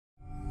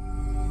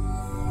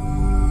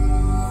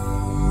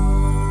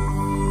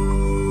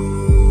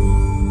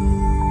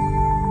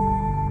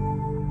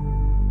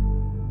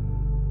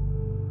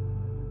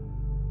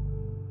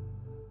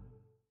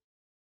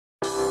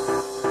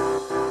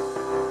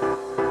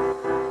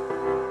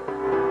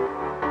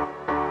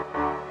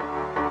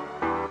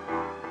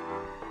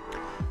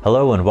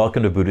Hello and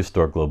welcome to Buddhist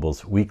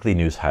Global's weekly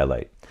news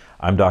highlight.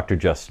 I'm Dr.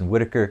 Justin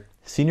Whitaker,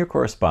 Senior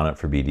Correspondent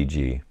for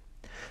BDG.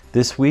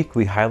 This week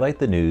we highlight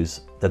the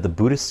news that the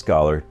Buddhist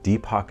scholar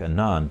Deepak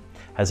Anand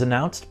has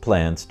announced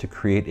plans to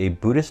create a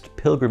Buddhist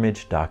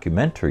pilgrimage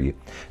documentary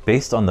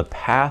based on the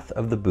path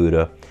of the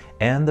Buddha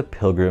and the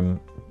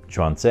pilgrim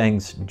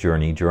Xuanzang's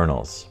journey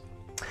journals.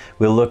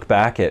 We'll look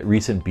back at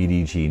recent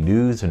BDG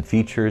news and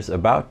features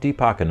about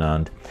Deepak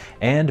Anand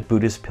and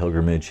Buddhist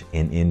pilgrimage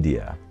in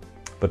India.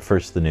 But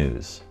first, the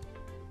news.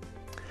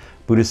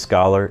 Buddhist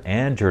scholar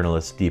and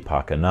journalist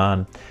Deepak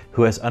Anand,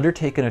 who has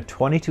undertaken a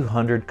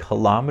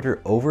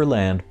 2,200-kilometer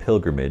overland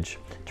pilgrimage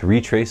to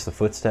retrace the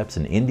footsteps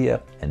in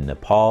India and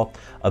Nepal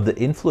of the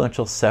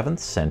influential 7th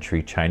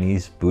century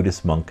Chinese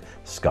Buddhist monk,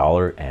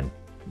 scholar, and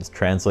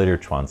translator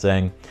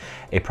Xuanzang,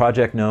 a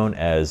project known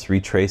as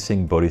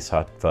Retracing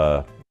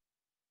Bodhisattva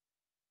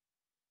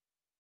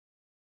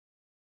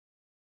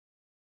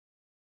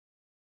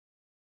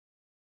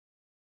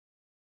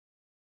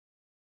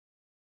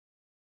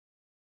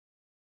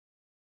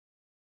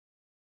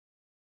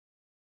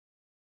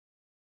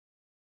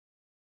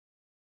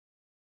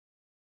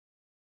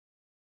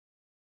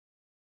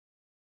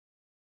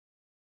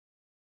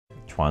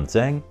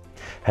Xuanzang,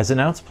 has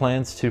announced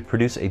plans to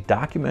produce a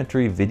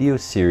documentary video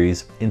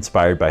series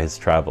inspired by his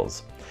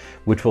travels,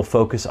 which will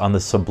focus on the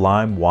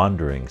sublime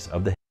wanderings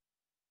of the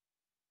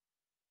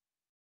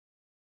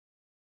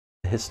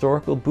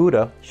historical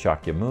Buddha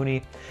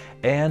Shakyamuni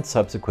and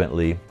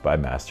subsequently by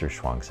Master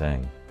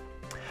Xuanzang.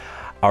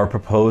 Our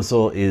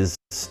proposal is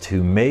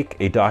to make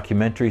a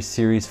documentary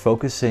series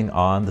focusing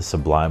on the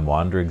sublime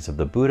wanderings of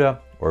the Buddha,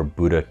 or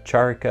Buddha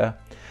Charika,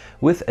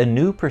 with a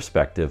new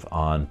perspective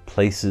on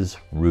places,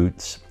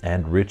 routes,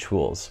 and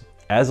rituals,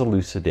 as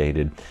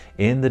elucidated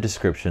in the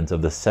descriptions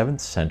of the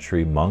 7th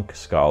century monk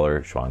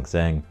scholar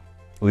Xuanzang.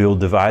 We will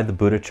divide the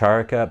Buddha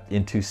Charika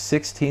into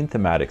 16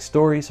 thematic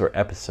stories or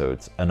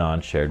episodes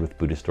Anand shared with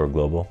Buddhist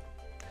Global.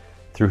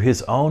 Through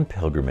his own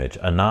pilgrimage,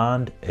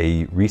 Anand,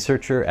 a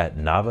researcher at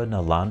Nava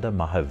Nalanda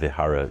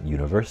Mahavihara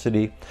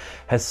University,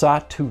 has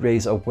sought to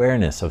raise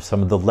awareness of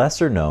some of the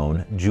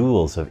lesser-known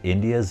jewels of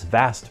India's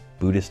vast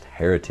Buddhist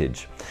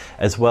heritage,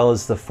 as well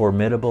as the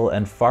formidable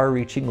and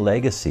far-reaching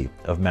legacy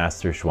of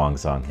Master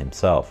Xuanzang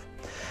himself,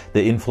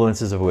 the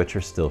influences of which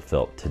are still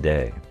felt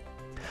today.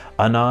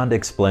 Anand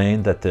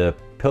explained that the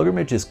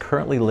pilgrimage is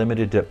currently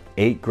limited to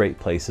 8 great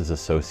places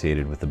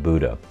associated with the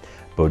Buddha: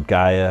 Bodh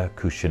Gaya,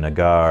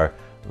 Kushinagar,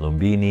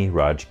 Lumbini,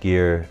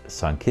 Rajgir,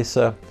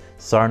 Sankissa,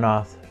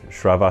 Sarnath,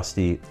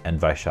 Shravasti, and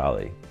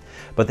Vaishali.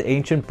 But the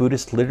ancient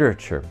Buddhist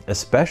literature,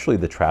 especially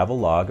the travel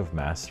log of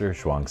Master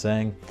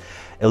Xuanzang,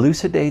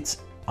 elucidates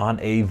on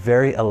a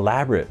very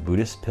elaborate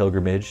Buddhist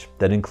pilgrimage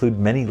that include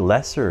many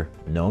lesser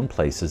known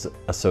places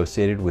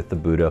associated with the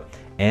Buddha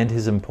and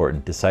his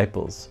important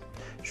disciples.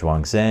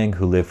 Xuanzang,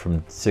 who lived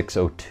from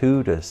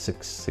 602 to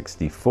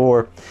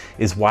 664,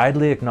 is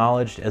widely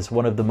acknowledged as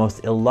one of the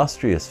most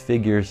illustrious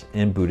figures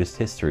in Buddhist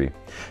history,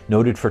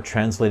 noted for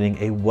translating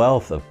a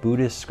wealth of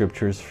Buddhist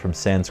scriptures from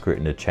Sanskrit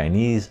into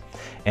Chinese,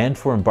 and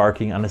for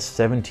embarking on a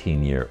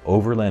 17-year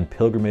overland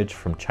pilgrimage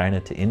from China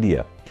to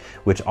India,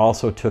 which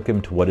also took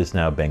him to what is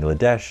now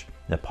Bangladesh,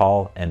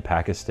 Nepal, and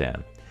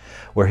Pakistan,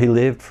 where he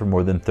lived for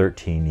more than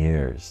 13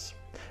 years.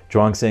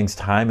 Xuanzang's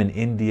time in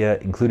India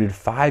included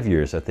 5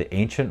 years at the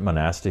ancient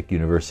monastic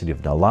University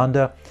of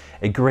Nalanda,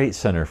 a great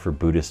center for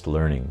Buddhist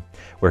learning,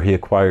 where he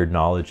acquired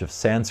knowledge of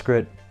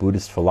Sanskrit,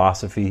 Buddhist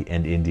philosophy,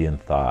 and Indian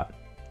thought.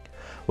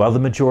 While the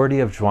majority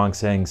of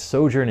Xuanzang's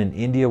sojourn in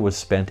India was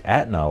spent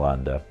at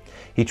Nalanda,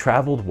 he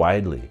traveled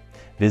widely,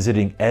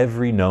 visiting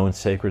every known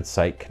sacred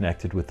site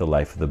connected with the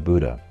life of the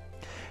Buddha.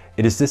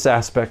 It is this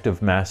aspect of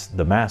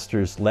the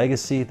Master's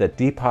legacy that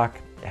Deepak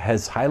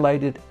has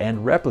highlighted and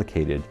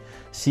replicated,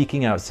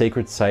 seeking out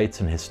sacred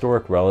sites and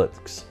historic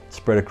relics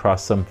spread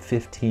across some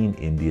 15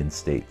 Indian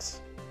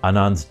states.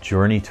 Anand's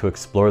journey to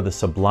explore the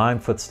sublime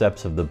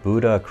footsteps of the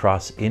Buddha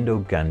across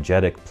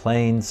Indo-Gangetic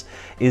plains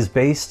is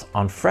based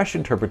on fresh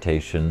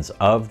interpretations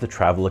of the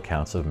travel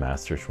accounts of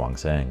Master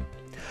Xuanzang.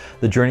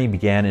 The journey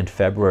began in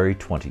February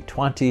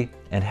 2020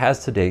 and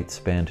has to date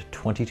spanned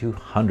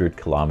 2,200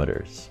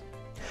 kilometers.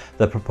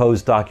 The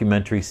proposed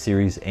documentary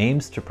series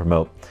aims to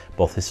promote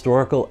both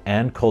historical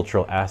and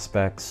cultural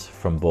aspects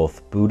from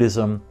both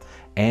Buddhism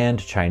and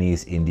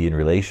Chinese-Indian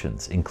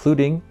relations,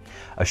 including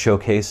a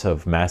showcase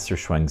of Master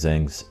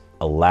Xuanzang's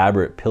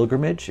elaborate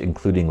pilgrimage,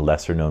 including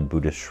lesser-known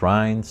Buddhist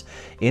shrines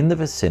in the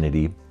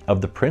vicinity of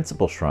the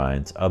principal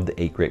shrines of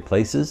the 8 great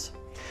places,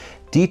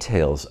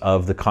 details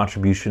of the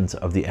contributions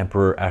of the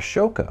Emperor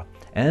Ashoka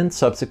and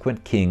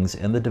subsequent kings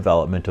in the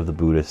development of the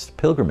Buddhist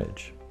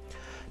pilgrimage.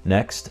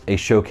 Next, a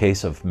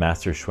showcase of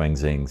Master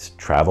Xuanzang's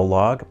travel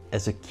log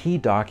as a key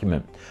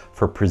document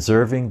for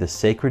preserving the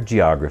sacred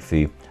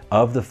geography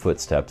of the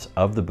footsteps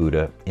of the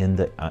Buddha in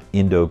the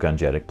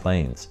Indo-Gangetic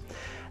plains.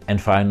 And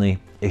finally,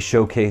 a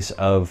showcase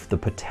of the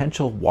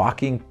potential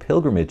walking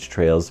pilgrimage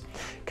trails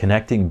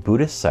connecting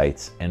Buddhist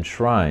sites and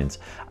shrines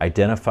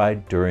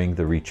identified during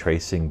the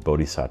Retracing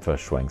Bodhisattva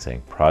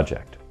Xuanzang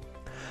project.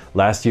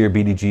 Last year,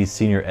 BDG's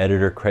senior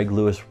editor Craig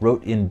Lewis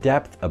wrote in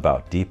depth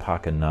about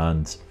Deepak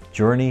Anand's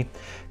journey,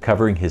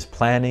 covering his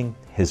planning,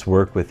 his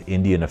work with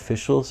Indian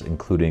officials,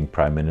 including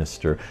Prime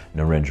Minister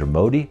Narendra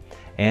Modi,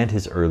 and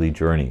his early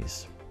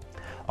journeys.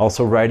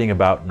 Also writing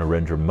about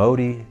Narendra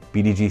Modi,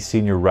 BDG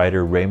senior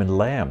writer Raymond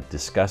Lamb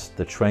discussed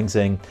the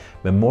Chuang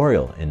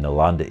Memorial in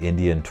Nalanda,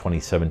 India in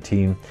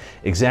 2017,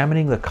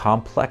 examining the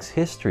complex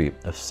history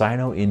of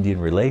Sino-Indian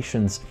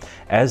relations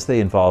as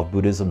they involve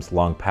Buddhism's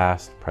long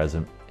past,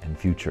 present, and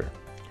future.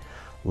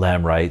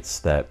 Lamb writes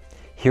that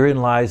herein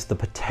lies the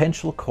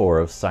potential core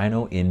of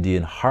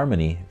Sino-Indian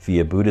harmony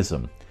via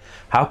Buddhism.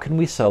 How can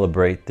we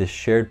celebrate this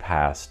shared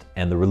past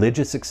and the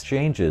religious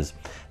exchanges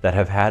that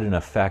have had an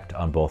effect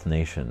on both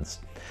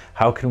nations?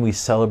 How can we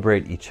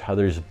celebrate each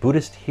other's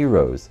Buddhist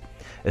heroes,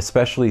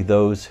 especially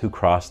those who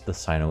crossed the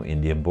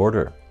Sino-Indian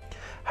border?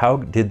 How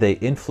did they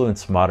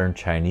influence modern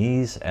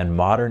Chinese and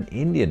modern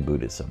Indian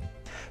Buddhism?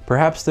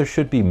 Perhaps there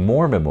should be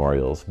more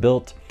memorials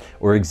built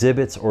or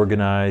exhibits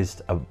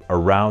organized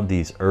around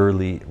these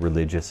early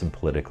religious and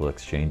political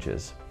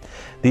exchanges.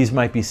 These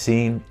might be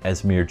seen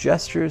as mere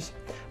gestures,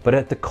 but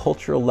at the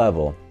cultural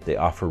level, they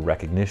offer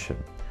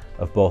recognition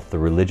of both the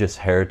religious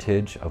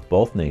heritage of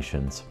both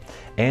nations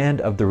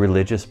and of the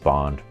religious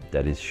bond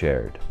that is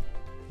shared.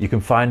 You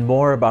can find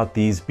more about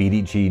these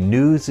BDG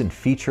news and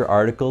feature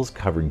articles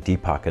covering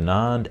Deepak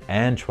Anand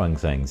and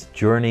Chuang-Zeng's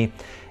journey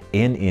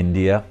in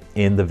India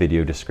in the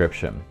video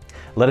description.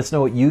 Let us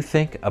know what you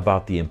think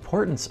about the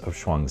importance of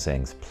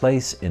Chuang-Zeng's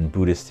place in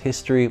Buddhist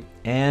history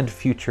and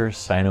future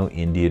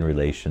Sino-Indian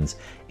relations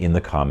in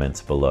the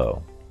comments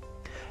below.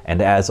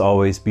 And as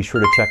always, be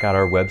sure to check out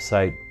our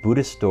website,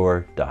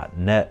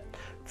 buddhiststore.net,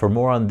 for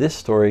more on this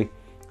story,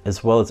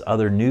 as well as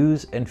other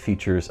news and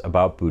features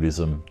about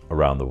Buddhism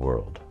around the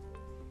world.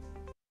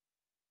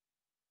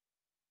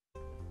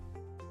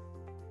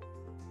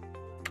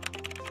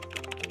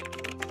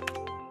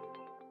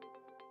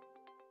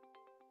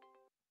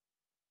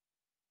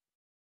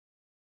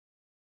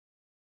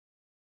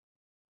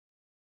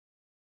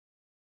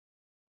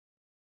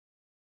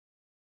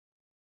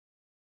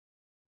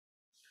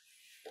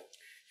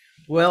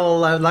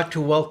 Well, I'd like to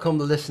welcome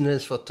the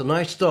listeners for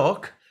tonight's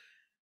talk,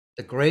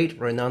 The Great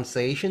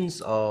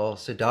Renunciations of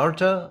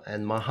Siddhartha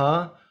and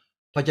Maha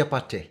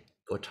Pajapati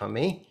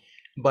Gotami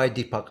by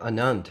Deepak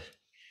Anand.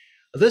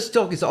 This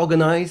talk is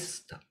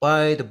organized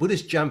by the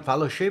Buddhist Jam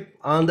Fellowship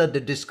under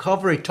the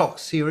Discovery Talk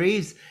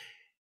series,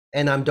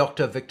 and I'm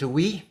Dr. Victor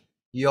Wee,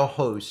 your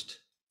host.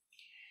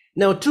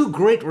 Now, two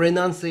great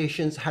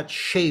renunciations had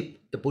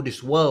shaped the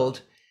Buddhist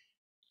world,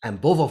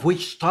 and both of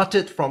which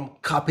started from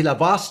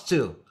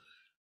Kapilavastu,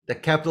 the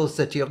capital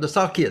city of the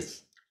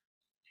Sakyas.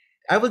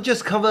 I will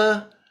just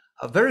cover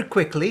very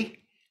quickly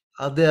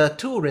the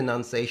two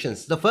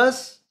renunciations. The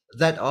first,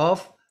 that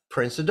of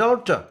Prince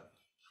Siddhartha,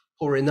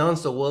 who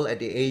renounced the world at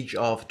the age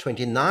of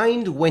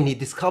 29 when he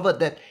discovered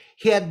that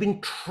he had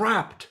been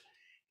trapped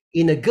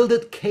in a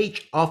gilded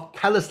cage of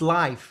palace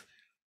life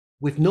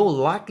with no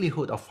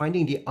likelihood of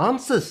finding the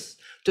answers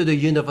to the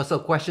universal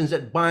questions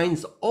that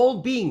binds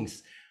all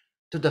beings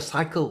to the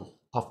cycle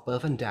of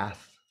birth and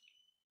death.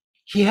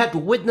 He had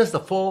witnessed the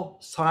four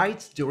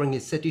sides during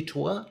his city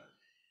tour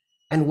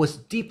and was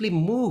deeply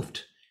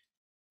moved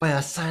by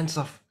a sense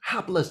of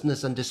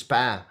helplessness and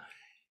despair.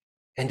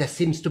 And there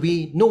seems to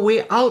be no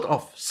way out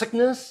of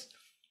sickness,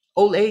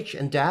 old age,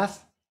 and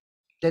death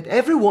that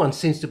everyone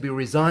seems to be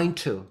resigned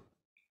to.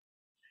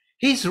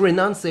 His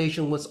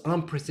renunciation was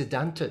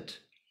unprecedented.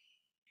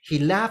 He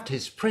left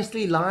his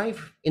princely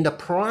life in the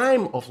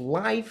prime of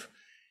life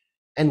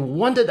and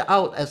wandered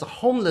out as a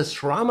homeless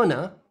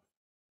Shramana,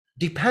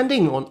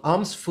 depending on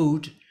alms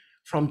food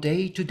from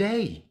day to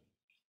day.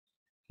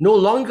 No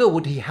longer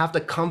would he have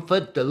the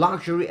comfort, the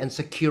luxury, and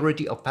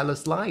security of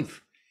palace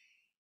life.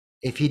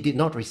 If he did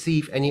not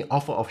receive any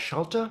offer of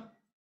shelter,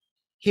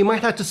 he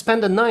might have to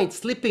spend the night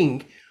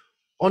sleeping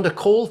on the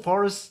cold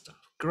forest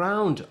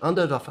ground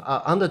under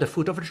the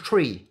foot of a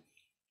tree.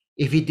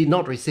 If he did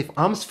not receive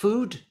alms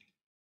food,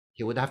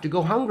 he would have to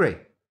go hungry.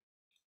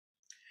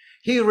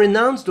 He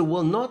renounced the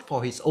world not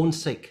for his own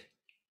sake,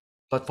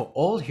 but for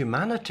all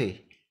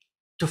humanity,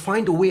 to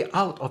find a way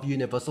out of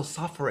universal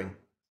suffering.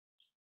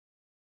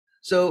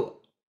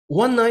 So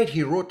one night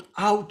he rode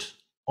out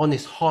on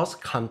his horse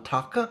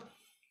Kantaka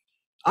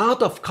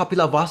out of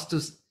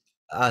Kapilavastu's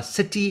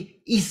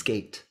city east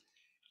gate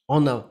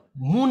on a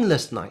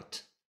moonless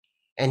night,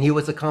 and he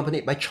was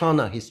accompanied by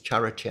Chana, his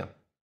charioteer.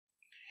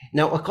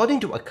 Now, according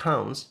to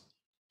accounts,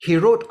 he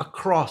rode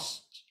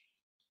across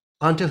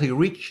until he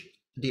reached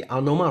the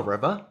Anoma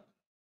River,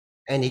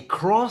 and he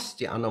crossed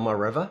the Anoma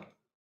River.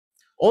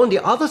 On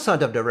the other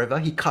side of the river,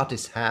 he cut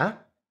his hair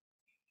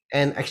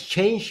and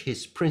exchanged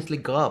his princely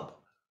garb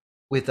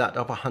with that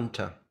of a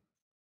hunter.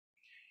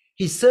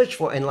 His search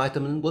for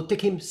enlightenment will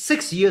take him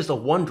 6 years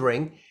of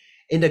wandering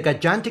in the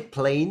gigantic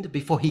plain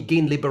before he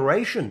gained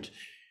liberation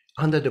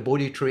under the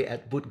Bodhi tree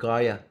at Bodh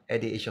Gaya at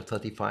the age of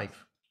 35.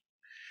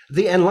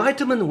 The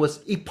enlightenment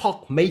was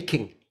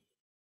epoch-making.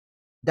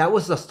 That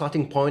was the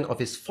starting point of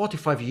his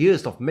 45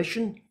 years of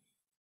mission,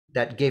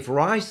 that gave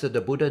rise to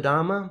the Buddha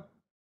Dharma,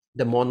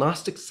 the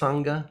monastic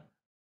Sangha,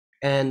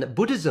 and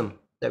Buddhism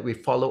that we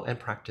follow and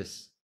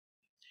practice.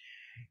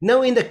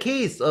 Now, in the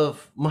case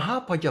of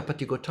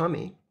Mahapajapati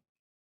Gotami,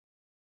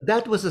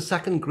 that was the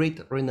second great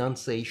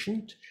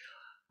renunciation.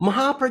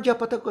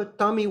 Mahapajapati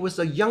Gotami was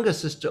the younger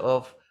sister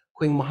of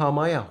Queen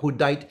Mahamaya, who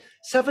died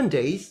 7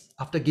 days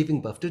after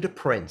giving birth to the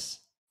prince.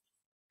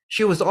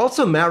 She was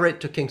also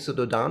married to King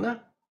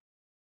Suddhodana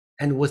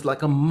and was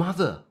like a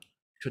mother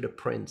to the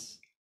prince.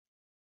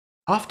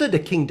 After the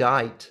king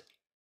died,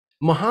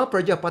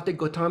 Mahaprajapati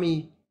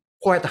Gotami,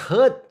 who had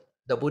heard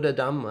the Buddha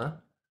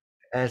Dhamma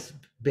as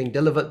being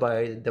delivered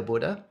by the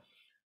Buddha,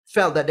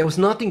 felt that there was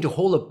nothing to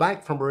hold her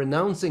back from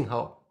renouncing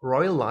her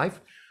royal life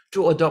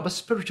to adopt a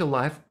spiritual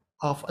life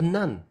of a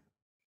nun.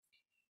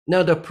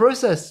 Now, the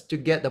process to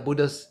get the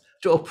Buddhas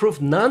to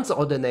approve nuns'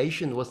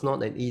 ordination was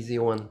not an easy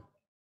one.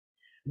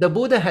 The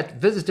Buddha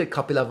had visited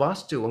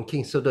Kapilavastu when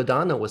King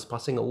Suddhodana was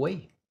passing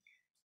away,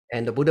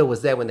 and the Buddha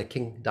was there when the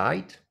king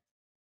died.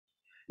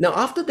 Now,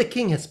 after the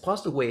king has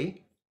passed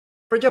away,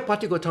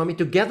 Prajapati Gotami,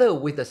 together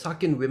with the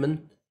Sakyan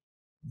women,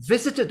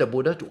 visited the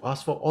Buddha to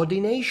ask for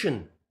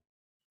ordination.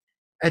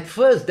 At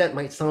first, that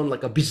might sound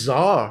like a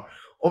bizarre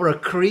or a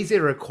crazy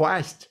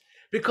request,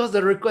 because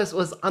the request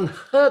was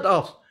unheard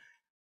of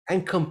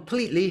and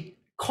completely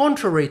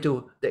contrary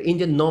to the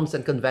Indian norms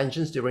and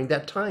conventions during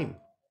that time.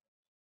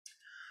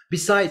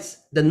 Besides,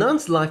 the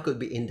nun's life could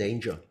be in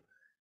danger,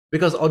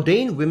 because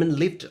ordained women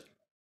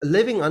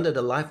living under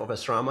the life of a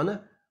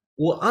Sramana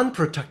were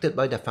unprotected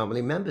by their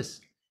family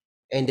members,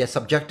 and they're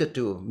subjected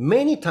to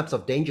many types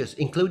of dangers,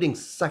 including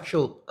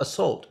sexual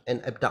assault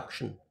and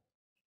abduction.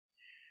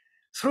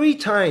 3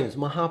 times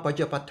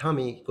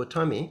Mahapajapati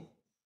Gotami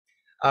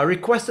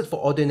requested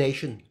for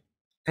ordination,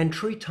 and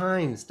 3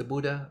 times the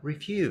Buddha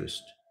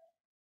refused.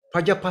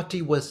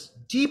 Pajapati was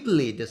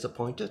deeply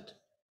disappointed,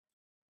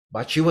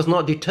 but she was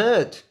not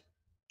deterred.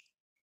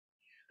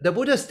 The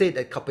Buddha stayed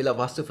at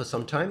Kapilavastu for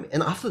some time,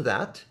 and after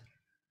that,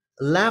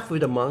 left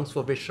with the monks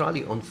for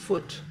Vaishali on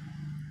foot.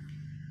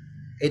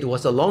 It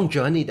was a long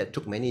journey that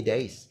took many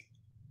days.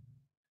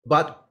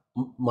 But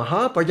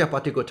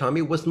Mahapajapati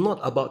Gotami was not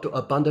about to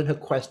abandon her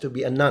quest to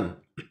be a nun.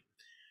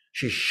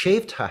 She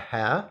shaved her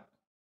hair,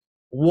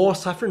 wore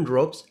saffron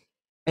robes,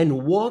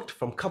 and walked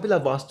from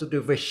Kapilavastu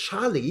to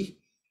Vaishali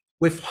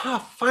with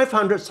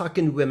 500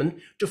 Sakyan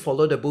women to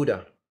follow the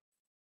Buddha.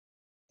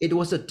 It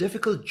was a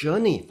difficult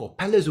journey for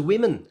palace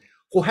women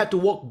who had to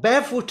walk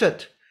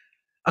barefooted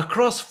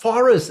across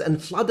forests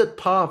and flooded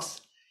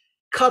paths,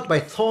 cut by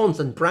thorns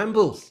and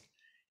brambles,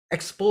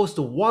 exposed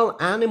to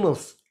wild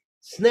animals,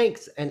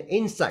 snakes and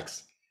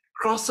insects,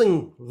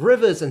 crossing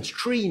rivers and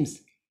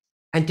streams,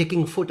 and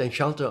taking food and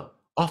shelter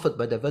offered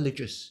by the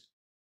villagers.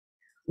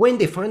 When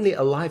they finally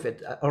arrived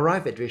at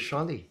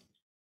Vaishali,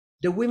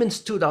 the women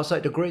stood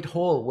outside the great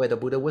hall where the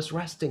Buddha was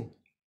resting.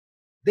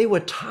 They were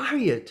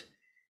tired,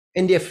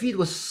 and their feet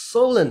were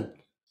swollen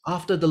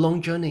after the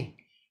long journey,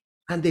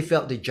 and they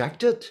felt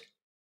dejected,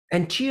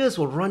 and tears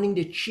were running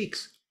their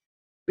cheeks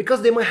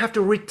because they might have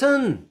to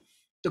return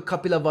to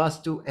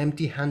Kapilavastu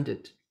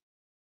empty-handed.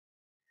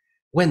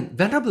 When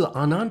Venerable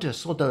Ananda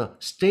saw the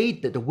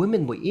state that the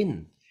women were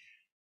in,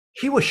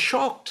 he was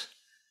shocked.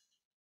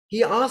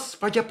 He asked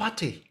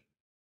Prajapati,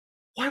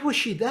 why was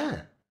she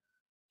there?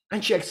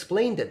 And she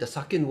explained that the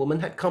Sakyan woman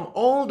had come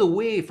all the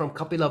way from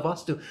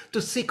Kapilavastu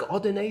to seek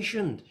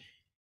ordination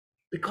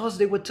because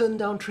they were turned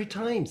down 3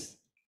 times.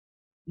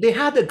 They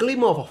had a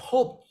glimmer of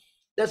hope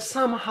that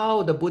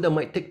somehow the Buddha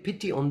might take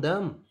pity on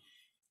them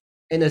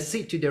and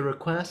accede to their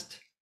request,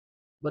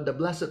 but the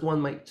Blessed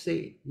One might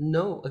say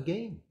no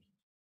again.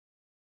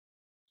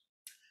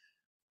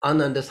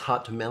 Ananda's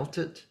heart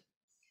melted,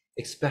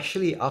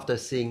 especially after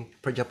seeing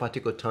Prajapati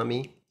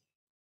Gotami,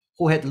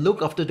 who had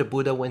looked after the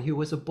Buddha when he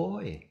was a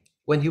boy,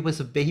 when he was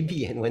a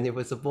baby and when he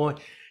was a boy.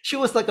 She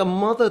was like a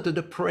mother to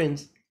the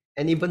prince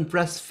and even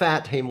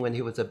breastfed him when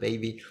he was a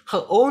baby.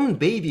 Her own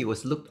baby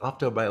was looked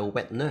after by a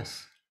wet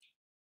nurse.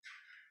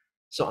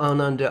 So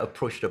Ananda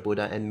approached the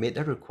Buddha and made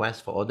a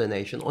request for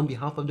ordination on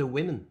behalf of the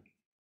women.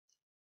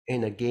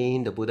 And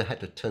again, the Buddha had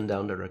to turn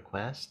down the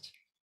request.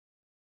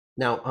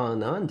 Now,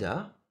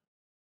 Ananda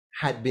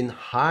had been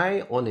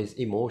high on his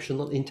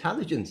emotional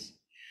intelligence,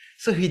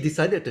 so he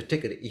decided to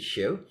take the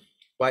issue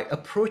by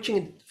approaching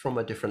it from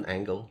a different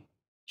angle.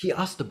 He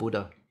asked the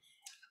Buddha,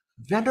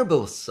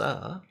 Venerable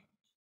Sir,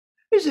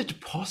 is it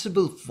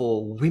possible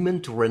for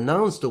women to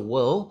renounce the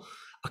world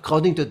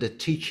according to the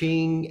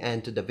teaching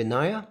and to the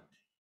Vinaya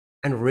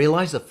and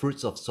realize the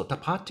fruits of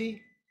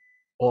Sotapatti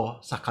or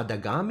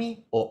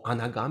Sakadagami or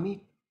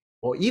Anagami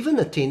or even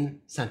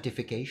attain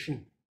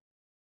sanctification?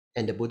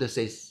 And the Buddha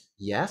says,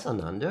 yes,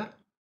 Ananda,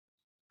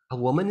 a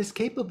woman is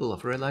capable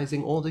of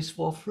realizing all these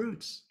 4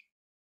 fruits.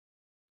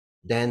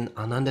 Then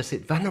Ananda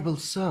said, Venerable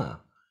Sir,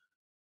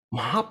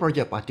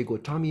 Mahaprajapati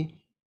Gotami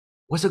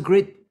was a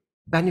great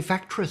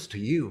benefactress to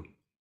you.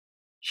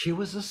 She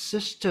was a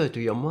sister to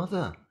your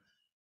mother.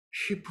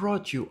 She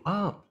brought you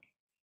up.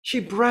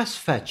 She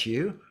breastfed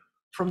you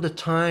from the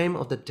time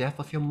of the death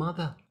of your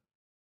mother.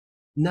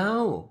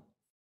 Now,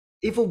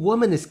 If a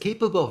woman is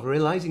capable of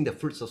realizing the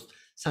fruits of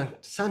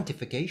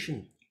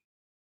sanctification,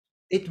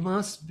 it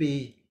must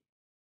be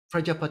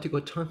Prajapati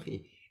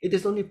Gotami. It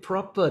is only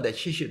proper that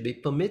she should be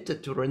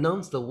permitted to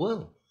renounce the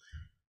world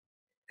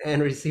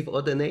and receive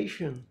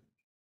ordination.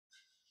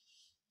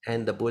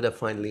 And the Buddha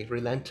finally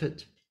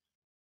relented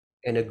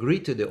and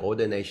agreed to the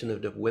ordination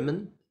of the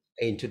women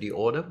into the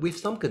order with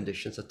some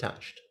conditions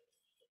attached.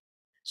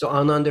 So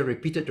Ananda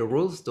repeated the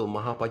rules to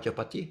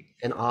Mahapajapati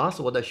and asked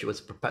whether she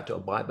was prepared to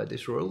abide by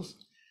these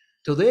rules.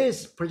 To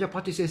this,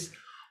 Prajapati says,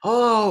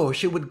 oh,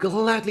 she would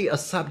gladly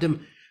accept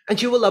them, and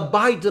she will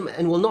abide them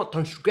and will not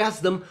transgress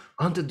them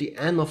until the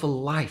end of her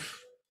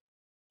life.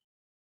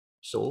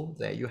 So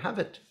there you have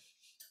it.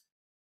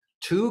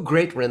 Two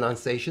great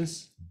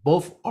renunciations,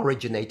 both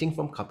originating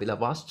from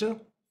Kapilavastu.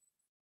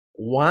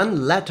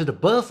 One led to the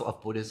birth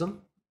of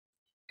Buddhism,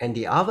 and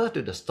the other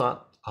to the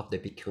start of the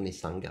Bhikkhuni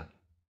Sangha.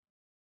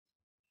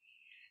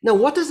 Now,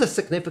 what is the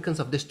significance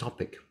of this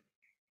topic?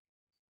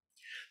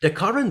 The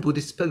current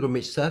Buddhist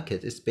pilgrimage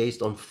circuit is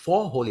based on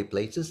 4 holy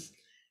places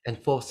and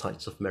 4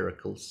 sites of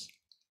miracles.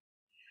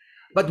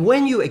 But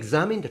when you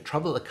examine the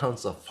travel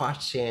accounts of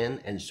Faxian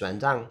and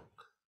Xuanzang,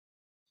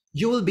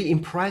 you will be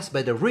impressed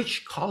by the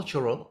rich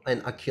cultural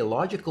and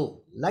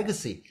archaeological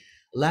legacy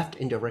left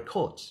in the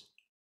records.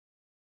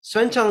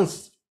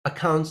 Xuanzang's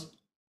accounts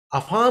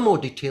are far more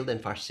detailed than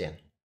Faxian,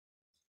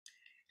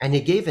 and he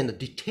gave a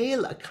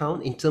detailed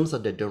account in terms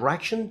of the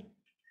direction,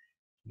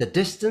 the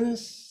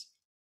distance,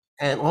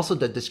 and also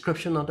the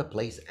description of the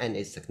place and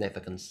its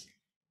significance.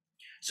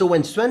 So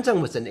when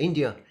Xuanzang was in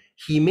India,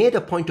 he made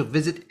a point to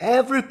visit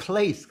every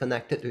place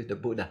connected with the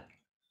Buddha.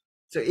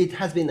 So it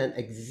has been an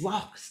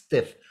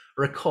exhaustive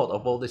record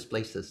of all these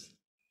places.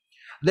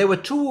 There were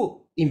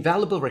 2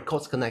 invaluable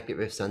records connected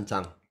with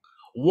Xuanzang.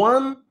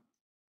 One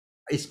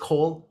is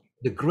called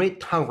the Great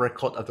Tang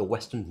Record of the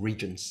Western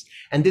Regions,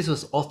 and this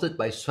was authored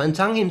by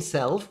Xuanzang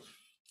himself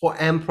for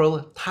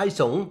Emperor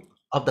Taizong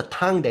of the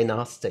Tang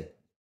Dynasty.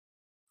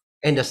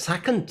 And the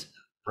second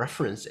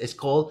reference is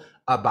called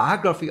a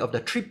biography of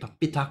the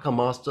Tripitaka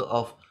master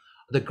of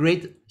the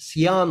great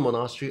Xi'an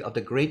monastery of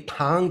the great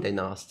Tang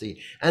Dynasty.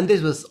 And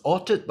this was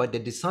authored by the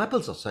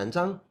disciples of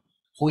Xuanzang,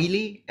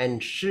 Huili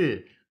and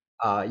Shi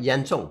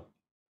Yanzong.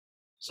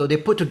 So they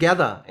put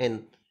together,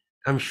 and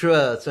I'm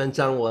sure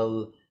Xuanzang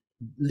will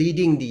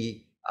leading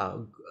the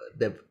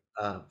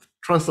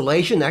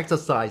translation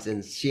exercise in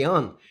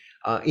Xi'an.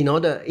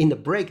 In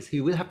the breaks, he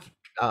will have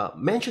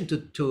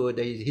mentioned to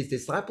his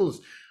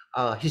disciples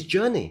his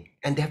journey,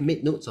 and they have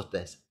made notes of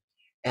this.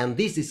 And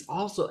this is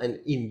also an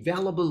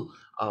invaluable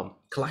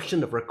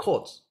collection of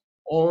records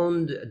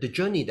on the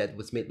journey that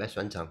was made by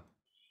Xuanzang.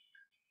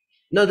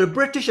 Now, the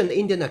British and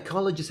Indian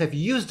archaeologists have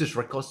used these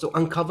records to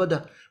uncover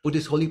the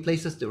Buddhist holy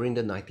places during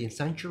the 19th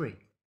century.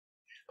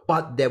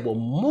 But there were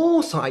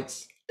more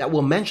sites that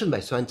were mentioned by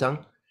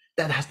Xuanzang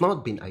that has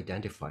not been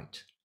identified.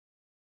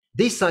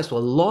 These sites were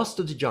lost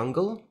to the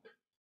jungle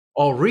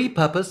or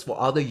repurposed for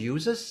other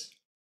uses,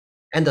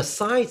 and the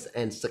size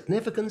and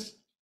significance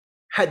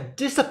had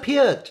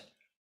disappeared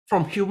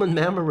from human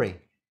memory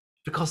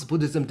because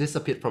Buddhism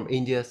disappeared from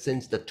India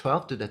since the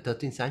 12th to the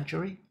 13th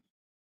century.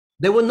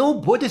 There were no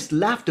Buddhists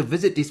left to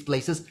visit these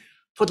places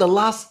for the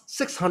last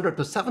 600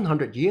 to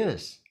 700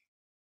 years.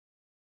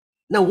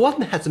 Now,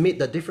 what has made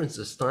the difference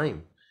this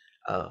time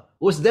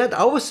was that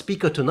our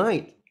speaker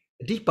tonight,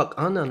 Deepak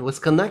Anand, was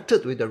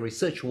connected with the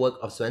research work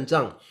of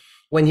Xuanzang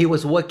when he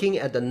was working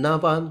at the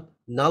Nalanda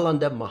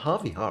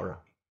Mahavihara.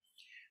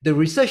 The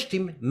research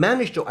team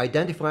managed to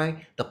identify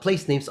the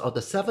place names of the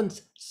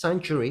 7th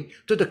century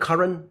to the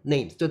current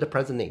names, to the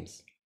present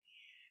names.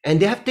 And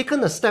they have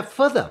taken a step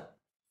further.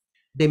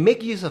 They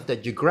make use of the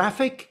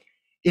Geographic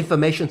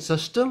Information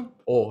System,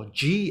 or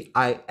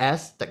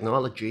GIS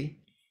technology,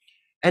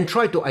 and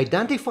try to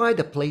identify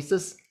the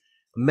places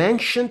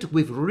mentioned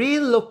with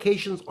real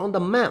locations on the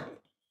map,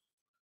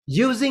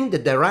 using the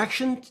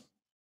directions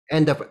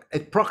and the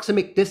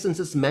approximate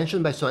distances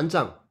mentioned by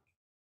Xuanzang.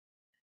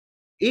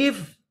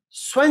 If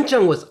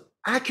Xuanzang was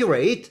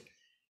accurate,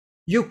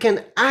 you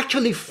can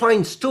actually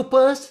find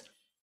stupas,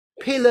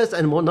 pillars,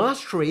 and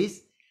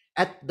monasteries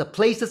at the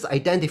places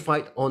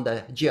identified on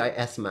the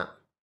GIS map.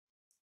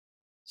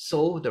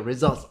 So the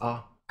results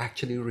are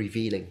actually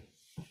revealing.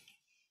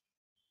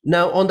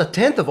 Now, on the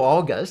 10th of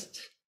August,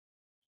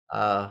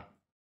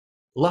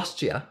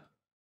 last year,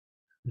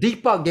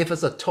 Deepak gave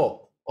us a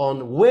talk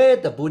on where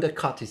the Buddha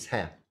cut his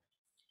hair.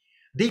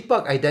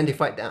 Deepak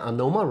identified the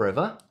Anoma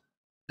River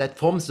that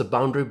forms the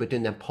boundary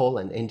between Nepal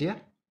and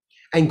India.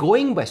 And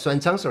going by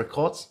Xuanzang's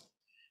records,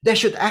 there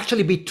should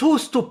actually be 2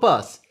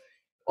 stupas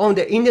on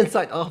the Indian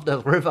side of the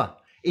river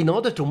in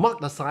order to mark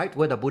the site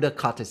where the Buddha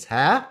cut his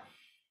hair,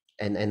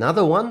 and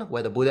another one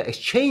where the Buddha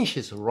exchanged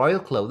his royal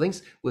clothing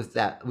with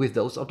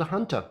those of the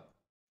hunter.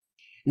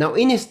 Now,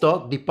 in his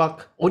talk,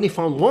 Deepak only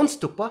found 1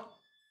 stupa,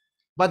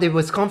 but he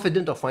was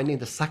confident of finding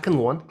the second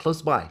one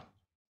close by.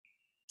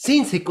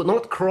 Since he could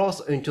not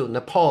cross into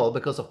Nepal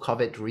because of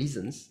COVID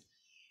reasons,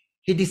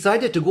 he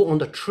decided to go on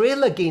the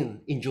trail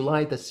again in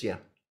July this year.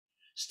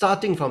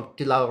 starting from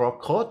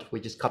Tilarakot,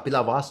 which is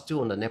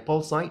Kapilavastu on the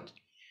Nepal side.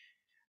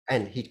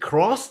 And he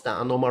crossed the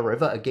Anoma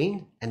River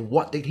again. And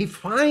what did he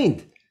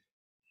find?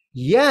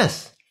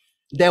 Yes,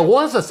 there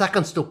was a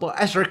second stupa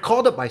as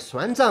recorded by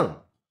Xuanzang.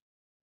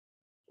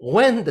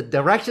 When the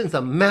directions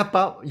are mapped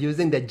out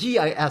using the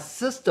GIS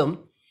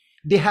system,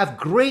 they have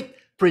great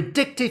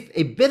predictive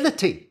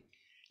ability.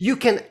 You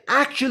can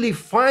actually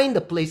find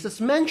the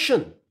places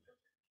mentioned,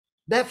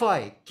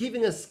 thereby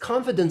giving us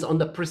confidence on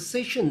the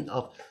precision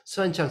of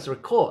Xuanzang's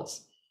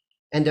records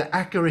and the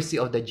accuracy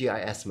of the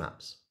GIS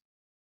maps.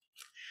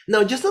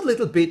 Now, just a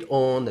little bit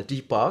on the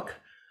Deepak.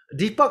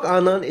 Deepak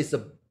Anand is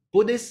a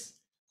Buddhist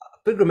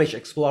pilgrimage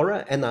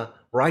explorer and a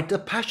writer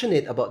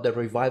passionate about the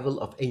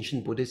revival of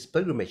ancient Buddhist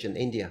pilgrimage in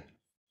India.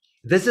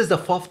 This is the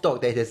fourth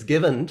talk that he has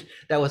given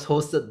that was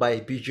hosted by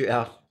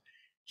BGF.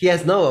 He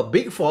has now a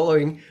big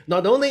following,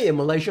 not only in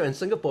Malaysia and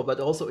Singapore,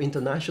 but also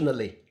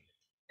internationally.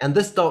 And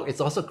this talk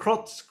is also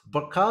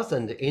cross-broadcast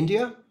in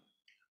India,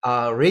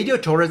 radio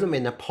tourism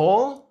in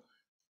Nepal,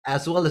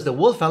 as well as the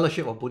World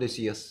Fellowship of Buddhist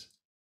Years.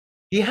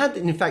 He had,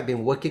 in fact,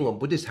 been working on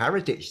Buddhist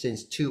heritage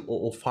since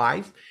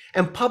 2005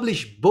 and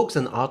published books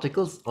and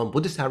articles on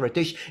Buddhist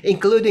heritage,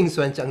 including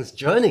Xuanzang's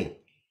journey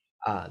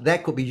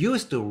that could be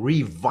used to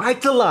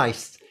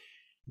revitalize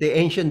the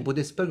ancient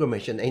Buddhist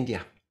pilgrimage in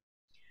India.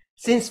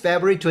 Since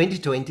February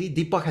 2020,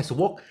 Deepak has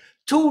walked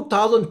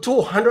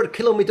 2,200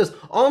 kilometers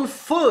on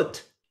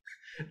foot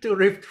to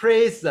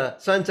retrace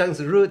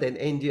Xuanzang's route in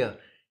India.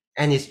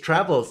 And his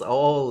travels are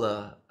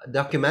all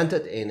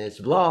documented in his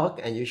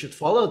blog, and you should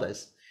follow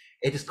this.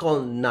 It is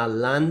called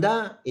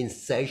Nalanda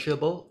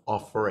Insatiable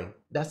Offering.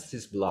 That's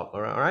his blog,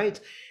 all right?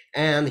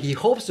 And he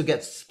hopes to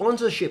get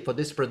sponsorship for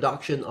this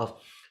production of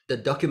the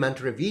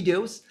documentary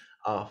videos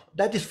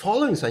that is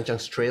following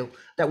Xuanzang's trail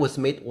that was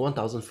made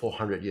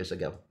 1,400 years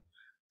ago.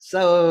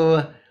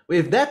 So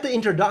with that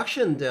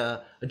introduction,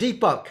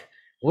 Deepak,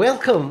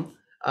 welcome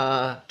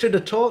to the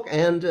talk,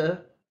 and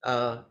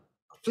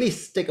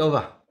please take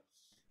over.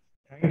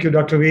 Thank you,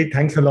 Dr. V.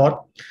 Thanks a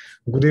lot.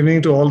 Good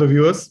evening to all the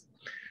viewers.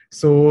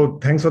 So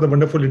thanks for the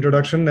wonderful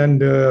introduction,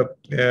 and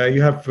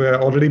you have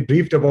already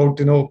briefed about,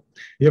 you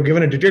have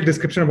given a detailed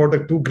description about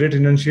the two great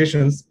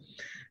renunciations.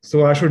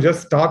 So I should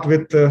just start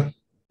with,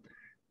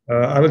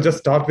 I will just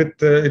start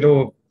with,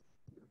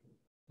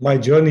 my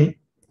journey.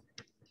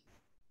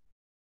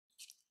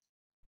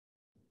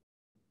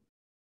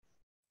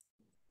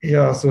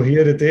 Yeah, so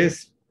here it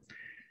is.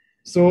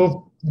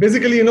 So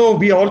basically,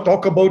 we all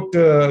talk about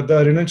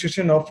the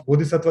renunciation of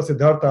Bodhisattva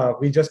Siddhartha.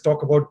 We just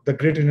talk about the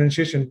great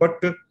renunciation,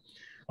 but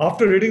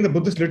after reading the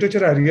Buddhist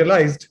literature, I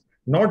realized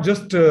not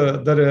just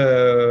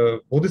the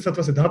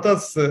Bodhisattva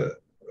Siddhartha's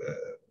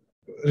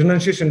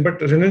renunciation, but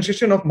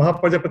renunciation of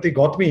Mahapajapati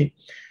Gautami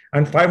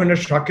and 500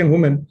 Shakyan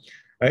women.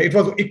 It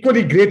was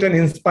equally great and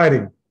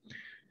inspiring.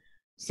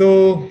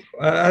 So,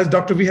 as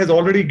Dr. V has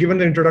already given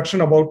the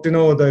introduction about,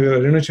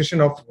 the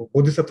renunciation of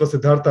Bodhisattva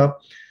Siddhartha,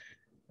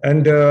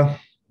 and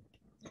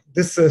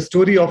this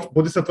story of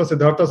Bodhisattva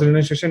Siddhartha's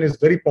renunciation is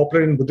very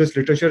popular in Buddhist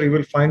literature. You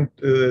will find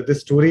this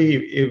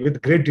story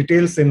with great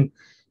details in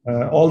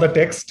all the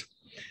text.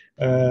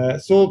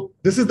 So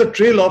this is the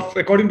trail of,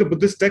 according to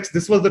Buddhist text,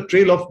 this was the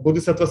trail of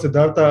Bodhisattva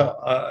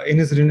Siddhartha in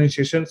his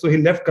renunciation. So he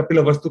left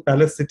Kapilavastu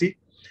Palace City,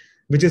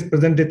 which is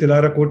present-day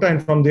Tilarakota,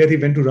 and from there he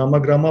went to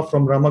Ramagrama.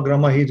 From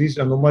Ramagrama he reached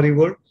Anoma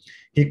River.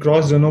 He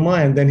crossed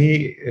Anoma, and then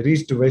he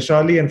reached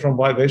Vaishali, and from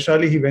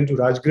Vaishali he went to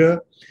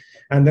Rajgriha.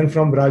 And then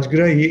from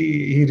Rajgriha,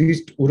 he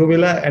reached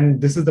Uruvela, and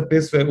this is the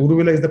place where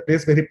Uruvela is the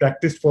place where he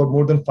practiced for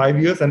more than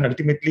 5 years, and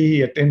ultimately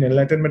he attained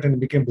enlightenment and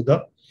became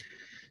Buddha.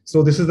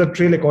 So this is the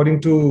trail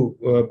according to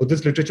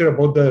Buddhist literature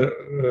about the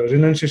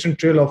renunciation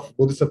trail of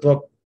Bodhisattva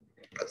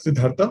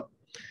Siddhartha.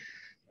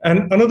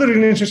 And another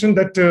renunciation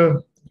that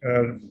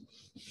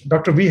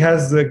Dr. V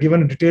has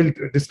given a detailed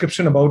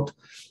description about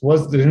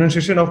was the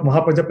renunciation of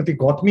Mahapajapati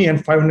Gautami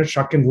and 500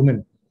 Shakyan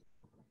women.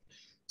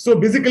 So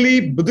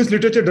basically, Buddhist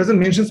literature doesn't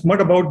mention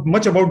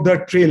much about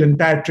the trail,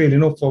 entire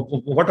trail. For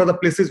what are the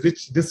places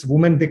which this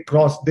woman they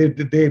crossed,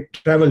 they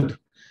traveled,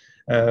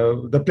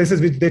 the places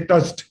which they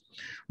touched.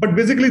 But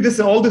basically,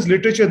 all this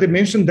literature they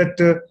mentioned that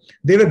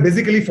they were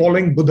basically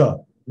following Buddha,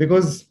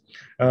 because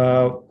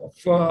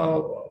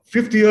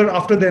 5th year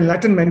after the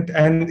enlightenment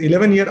and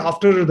 11 years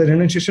after the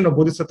renunciation of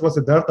Bodhisattva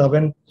Siddhartha,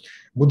 when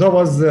Buddha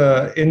was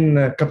in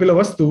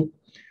Kapilavastu,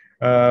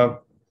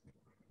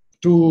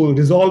 to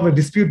resolve a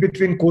dispute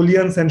between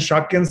Kolyans and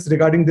Shakyans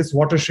regarding this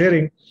water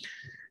sharing.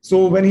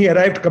 So when he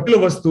arrived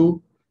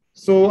Kapilavastu,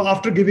 so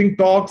after giving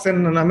talks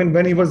and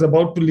when he was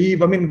about to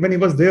leave, when he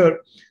was there,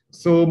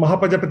 so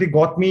Mahapajapati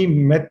Gautami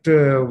met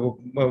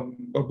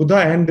Buddha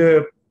and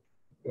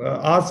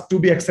asked to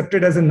be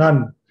accepted as a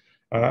nun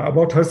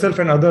about herself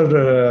and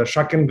other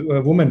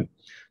Shakyan women.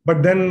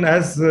 But then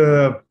as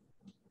the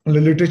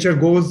literature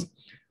goes,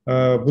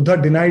 Buddha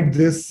denied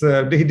this.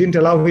 He didn't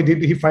allow. He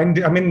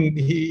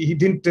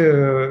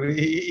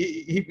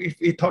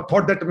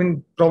thought that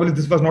probably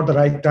this was not the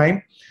right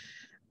time.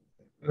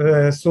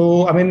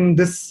 So, I mean,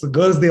 these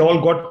girls, they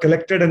all got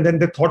collected, and then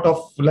they thought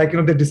of, like,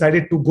 they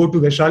decided to go to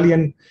Vaishali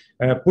and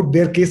put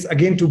their case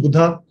again to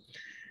Buddha.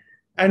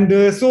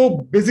 And so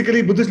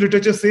basically, Buddhist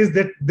literature says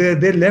that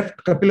they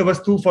left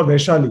Kapilavastu for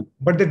Vaishali,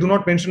 but they do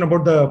not mention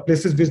about the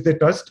places which they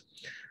touched.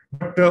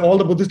 But all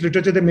the Buddhist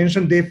literature, they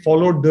mentioned they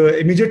followed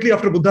immediately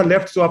after Buddha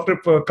left. So after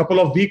a couple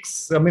of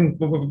weeks, I mean,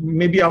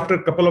 maybe after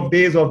a couple of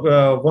days or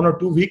 1 or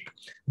 2 weeks,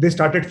 they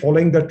started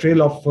following the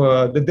trail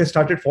of, they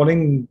started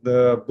following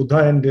the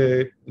Buddha and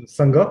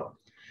Sangha.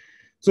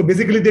 So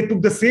basically, they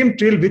took the same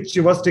trail which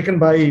was taken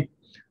by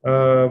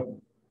Buddha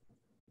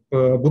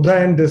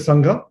and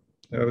Sangha.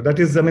 That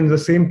is, I mean, the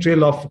same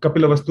trail of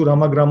Kapilavastu,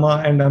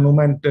 Ramagrama, and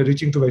Hanuman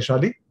reaching to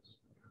Vaishali.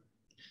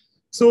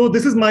 So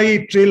this is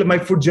my trail, my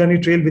foot journey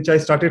trail, which I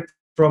started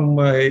from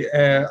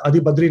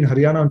Adibadri in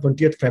Haryana on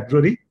 20th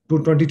February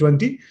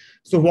 2020.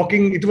 So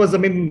walking, it was, I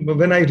mean,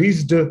 when I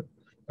reached,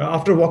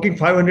 after walking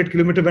 500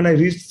 kilometers, when I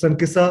reached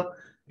Sankisa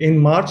in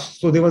March,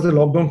 so there was a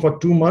lockdown for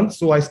 2 months.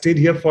 So I stayed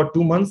here for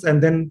 2 months.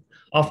 And then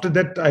after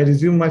that, I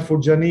resumed my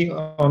foot journey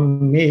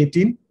on May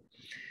 18.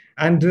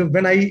 And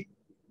when I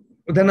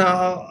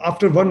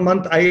after 1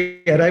 month,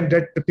 I arrived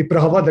at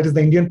Piprahava, that is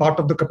the Indian part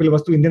of the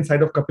Kapilavastu, Indian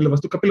side of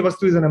Kapilavastu.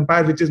 Kapilavastu is an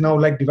empire which is now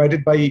like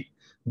divided by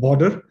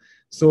border.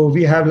 So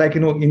we have, like,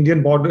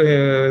 Indian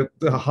border,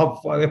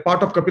 a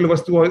part of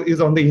Kapilavastu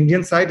is on the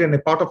Indian side and a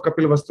part of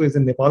Kapilavastu is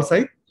in Nepal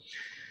side.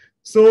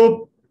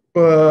 So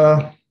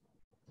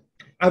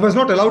I was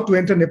not allowed to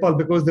enter Nepal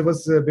because there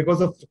was,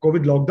 because of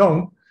COVID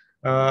lockdown,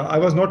 I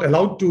was not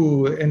allowed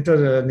to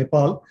enter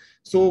Nepal.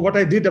 So what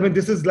I did, I mean,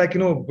 this is like,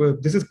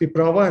 this is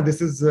Piprava, and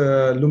this is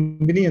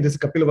Lumbini, and this is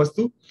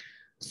Kapilavastu.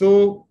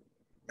 So,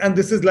 and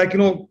this is like,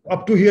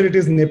 up to here it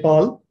is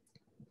Nepal.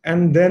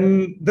 And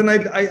then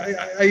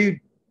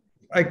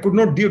I could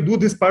not do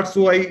this part,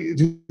 so I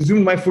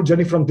resumed my foot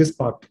journey from this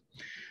part.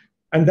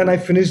 And then I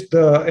finished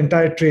the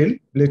entire trail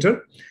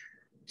later.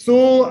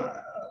 So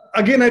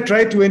again, I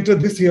tried to enter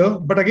this year,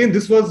 but again,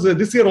 this was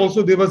this year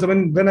also. There was, I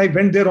mean, when I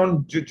went there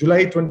on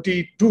July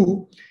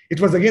 22, it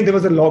was again, there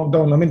was a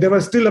lockdown. I mean, there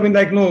was still, I mean,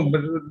 like, no,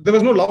 there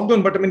was no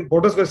lockdown, but I mean,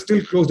 borders were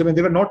still closed. I mean,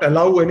 they were not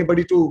allow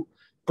anybody to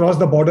cross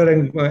the border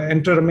and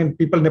enter. I mean,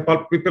 people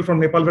from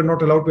Nepal were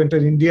not allowed to enter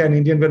India, and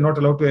Indian were not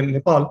allowed to enter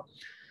Nepal.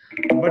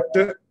 But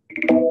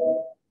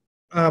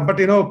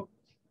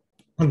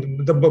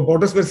the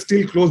borders were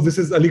still closed. This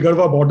is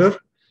Aligarhwa border,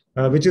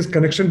 which is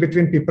connection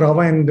between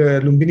Piprava and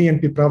Lumbini, and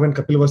Piprava and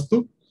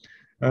Kapilavastu,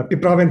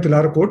 Piprava and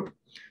Tilarakot.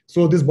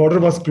 So this border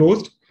was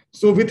closed.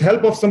 So with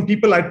help of some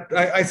people,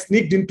 I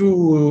sneaked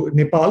into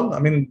Nepal. I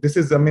mean, this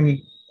is, I mean,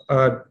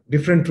 a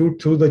different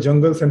route through the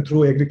jungles and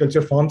through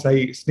agriculture farms.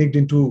 I sneaked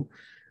into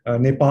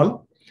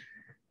Nepal.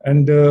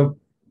 And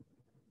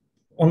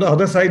on the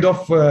other side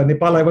of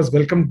Nepal, I was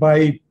welcomed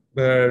by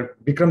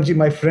Bikramji,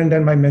 my friend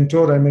and my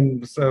mentor. I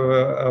mean,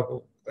 a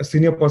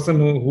senior person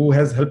who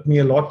has helped me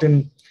a lot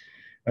in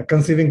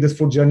conceiving this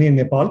food journey in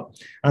Nepal.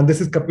 And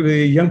this is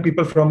young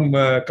people from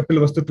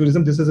Kapilavastu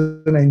Tourism. This is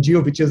an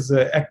NGO which is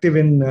active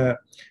in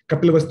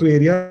Kapilavastu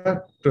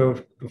area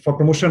for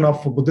promotion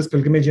of Buddhist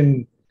pilgrimage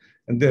in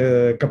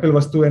the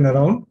Kapilavastu and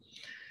around.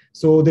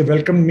 So they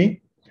welcomed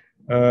me.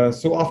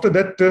 So after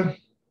that,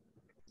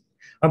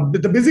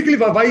 basically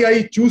why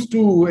I choose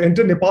to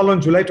enter Nepal on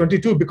July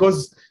 22,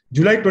 because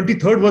July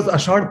 23rd was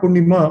Ashad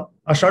Purnima,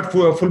 Ashad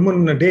full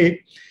moon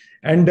day.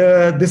 And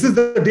this is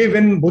the day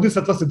when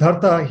Bodhisattva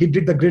Siddhartha, he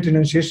did the great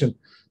renunciation.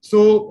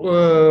 So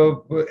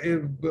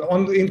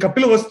in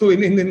Kapilavastu,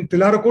 in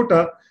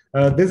Tilarakota,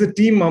 there's a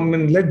team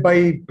led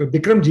by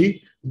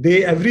Bikramji.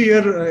 They every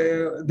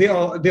year they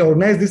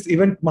organize this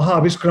event,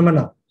 Maha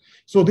Avishkramana.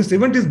 So this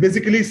event is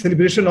basically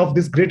celebration of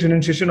this great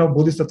renunciation of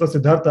Bodhisattva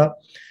Siddhartha.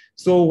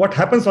 So what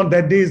happens on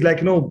that day is,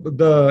 like,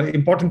 the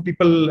important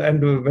people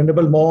and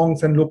venerable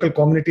monks and local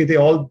community, they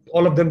all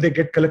of them, they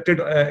get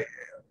collected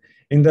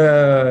in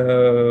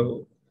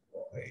the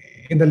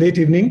late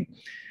evening,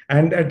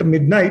 and at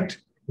midnight,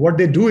 what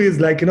they do is,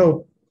 like, they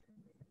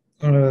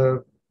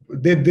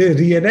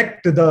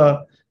reenact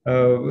the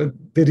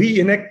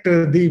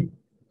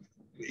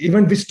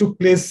event which took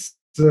place,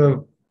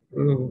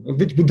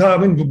 which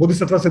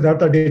Bodhisattva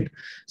Siddhartha did.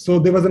 So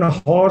there was a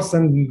horse,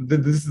 and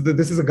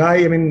this is a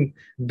guy, I mean,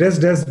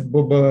 dressed as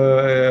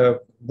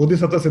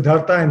Bodhisattva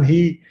Siddhartha, and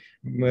he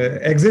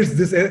exits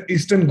this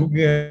eastern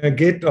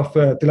gate of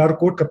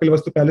Tilarakot,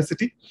 Kapilavastu Palace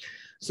City.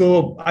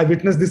 So I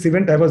witnessed this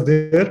event. I was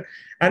there,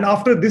 and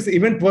after this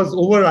event was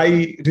over,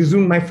 I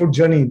resumed my foot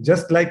journey,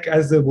 just like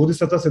as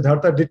Bodhisattva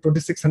Siddhartha did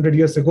 2600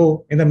 years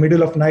ago. In the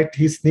middle of night,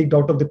 he sneaked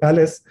out of the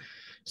palace.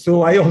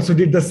 So I also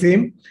did the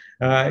same.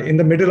 In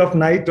the middle of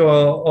night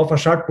of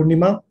Ashad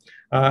Purnima,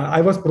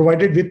 I was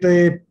provided with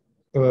a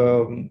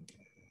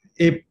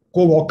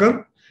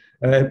co-walker,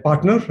 a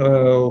partner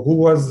who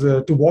was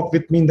to walk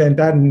with me in the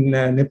entire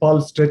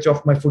Nepal stretch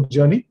of my foot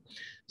journey.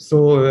 So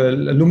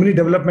Lumini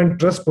Development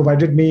Trust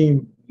provided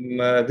me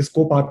this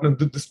co-partner,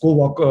 this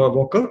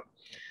co-walker.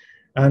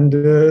 And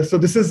so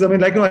this is, I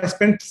mean, like, I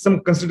spent some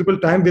considerable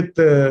time with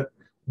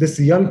this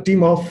young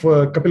team of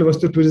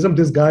Kapilavastu Tourism.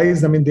 These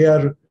guys, I mean, they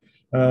are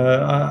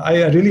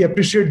I really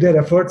appreciate their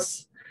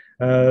efforts.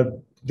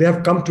 They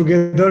have come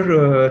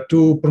together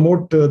to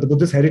promote the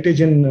Buddhist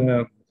heritage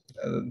in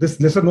this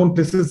lesser known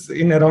places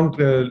in around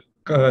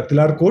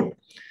Tilarkot,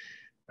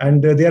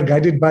 and they are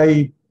guided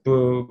by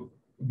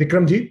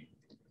Bikramji.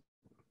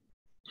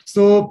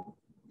 So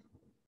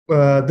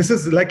this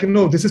is like,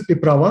 this is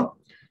Piprawa.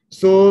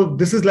 So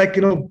this is like,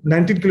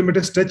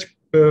 19-kilometer stretch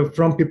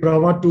from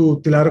Piprawa to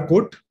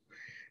Tilarkot.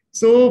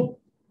 So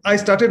I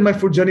started my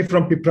foot journey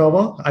from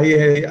Piprawa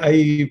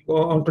I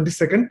on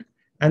 22nd,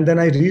 and then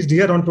I reached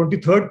here on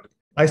 23rd.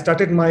 I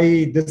started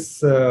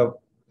this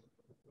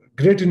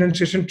great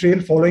renunciation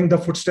trail following the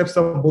footsteps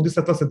of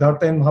Bodhisattva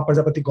Siddhartha and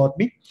Mahapajapati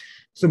Gautami.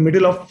 So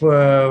middle of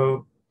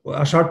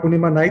Ashad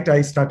Purnima night,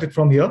 I started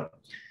from here.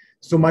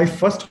 So my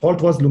first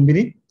halt was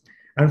Lumbini.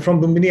 And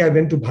from Lumbini, I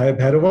went to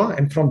Bhairava.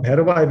 And from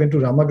Bhairava, I went to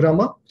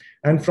Ramagrama.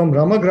 And from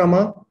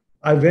Ramagrama,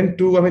 I went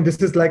to,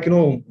 this is like,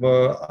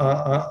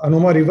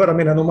 Anoma river.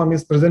 Anoma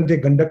means present-day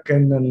Gandak,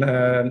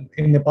 and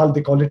in Nepal,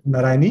 they call it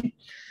Narayani.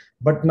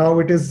 But now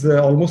it is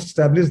almost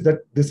established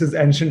that this is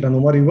ancient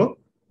Anoma river.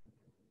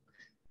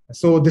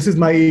 So this is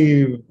my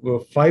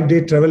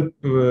 5-day travel.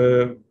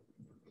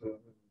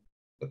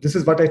 This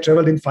is what I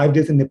traveled in 5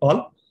 days in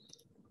Nepal.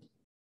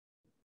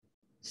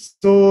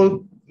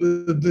 So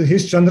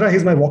he's Chandra,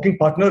 he's my walking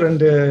partner, and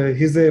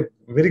he's a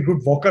very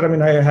good walker.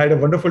 I had a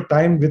wonderful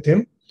time with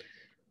him.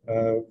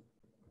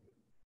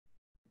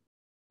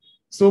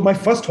 So my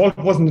first halt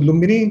was in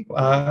Lumbini.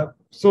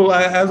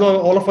 As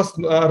all of us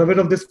are aware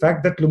of this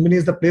fact that Lumbini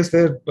is the place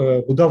where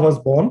Buddha was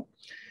born.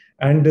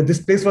 And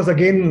this place was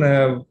again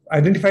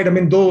identified,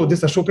 though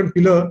this Ashokan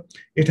pillar,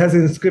 it has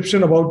an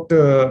inscription about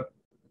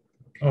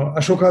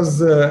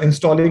Ashoka's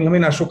installing,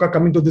 Ashoka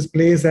coming to this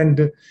place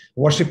and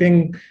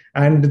worshipping.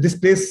 And this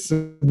place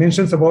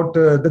mentions about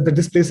that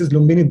this place is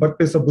Lumbini,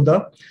 birthplace of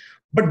Buddha.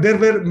 But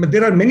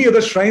there are many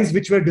other shrines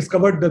which were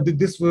discovered.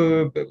 This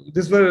were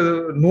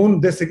known.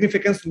 Their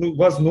significance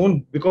was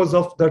known because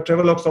of the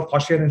travelogues of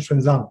Fashian and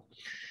Xuanzang.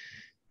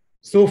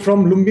 So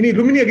from Lumbini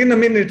again,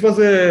 it was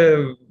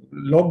a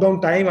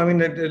lockdown time.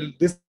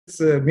 This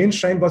main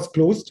shrine was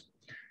closed.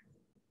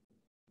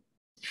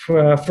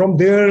 From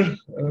there,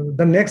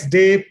 the next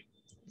day,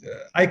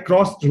 I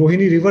crossed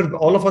Rohini River.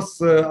 All of us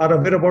are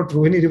aware about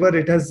Rohini River.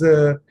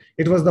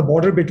 It was the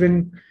border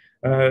between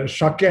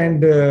Shakya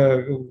and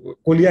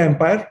Kolya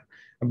Empire.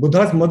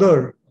 Buddha's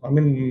mother,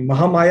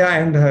 Mahamaya,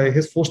 and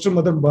his foster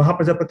mother,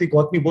 Mahapajapati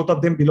Gautami, both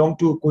of them belong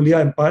to Kolya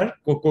Empire,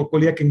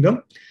 Kolya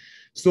Kingdom.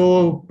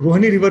 So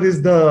Rohini River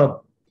is the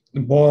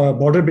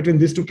border between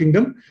these two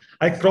kingdoms.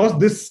 I crossed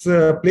this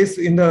place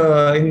in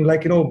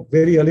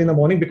very early in the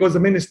morning because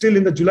still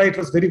in the July it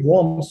was very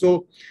warm.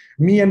 So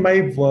me and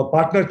my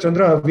partner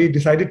Chandra, we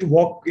decided to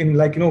walk in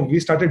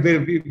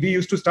we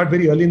used to start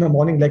very early in the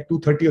morning, like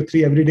 2:30 or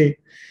 3 every day.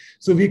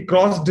 So we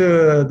crossed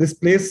this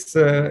place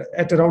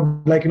at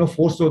around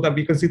 4, so that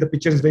we can see the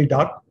picture is very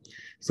dark.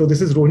 So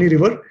this is Rohini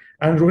River,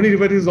 and Rohini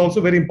River is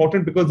also very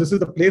important because this is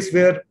the place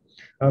where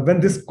when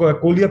this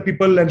Kolya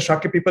people and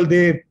Shakya people,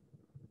 they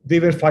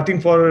were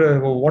fighting for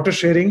water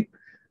sharing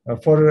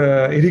for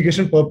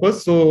irrigation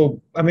purpose.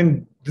 So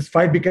this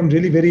fight became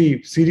really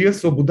very serious.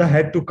 So Buddha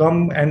had to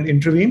come and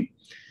intervene.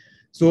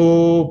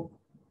 So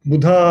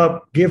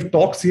Buddha gave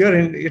talks here,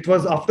 and it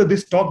was after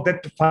this talk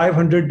that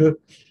 500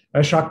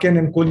 Shakyan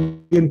and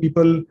Kolyan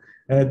people,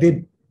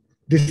 they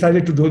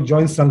decided to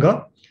join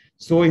Sangha.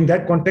 So in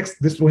that context,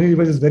 this Rohini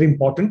River is very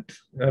important.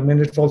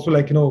 It's also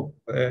a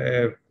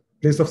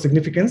place of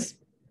significance.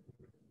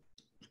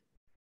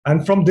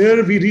 And from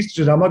there, we reached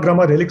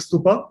Ramagrama Relic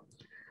Stupa.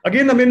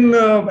 Again,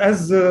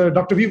 as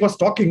Dr. V was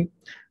talking,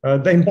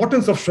 the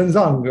importance of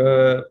Xuanzang.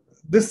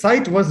 This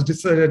site was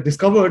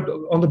discovered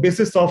on the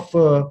basis of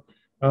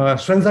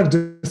Xuanzang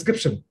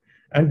description.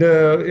 And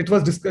it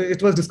was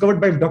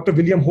discovered by Dr.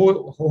 William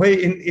Hoy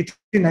in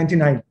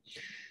 1899.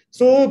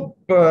 So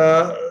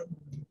the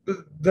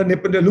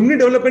Lumbini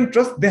Development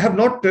Trust, they have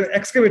not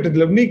excavated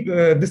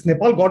this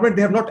Nepal government.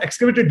 They have not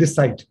excavated this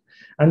site,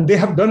 and they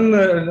have done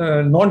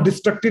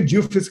non-destructive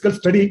geophysical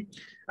study.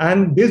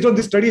 And based on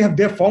this study,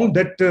 they have found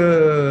that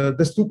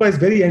the stupa is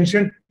very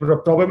ancient,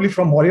 probably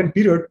from Mauryan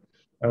period.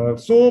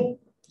 Still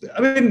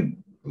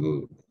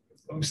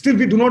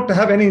we do not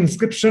have any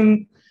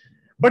inscription,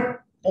 but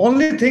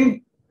only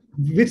thing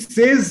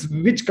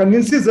which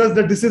convinces us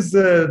that this is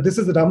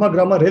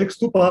Ramagrama Relic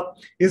Stupa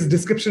is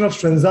description of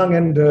Xuanzang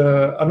and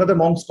another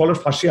monk scholar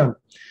Fashian.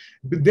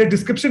 Their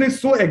description is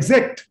so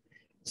exact.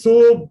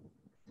 So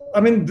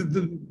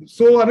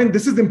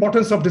this is the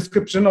importance of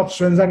description of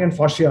Xuanzang and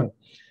Fashian,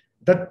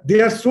 that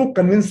they are so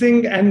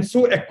convincing and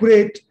so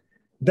accurate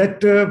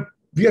that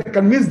we are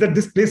convinced that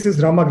this place is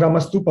Ramagrama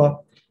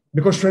Stupa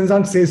because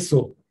Xuanzang says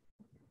so.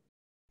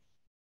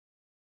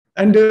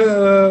 And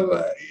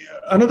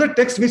another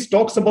text which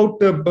talks about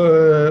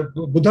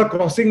Buddha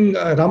crossing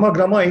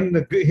Ramagrama in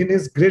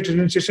his great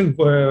renunciation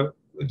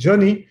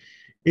journey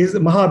is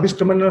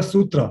Mahabhiskramana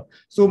Sutra.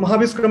 So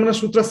Mahabhiskramana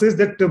Sutra says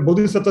that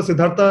Bodhisattva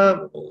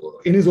Siddhartha,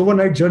 in his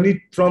overnight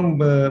journey from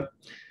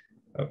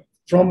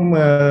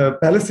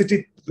palace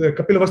city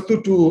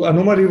Kapilavastu to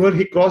Anuma River,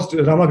 he crossed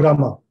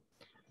Ramagrama.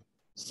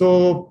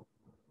 So,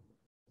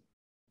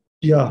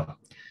 yeah.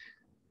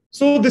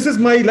 So this is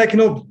my,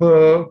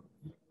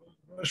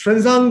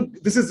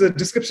 Xuanzang, this is a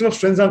description of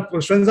Xuanzang.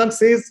 Xuanzang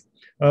says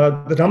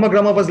the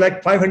Ramagrama was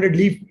like 500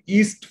 li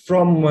east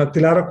from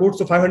Tilarakot.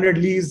 So 500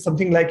 li is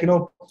something like,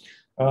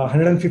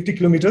 150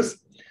 kilometers.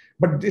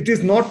 But it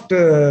is not,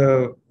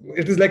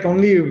 it is like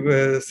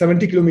only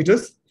 70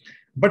 kilometers.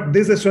 But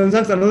there's a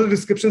Xuanzang's another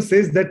description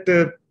says that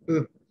the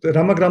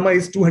Ramagrama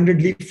is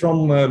 200 li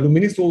from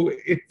Lumini. So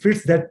it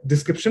fits that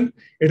description.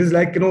 It is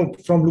like,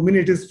 from Lumini,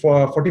 it is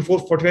for 44,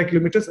 45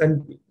 kilometers.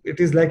 And it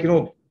is like,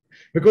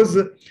 because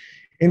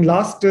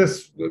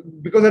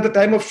because at the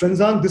time of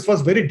Xuanzang, this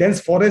was very dense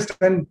forest,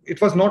 and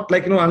it was not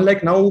like,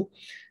 unlike now,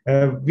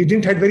 we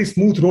didn't have very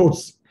smooth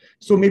roads.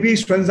 So maybe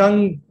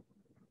Xuanzang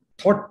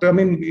thought,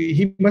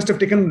 he must have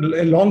taken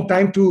a long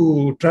time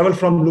to travel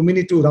from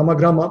Lumini to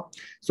Ramagrama.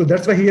 So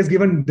that's why he has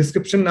given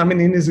description.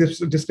 In his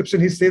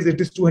description, he says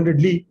it is 200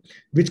 li,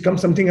 which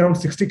comes something around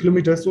 60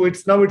 kilometers. So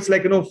it's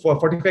like, for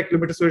 45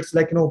 kilometers. So it's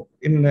like,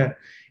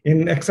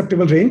 in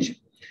acceptable range.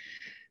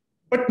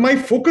 But my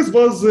focus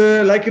was from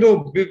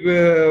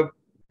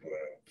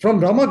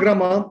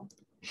Ramagrama,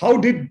 how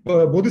did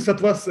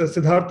Bodhisattva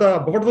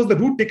Siddhartha, what was the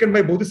route taken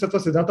by Bodhisattva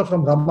Siddhartha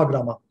from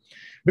Ramagrama?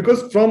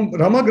 Because from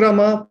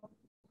Ramagrama,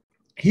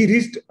 he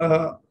reached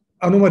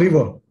Anuma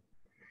River.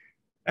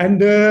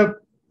 And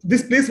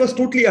this place was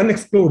totally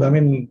unexplored.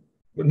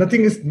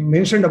 Nothing is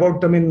mentioned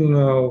about,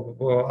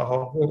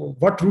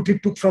 what route he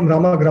took from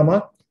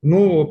Ramagrama.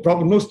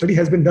 No study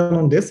has been done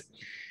on this.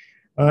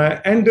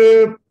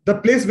 The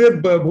place where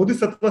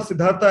Bodhisattva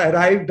Siddhartha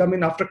arrived,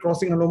 after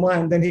crossing Anuma,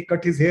 and then he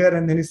cut his hair,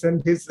 and then he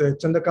sent his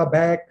Chandaka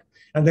back,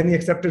 and then he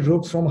accepted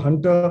robes from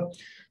Hunter.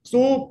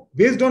 So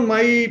based on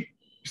my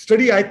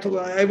study,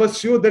 I was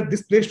sure that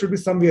this place should be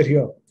somewhere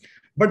here.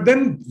 But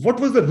then what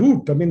was the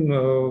route?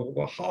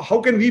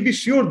 How can we be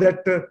sure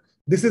that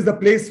this is the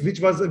place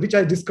which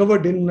I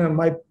discovered in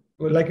my,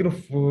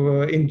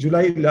 in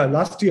July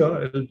last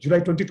year, July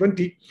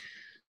 2020.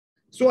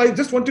 So I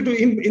just wanted to,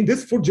 in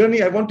this foot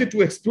journey, I wanted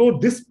to explore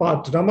this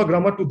part,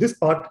 Ramagrama to this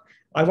part.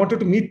 I wanted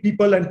to meet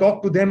people and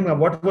talk to them.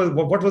 What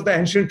was the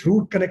ancient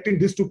route connecting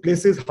these two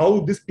places?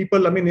 How these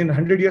people, in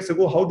 100 years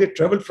ago, how they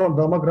traveled from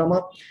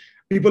Ramagrama.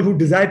 People who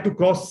desired to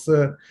cross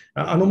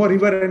Anuma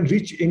River and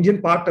reach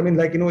Indian part,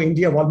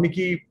 India,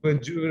 Valmiki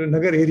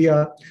Nagar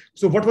area.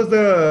 So what was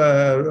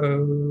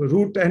the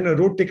route and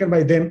road taken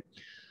by them?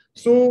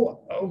 So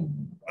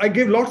I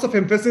gave lots of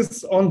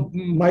emphasis on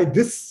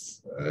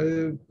this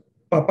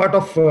part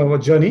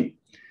of journey.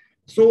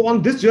 So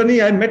on this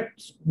journey, I met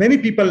many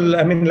people.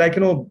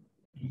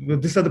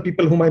 These are the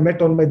people whom I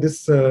met on my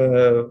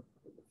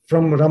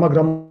from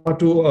Ramagrama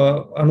to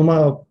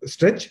Anuma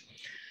stretch.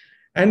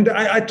 And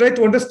I try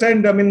to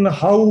understand,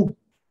 how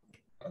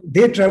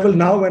they travel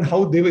now and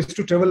how they used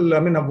to travel.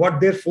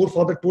 What their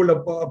forefather told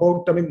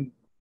about,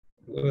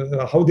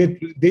 how they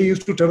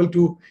used to travel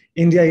to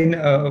India in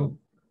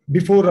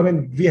before.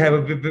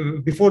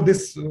 Before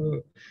this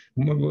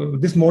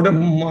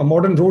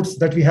modern roads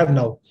that we have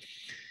now.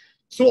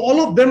 So all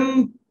of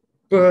them,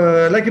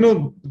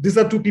 these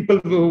are two people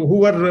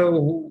who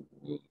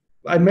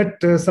I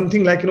met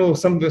something like,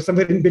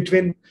 somewhere in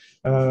between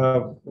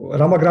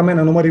Ramagrama and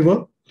Anuma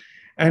River.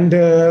 And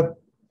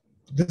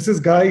this is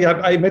guy,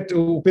 I met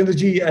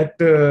Upendraji at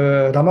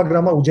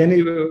Ramagrama,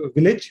 Ujjaini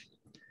village.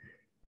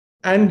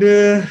 And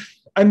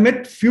I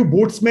met few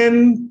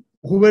boatsmen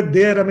who were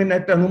there,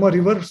 at Anuma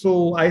River.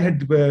 So I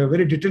had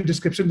very detailed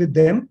description with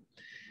them.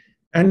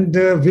 And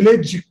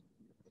village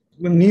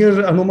near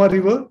Anuma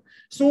River.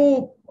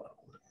 So,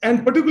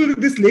 and particularly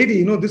this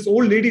lady, this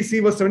old lady,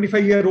 she was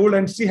 75-year-old,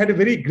 and she had a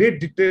very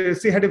great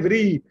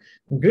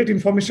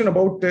information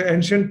about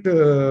ancient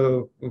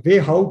way,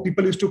 how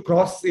people used to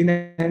cross in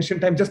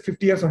ancient time, just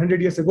 50 years or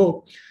 100 years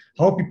ago,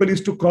 how people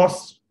used to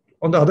cross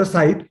on the other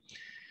side.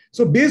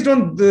 So based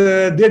on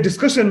their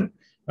discussion,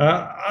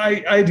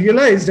 I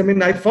realized,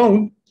 I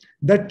found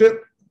that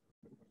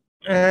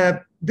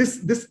this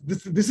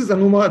is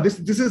Anuma, this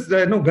is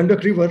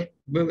Gandak River,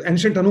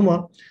 ancient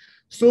Anuma.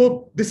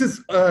 So this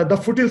is the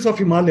foothills of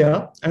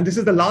Himalaya, and this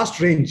is the last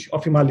range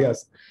of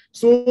Himalayas.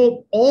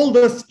 So all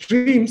the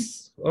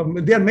streams,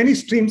 there are many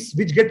streams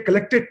which get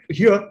collected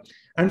here,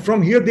 and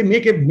from here they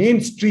make a main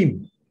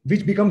stream,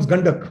 which becomes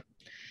Gandak.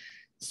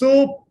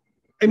 So,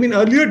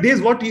 earlier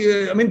days,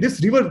 this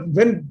river,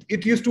 when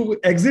it used to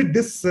exit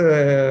this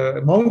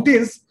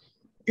mountains,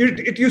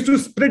 it used to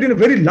spread in a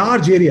very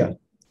large area.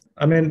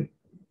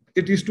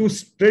 It used to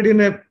spread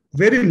in a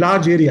very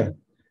large area.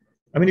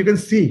 You can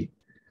see.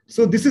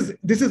 So this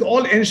is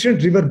all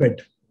ancient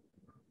riverbed.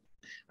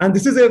 And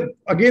this is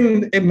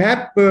again a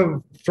map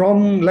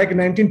from like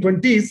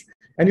 1920s.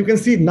 And you can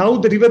see now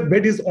the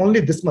riverbed is only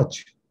this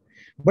much.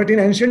 But in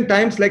ancient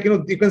times,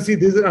 you can see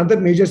this is another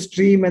major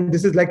stream, and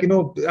this is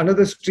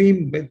another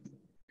stream.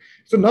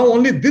 So now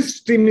only this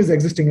stream is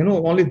existing,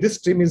 only this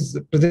stream is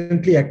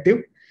presently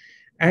active.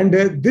 And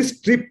this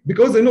strip,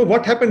 because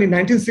what happened in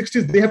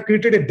 1960s, they have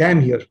created a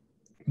dam here.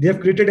 They have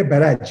created a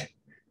barrage.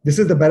 This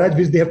is the barrage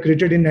which they have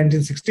created in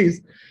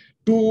 1960s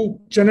to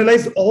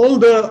channelize all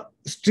the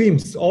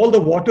streams, all the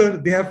water.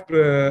 They have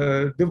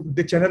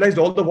they channelized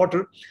all the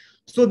water.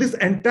 So this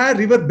entire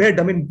river bed,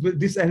 I mean,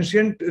 this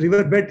ancient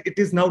river bed, it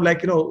is now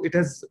like, it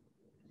has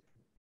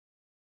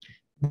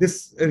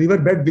this river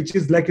bed, which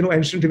is like,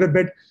 ancient river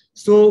bed.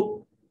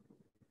 So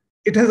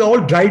it has all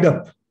dried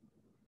up.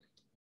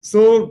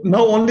 So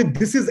now only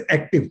this is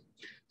active.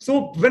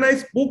 So when I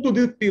spoke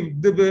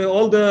to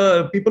all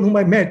the people whom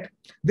I met,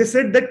 they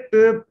said that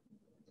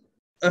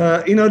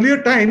in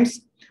earlier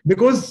times,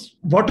 because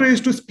water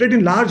used to spread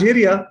in large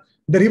area,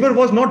 the river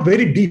was not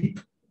very deep.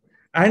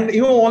 And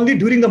only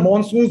during the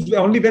monsoons,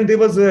 only when there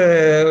was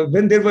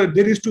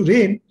there used to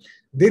rain,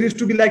 there used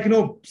to be like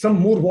some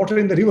more water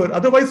in the river.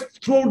 Otherwise,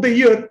 throughout the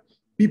year,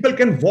 people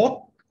can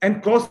walk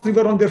and cross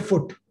river on their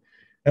foot.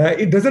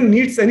 It doesn't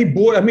need any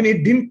boat. I mean,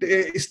 it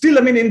didn't still.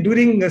 I mean,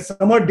 during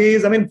summer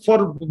days, I mean,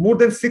 for more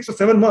than 6 or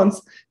 7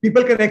 months,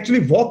 people can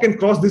actually walk and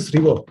cross this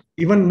river.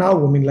 Even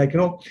now, I mean, like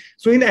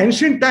So in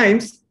ancient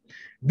times,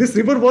 this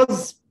river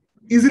was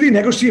easily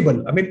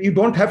negotiable. I mean, you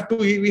don't have to.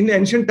 In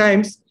ancient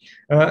times,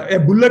 a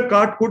bullock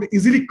cart could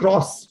easily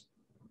cross,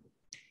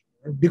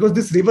 because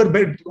this river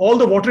bed, all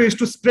the water is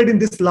to spread in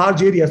this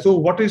large area. So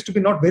water is to be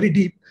not very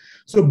deep.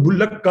 So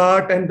bullock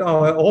cart and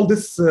all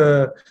this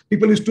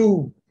people used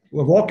to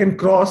walk and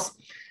cross.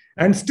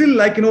 And still,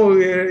 like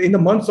in the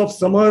months of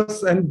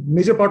summers and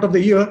major part of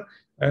the year,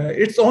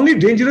 it's only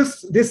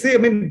dangerous. They say, I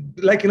mean,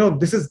 like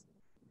this is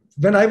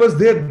when I was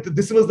there.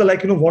 This was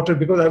the water,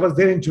 because I was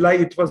there in July.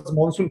 It was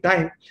monsoon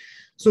time.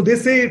 So they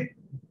say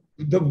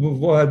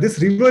this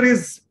river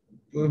is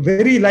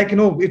very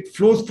it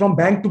flows from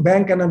bank to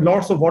bank, and then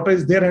lots of water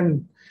is there,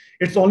 and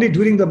it's only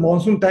during the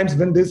monsoon times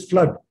when there's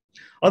flood.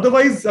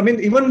 Otherwise, I mean,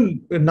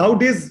 even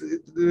nowadays,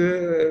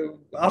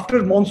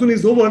 after monsoon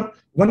is over,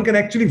 one can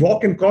actually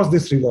walk and cross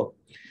this river.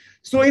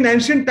 So in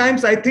ancient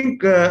times, I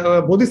think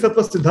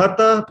Bodhisattva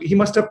Siddhartha, he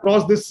must have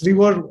crossed this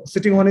river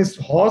sitting on his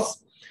horse.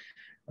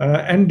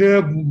 And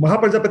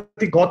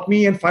Mahaprajapati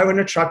Gautami and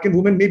 500 Shakyan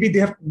women, maybe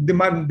they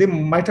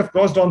might have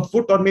crossed on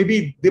foot, or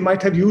maybe they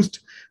might have used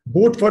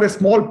boat for a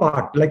small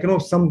part, like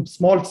some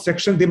small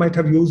section they might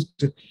have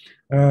used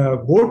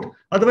boat.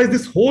 Otherwise,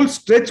 this whole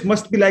stretch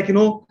must be like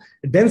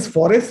dense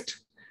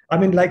forest. I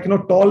mean, like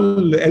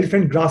tall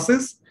elephant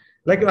grasses.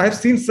 Like I have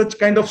seen such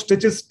kind of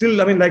stretches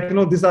still. I mean, like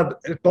these are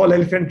tall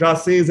elephant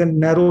grasses and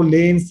narrow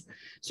lanes.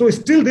 So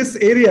still this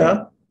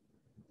area.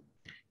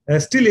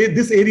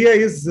 This area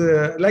is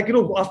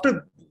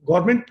after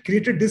government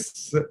created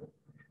this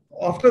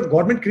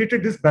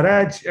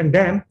barrage and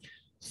dam,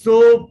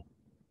 so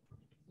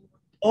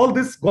all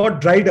this got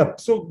dried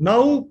up. So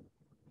now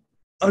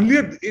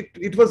earlier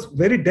it was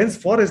very dense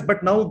forest,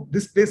 but now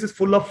this place is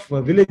full of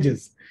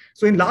villages.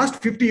 So in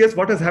last 50 years,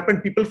 what has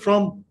happened? People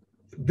from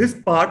this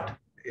part,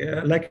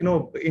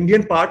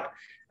 Indian part,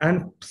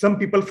 and some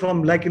people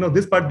from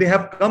this part, they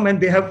have come and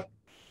they have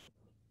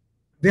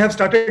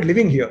started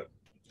living here.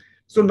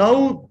 So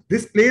now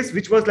this place,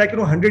 which was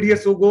 100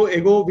 years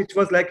ago, which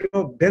was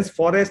dense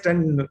forest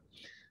and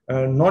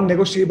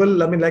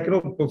non-negotiable. I mean,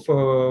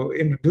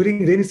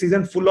 during rainy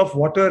season, full of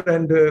water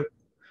and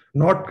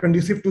not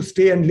conducive to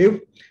stay and live,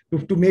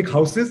 to make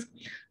houses.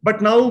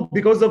 But now,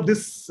 because of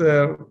this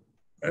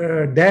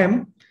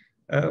dam,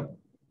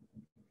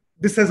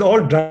 this has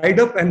all dried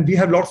up, and we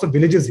have lots of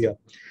villages here.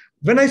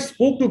 When I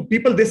spoke to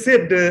people, they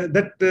said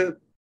that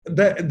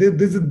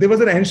there was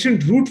an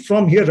ancient route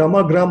from here,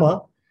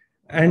 Ramagrama,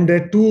 and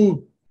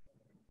to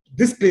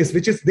this place,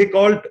 which is they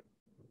called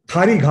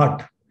Thari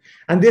Ghat.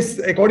 And this,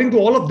 according to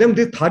all of them,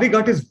 this Thari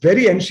Ghat is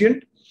very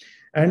ancient.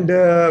 And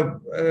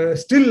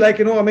still, I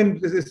mean,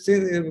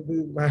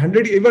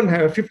 100,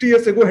 even 50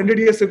 years ago, 100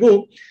 years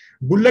ago,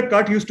 bullock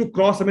cart used to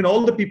cross. I mean,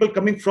 all the people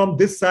coming from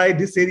this side,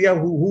 this area,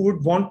 who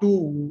would want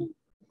to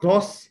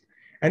cross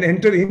and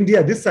enter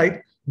India, this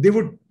side, they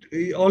would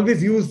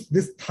always use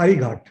this Thari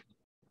Ghat.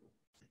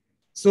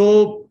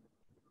 So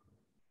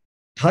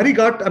Thari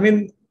Ghat, I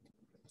mean,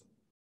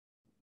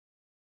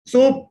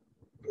 so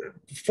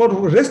for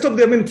rest of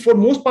the, I mean, for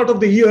most part of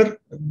the year,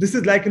 this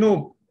is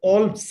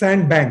all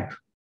sand bank.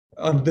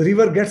 The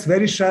river gets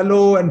very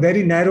shallow and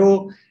very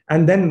narrow,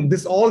 and then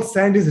this all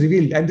sand is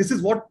revealed. And this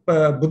is what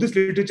Buddhist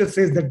literature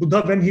says, that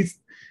Buddha, when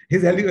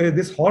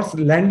this horse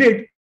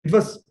landed, it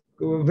was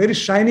very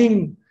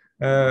shining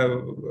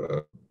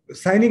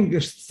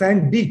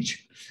sand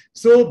beach.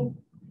 So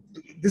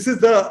this is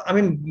the, I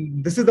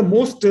mean, this is the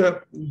most,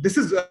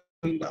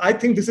 I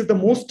think this is the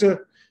most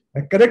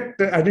correct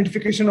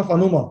identification of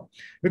Anuma.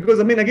 Because,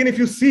 I mean, again, if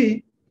you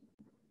see,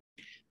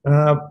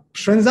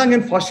 Xuanzang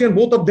and Fashion,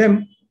 both of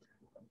them,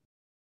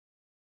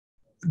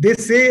 they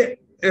say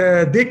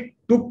they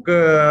took,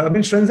 I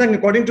mean, Xuanzang,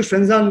 according to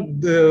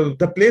Xuanzang,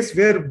 the place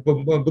where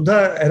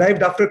Buddha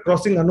arrived after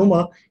crossing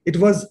Anuma, it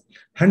was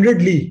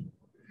 100 li.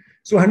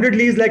 So 100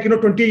 li is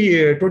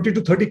 20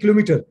 to 30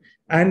 kilometers.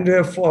 And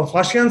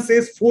Fashian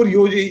says 4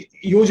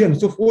 yojan.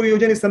 So 4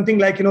 yojan is something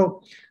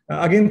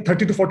again,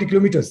 30 to 40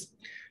 kilometers.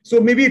 So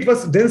maybe it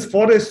was dense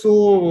forest.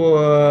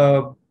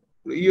 So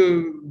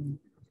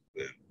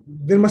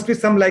there must be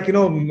some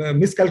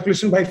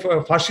miscalculation by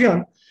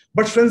Fashian.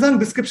 But Xuanzang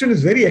description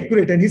is very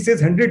accurate, and he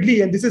says 100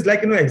 li, and this is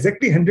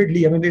exactly 100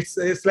 li. I mean,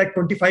 it's like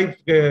 25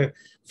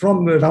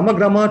 from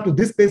Ramagrama to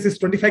this place is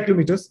 25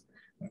 kilometers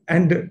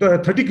and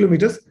 30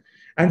 kilometers,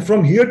 and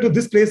from here to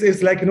this place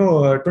is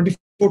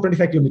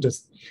 24-25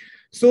 kilometers.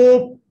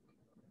 So,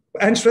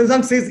 and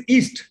Xuanzang says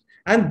east,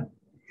 and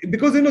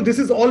because this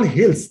is all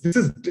hills, this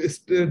is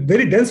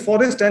very dense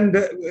forest and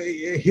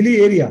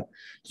hilly area.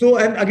 So,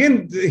 and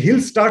again, the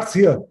hill starts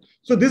here.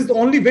 So this is the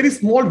only very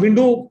small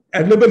window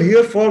available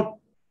here for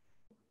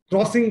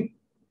crossing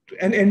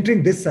and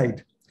entering this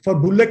side, for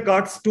bullock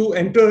carts to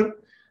enter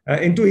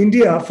into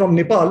India from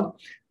Nepal.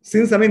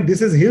 Since, I mean,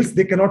 this is hills,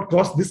 they cannot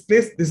cross this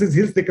place. This is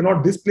hills, they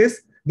cannot this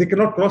place. They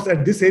cannot cross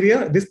at this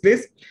area, this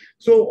place.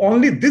 So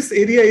only this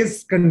area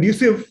is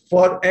conducive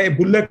for a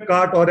bullock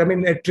cart, or I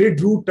mean, a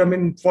trade route, I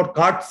mean, for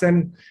carts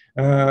and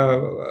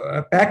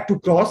pack to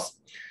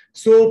cross.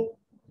 So,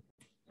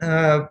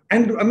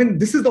 and I mean,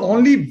 this is the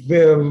only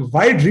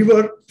wide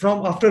river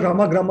from after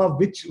Ramagrama,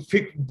 which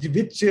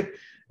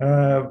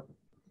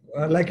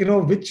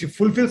which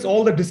fulfills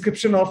all the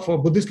description of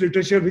Buddhist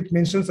literature, which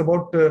mentions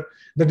about the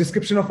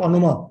description of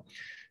Anuma.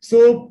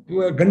 So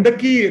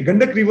Gandak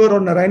River or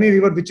Narayani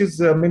River, which is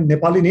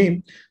Nepali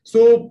name.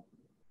 So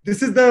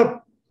this is the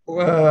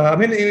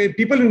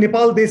people in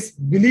Nepal, they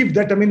believe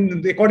that,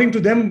 according to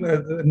them,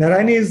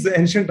 Narayani is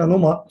ancient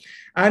Anuma.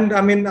 And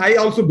I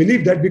also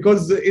believe that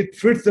because it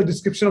fits the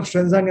description of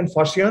Xuanzang and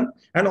Fashian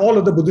and all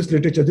of the Buddhist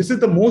literature. This is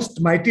the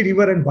most mighty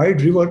river and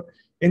wide river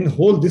in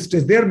whole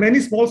district. There are many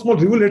small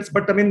rivulets,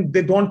 but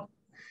they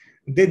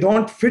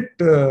don't fit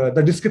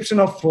the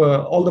description of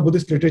all the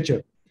Buddhist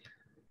literature.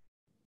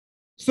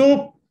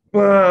 So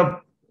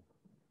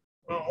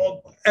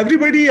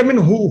everybody,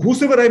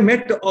 whosoever I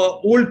met,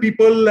 old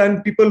people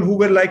and people who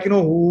were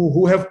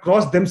who have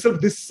crossed themselves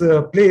this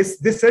place,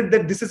 they said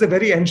that this is a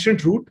very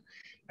ancient route.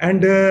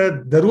 And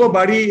Darua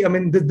Badi,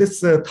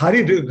 this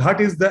Thari Ghat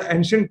is the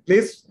ancient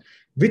place,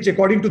 which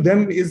according to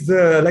them is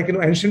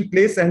ancient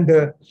place,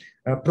 and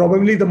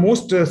probably the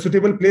most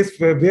suitable place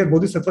where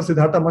Bodhisattva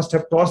Siddhartha must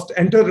have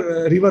enter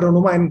river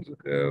Anuma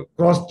and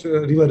crossed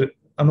river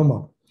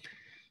Anuma.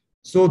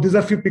 So these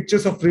are few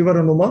pictures of river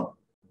Anuma.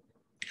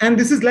 And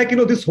this is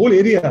this whole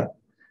area.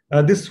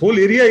 This whole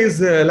area is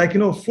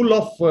full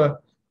of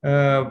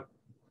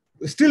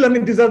still,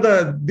 these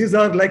are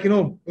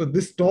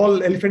this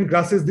tall elephant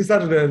grasses. These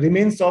are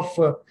remains of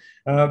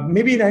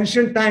maybe in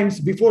ancient times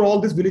before all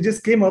these villages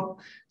came up.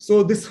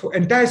 So this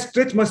entire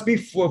stretch must be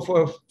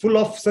full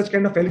of such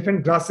kind of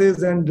elephant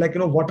grasses and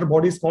water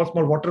bodies, small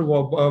water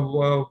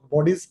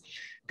bodies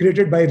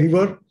created by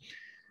river.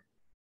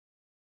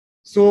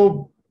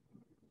 So,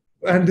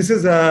 and this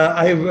is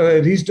I've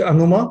reached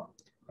Anuma,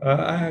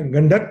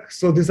 Gandak.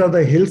 So these are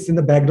the hills in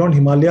the background,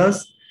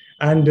 Himalayas.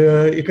 And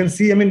you can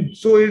see,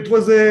 so it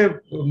was a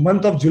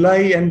month of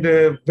July, and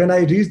when I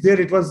reached there,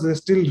 it was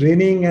still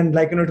raining, and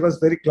it was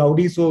very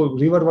cloudy. So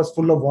river was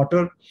full of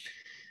water.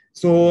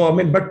 So,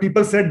 but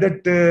people said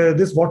that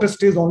this water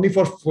stays only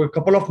for a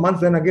couple of months,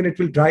 then again it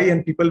will dry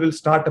and people will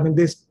start,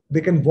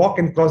 they can walk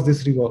and cross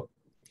this river.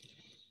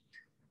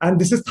 And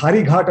this is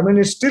Thari Ghat.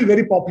 It's still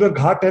very popular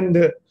ghat,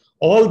 and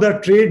all the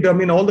trade,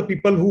 all the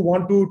people who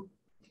want to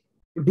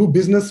do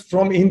business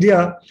from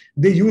India,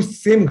 they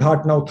use same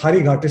ghat now,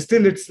 Thari Ghat.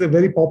 Still, it's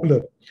very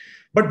popular.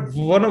 But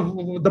one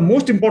of the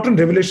most important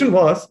revelation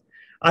was,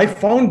 I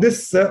found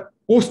this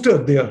poster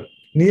there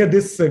near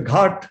this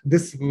ghat,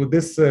 this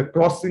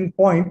crossing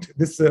point.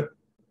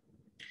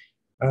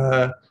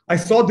 I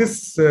saw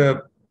this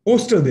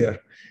poster there,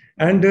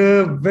 and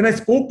when I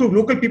spoke to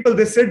local people,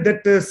 they said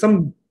that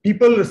some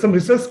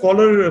research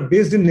scholar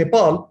based in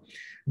Nepal,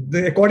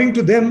 according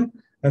to them,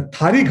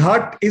 Thari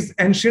Ghat is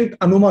ancient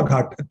Anuma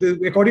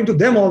Ghat. According to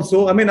them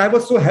also, I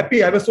was so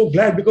happy, I was so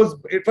glad, because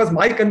it was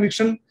my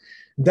conviction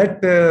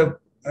that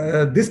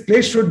this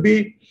place should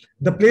be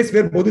the place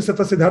where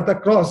Bodhisattva Siddhartha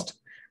crossed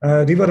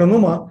river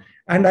Anuma.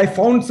 And I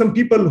found some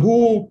people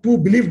who too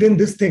believed in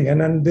this thing,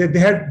 and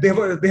they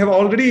were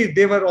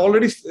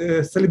already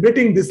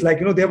celebrating this,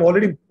 they have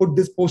already put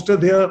this poster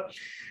there,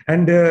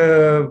 and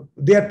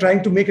they are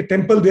trying to make a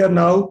temple there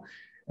now.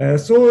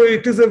 So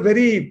it is a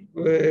very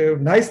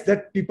nice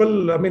that people,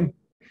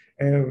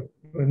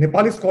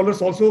 Nepali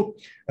scholars also,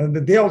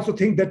 they also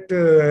think that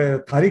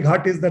Thari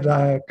Ghat is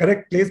the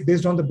correct place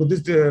based on the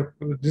Buddhist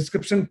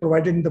description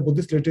provided in the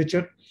Buddhist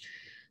literature.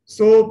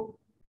 So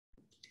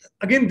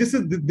again, this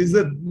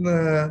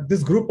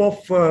group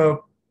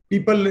of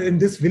people in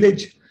this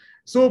village.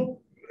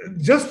 So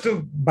just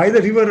by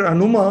the river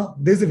Anuma,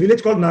 there's a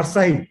village called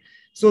Narsahi.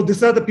 So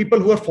these are the people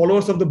who are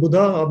followers of the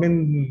Buddha.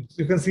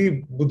 You can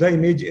see Buddha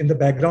image in the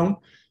background.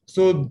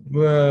 So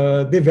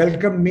they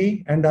welcomed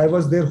me, and I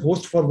was their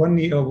host for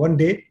one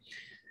day.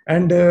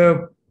 And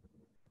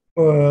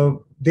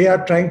they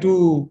are trying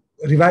to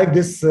revive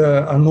this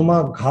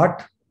Anuma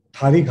Ghat,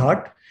 Thari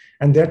Ghat,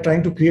 and they are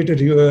trying to create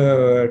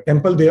a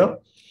temple there.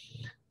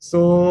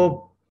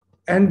 So,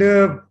 and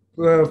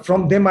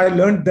from them I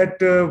learned that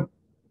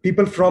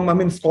people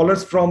from,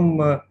 scholars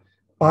from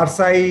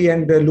Parsai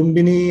and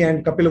Lumbini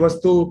and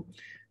Kapilavastu,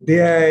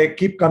 they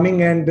keep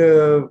coming and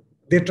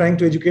they're trying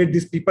to educate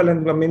these people.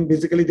 And I mean,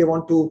 basically, they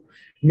want to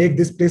make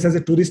this place as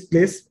a tourist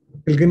place,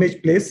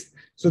 pilgrimage place.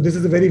 So this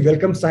is a very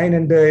welcome sign,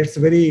 and it's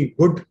very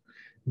good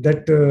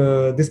that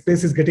this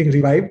place is getting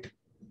revived.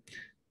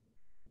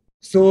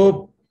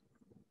 So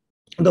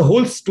the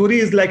whole story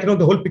is like,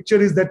 the whole picture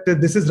is that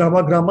this is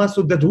Ramagrama.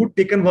 So the route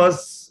taken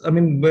was, I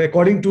mean,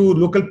 according to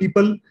local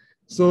people,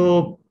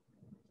 so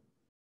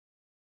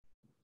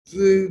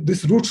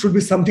this route should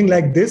be something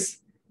like this,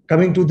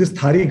 coming to this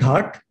Thari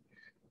Ghat.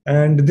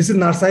 And this is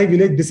Narsai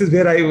village. This is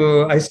where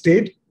I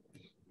stayed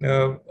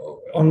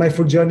on my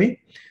foot journey.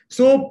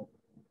 So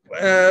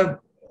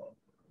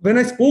when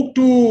I spoke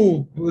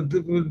to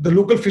the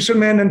local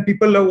fishermen and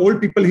people, old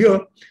people here,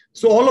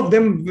 so all of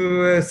them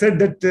said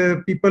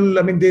that people,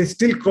 I mean, they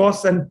still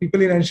cross, and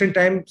people in ancient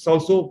times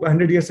also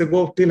 100 years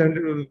ago,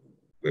 till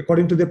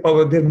according to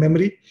their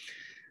memory,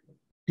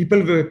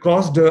 people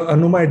crossed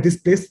Anuma at this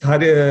place,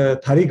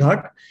 Thari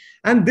Ghat.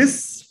 And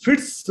this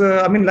fits,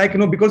 I mean, like,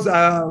 because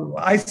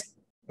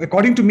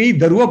according to me,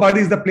 Darua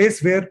Badi is the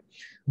place where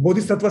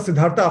Bodhisattva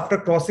Siddhartha, after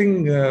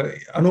crossing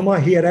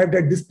Anuma, he arrived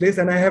at this place.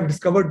 And I have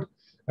discovered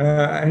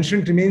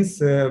ancient remains,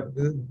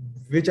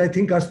 which I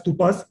think are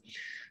stupas.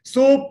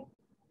 So,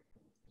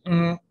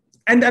 and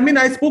I mean,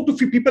 I spoke to a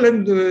few people,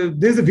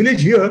 and there's a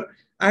village here,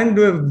 and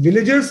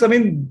villagers, I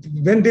mean,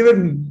 when they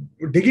were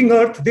digging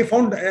earth, they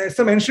found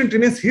some ancient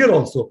remains here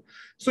also.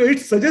 So it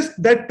suggests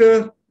that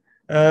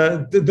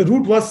the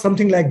route was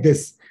something like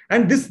this.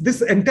 And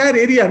this entire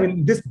area, I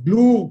mean, this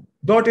blue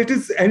dot, it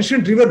is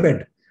ancient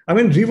riverbed. I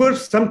mean,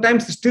 rivers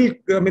sometimes still,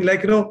 I mean,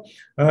 like,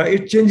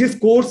 it changes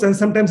course, and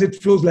sometimes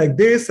it flows like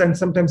this, and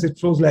sometimes it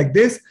flows like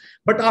this.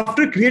 But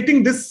after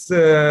creating this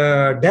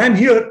dam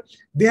here,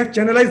 they have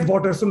channelized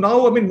water. So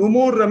now, I mean, no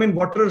more, I mean,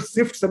 water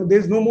shifts. I mean,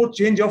 there's no more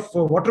change of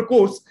water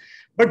course.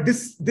 But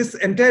this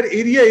entire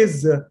area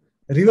is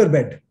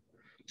riverbed.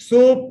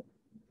 So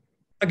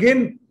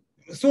again,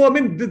 so I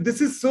mean,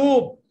 this is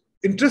so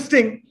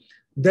interesting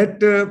that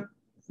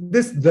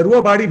this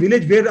Darua Badi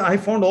village, where I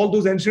found all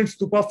those ancient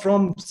stupa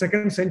from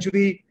 2nd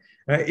century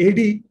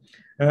AD,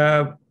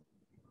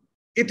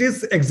 it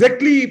is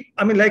exactly,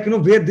 I mean, like,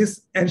 where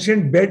this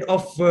ancient bed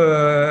of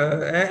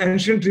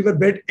ancient river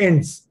bed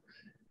ends.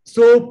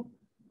 So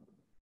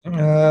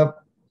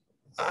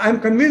I'm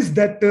convinced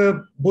that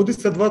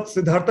Bodhisattva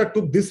Siddhartha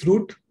took this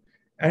route,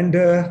 and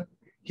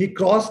he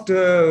crossed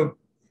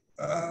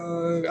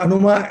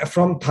Anuma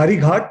from Thari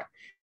Ghat.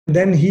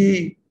 Then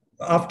he,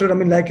 after, I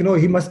mean, like,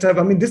 he must have,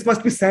 I mean, this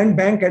must be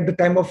sandbank at the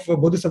time of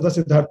Bodhisattva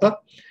Siddhartha.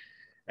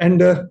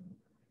 And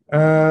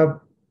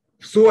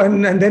so,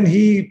 and then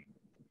he,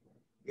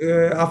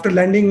 after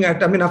landing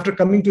at, I mean, after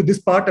coming to this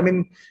part, I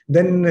mean,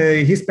 then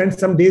he spent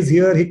some days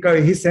here.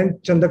 He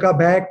sent Chandaka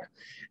back,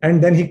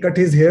 and then he cut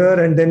his hair,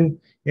 and then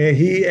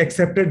he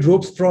accepted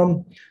ropes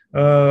from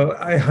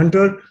a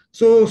hunter.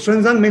 So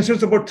Xuanzang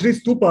mentions about 3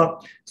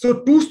 stupa.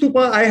 So 2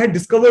 stupa I had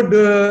discovered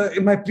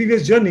in my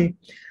previous journey.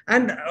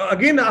 And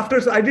again,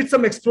 after I did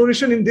some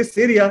exploration in this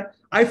area,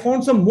 I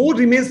found some more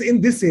remains in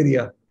this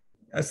area.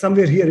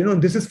 Somewhere here,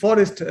 this is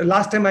forest.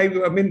 Last time, I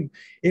mean,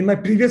 in my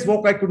previous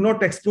walk, I could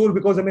not explore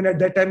because, I mean, at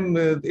that time,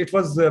 it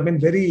was, I mean,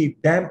 very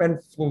damp and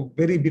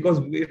because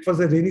it was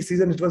a rainy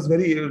season, it was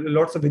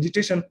lots of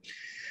vegetation.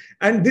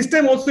 And this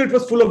time also it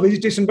was full of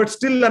vegetation, but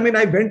still, I mean,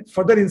 I went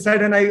further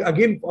inside, and I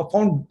again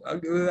found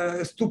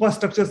stupa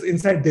structures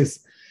inside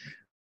this.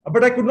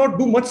 But I could not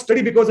do much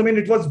study because, I mean,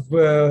 it was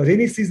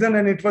rainy season,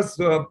 and it was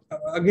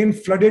again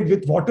flooded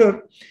with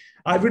water.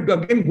 I would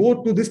again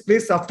go to this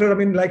place after, I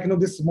mean, like,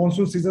 this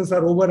monsoon seasons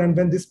are over, and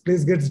when this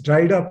place gets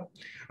dried up,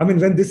 I mean,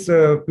 when this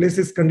place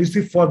is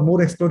conducive for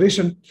more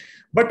exploration.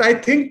 But I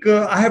think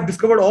I have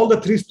discovered all the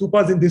 3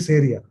 stupas in this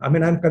area. I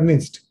mean, I'm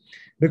convinced.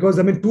 Because,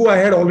 I mean, 2 I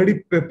had already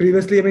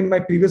previously, I mean, my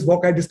previous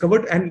walk I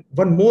discovered, and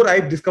 1 more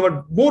I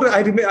discovered.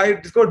 I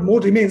discovered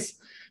more remains,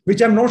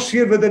 which I'm not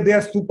sure whether they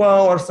are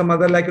stupa or some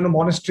other, like,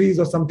 monasteries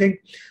or something.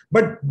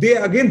 But they,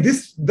 again,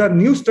 the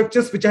new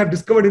structures which I have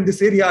discovered in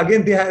this area,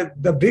 again,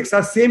 the bricks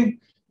are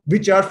same,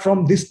 which are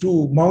from these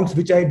 2 mounts,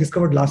 which I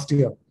discovered last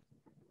year.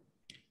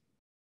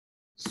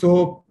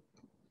 So,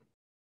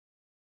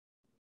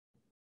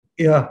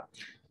 yeah.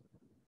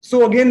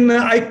 So again,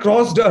 I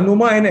crossed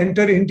Anuma and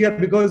entered India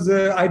because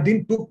I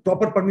didn't took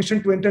proper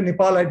permission to enter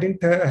Nepal. I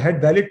didn't had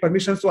valid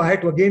permission, so I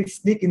had to again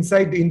sneak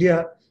inside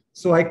India.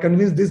 So I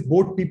convinced these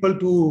boat people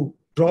to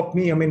drop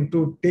me, I mean,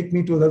 to take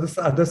me to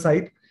the other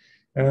side.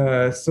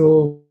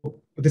 So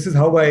this is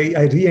how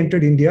I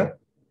re-entered India.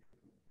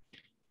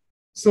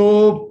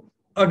 So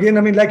again,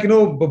 I mean, like,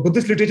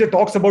 Buddhist literature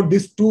talks about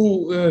these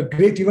 2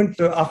 great events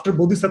after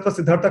Bodhisattva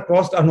Siddhartha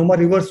crossed Anuma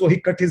river. So he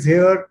cut his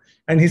hair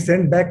and he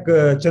sent back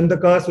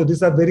Chandaka. So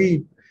these are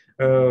very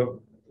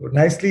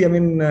nicely, I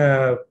mean,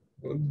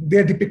 they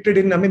are depicted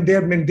in, I mean,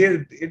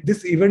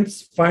 this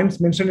events finds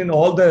mentioned in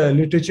all the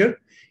literature,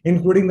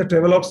 including the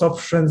travelogues of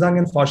Xuanzang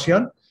and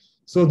Fashian.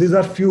 So these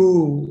are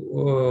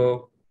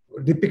few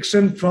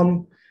depictions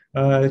from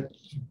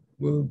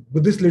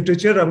Buddhist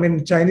literature, I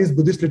mean, Chinese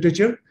Buddhist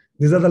literature,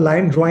 These are the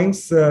line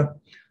drawings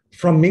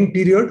from Ming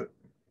period.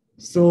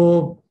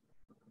 So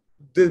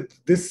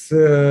this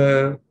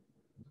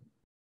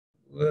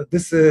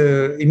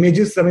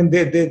images, I mean,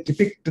 they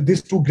depict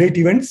these two great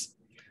events.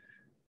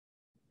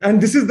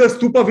 And this is the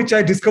stupa which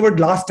I discovered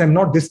last time,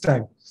 not this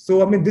time.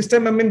 So, I mean, this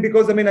time, I mean,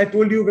 because, I mean, I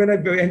told you when I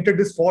entered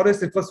this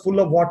forest, it was full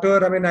of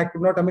water. I mean, I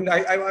could not, I mean,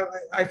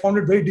 I found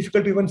it very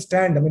difficult to even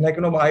stand. I mean, like,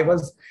 you know, I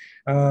was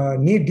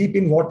knee deep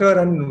in water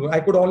and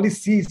I could only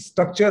see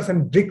structures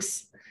and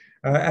bricks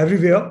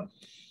everywhere.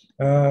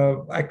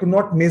 I could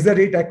not measure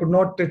it. I could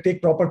not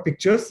take proper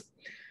pictures.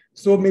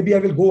 So maybe I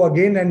will go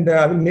again and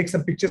I will make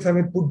some pictures. I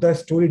will put the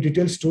story,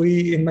 detailed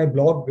story in my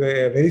blog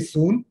very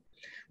soon.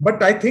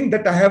 But I think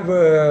that I have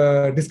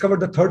discovered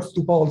the third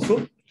stupa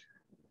also.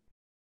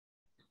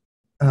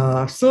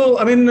 So,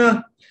 I mean,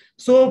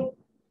 so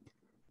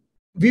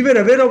we were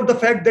aware of the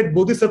fact that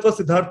Bodhisattva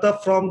Siddhartha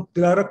from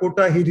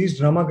Tilarakota, he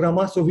reached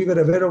Ramagrama. So we were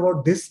aware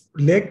about this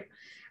leg.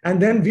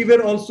 And then we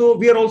are also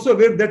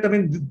aware that, I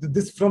mean,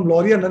 this from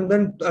Laurya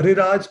Nandan,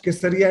 Ariraj,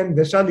 Kesaria and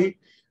Vaishali,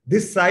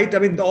 this site, I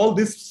mean, all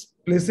these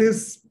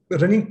places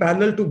running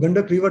parallel to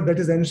Gandak River, that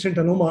is ancient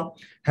Anuma,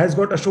 has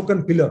got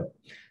Ashokan pillar.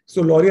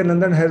 So Laurya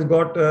Nandan has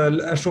got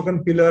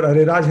Ashokan pillar,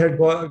 Ariraj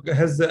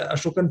has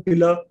Ashokan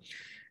pillar,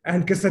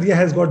 and Kesaria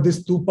has got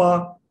this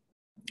stupa.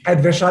 At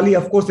Vaishali,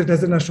 of course, it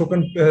has an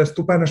Ashokan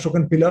stupa and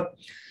Ashokan pillar.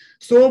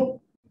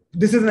 So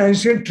this is an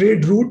ancient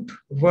trade route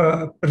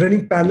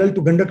running parallel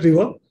to Gandak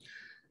River.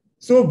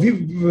 So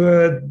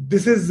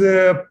this is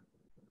the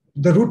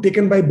route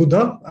taken by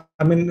Buddha.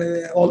 I mean,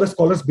 all the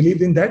scholars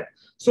believed in that.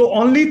 So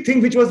only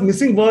thing which was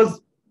missing was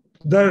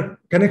the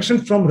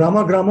connection from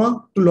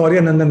Ramagrama to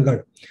Laurya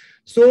Nandangarh.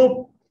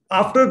 So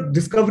after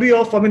discovery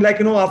of, I mean, like,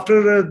 you know,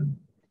 after,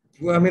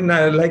 I mean,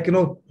 like, you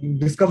know,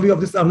 discovery of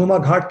this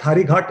Anuma Ghat,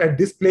 Thari Ghat at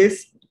this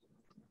place,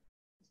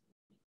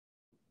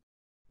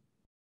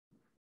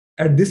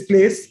 and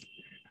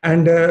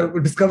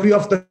discovery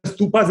of the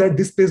stupas at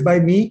this place by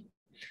me.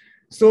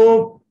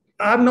 So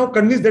I'm now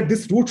convinced that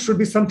this route should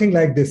be something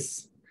like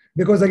this,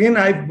 because again,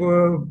 I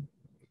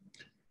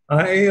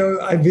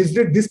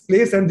visited this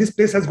place, and this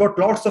place has got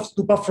lots of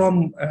stupa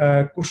from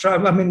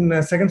Kusha, I mean,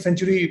 2nd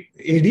century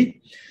AD.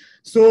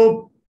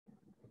 So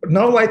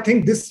now I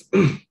think this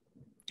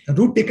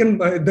route taken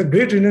by the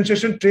great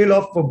renunciation trail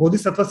of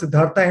Bodhisattva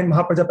Siddhartha and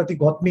Mahaprajapati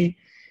Gautami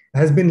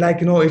has been,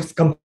 like, you know, it's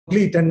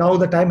complete, and now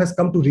the time has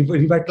come to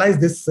revitalize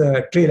this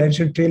trail,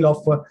 ancient trail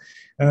of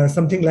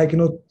something like, you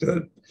know,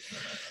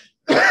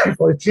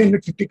 for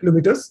 350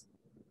 kilometers.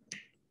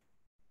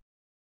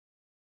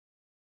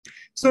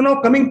 So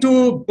now coming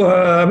to,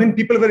 I mean,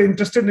 people were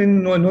interested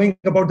in knowing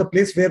about the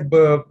place where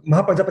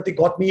Mahaprajapati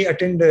Gautami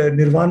attained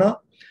Nirvana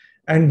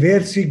and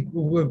where she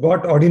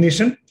got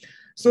ordination.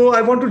 So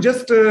I want to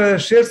just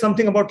share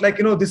something about, like,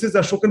 you know, this is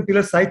Ashokan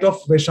pillar site of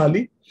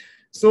Vaishali.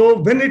 So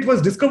when it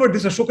was discovered,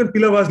 this Ashokan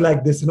pillar was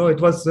like this, you know, it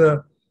was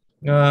a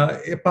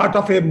part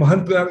of a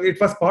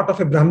it was part of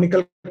a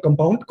Brahminical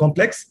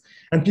complex,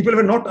 and people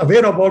were not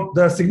aware about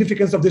the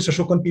significance of this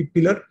Ashokan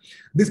pillar.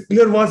 This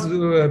pillar was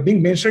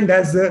being mentioned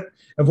as a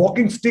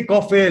walking stick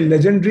of a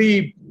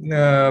legendary,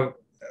 I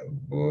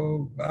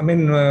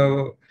mean,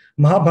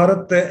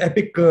 Mahabharat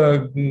epic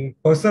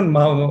person,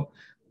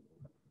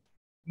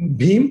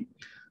 Bhim.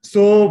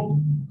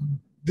 So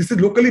this is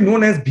locally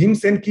known as Bhim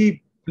Sen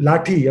ki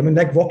Lathi, I mean,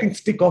 like walking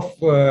stick of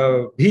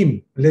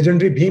Bhim,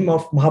 legendary Bhim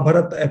of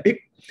Mahabharat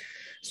epic.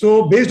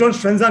 So based on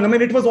Xuanzang, I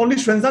mean, it was only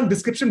Xuanzang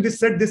description which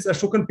said this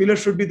Ashokan pillar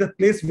should be the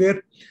place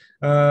where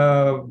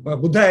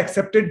Buddha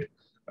accepted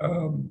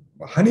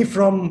honey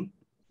from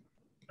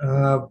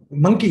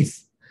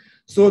monkeys.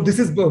 So this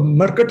is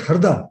Markat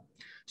Harda.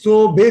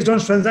 So based on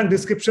Xuanzang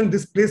description,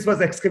 this place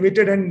was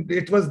excavated, and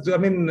it was, I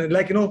mean,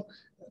 like, you know,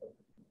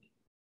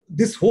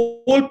 this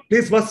whole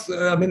place was,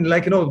 I mean,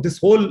 like, you know,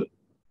 this was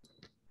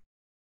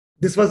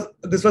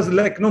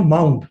like, you know,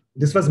 mound.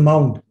 This was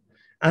mound,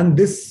 and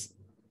this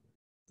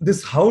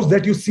house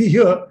that you see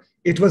here,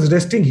 it was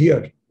resting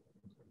here.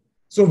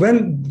 So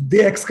when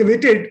they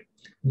excavated,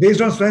 based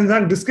on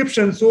Xuanzang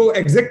description, so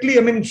exactly,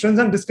 I mean,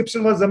 Xuanzang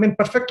description was, I mean,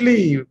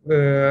 perfectly, you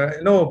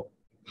know,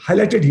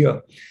 highlighted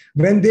here.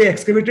 When they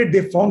excavated,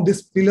 they found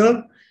this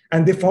pillar,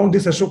 and they found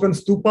this Ashokan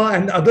stupa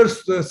and other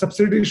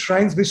subsidiary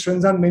shrines which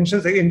Xuanzang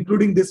mentions,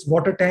 including this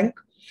water tank.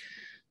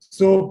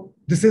 So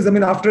this is, I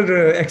mean,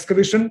 after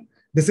excavation,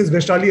 this is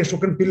Vaishali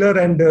Ashokan pillar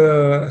and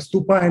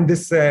stupa and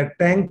this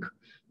tank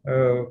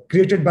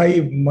created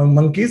by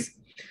monkeys.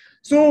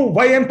 So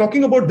why I'm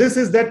talking about this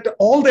is that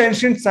all the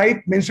ancient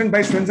sites mentioned by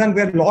Xuanzang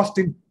were lost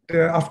in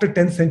after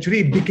 10th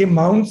century. It became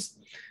mounds.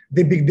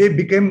 They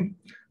became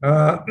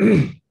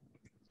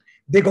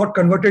they got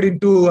converted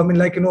into, I mean,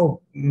 like, you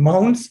know,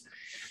 mounds,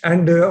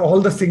 and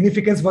all the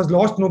significance was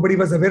lost. Nobody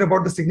was aware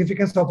about the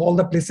significance of all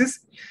the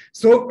places.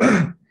 So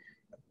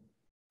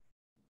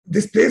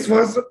this place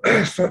was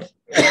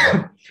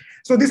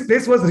so this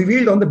place was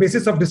revealed on the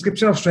basis of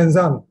description of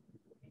Xuanzang.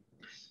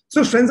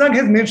 So Xuanzang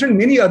has mentioned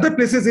many other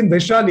places in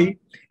Vaishali,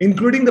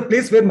 including the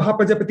place where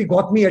Mahaprajapati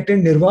Gautami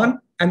attained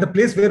Nirvana, and the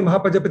place where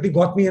Mahaprajapati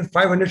Gautami and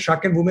 500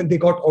 Shakyan women, they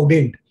got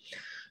ordained.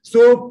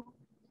 So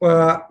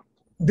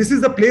this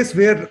is the place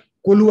where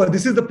Kolua,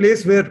 this is the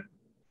place where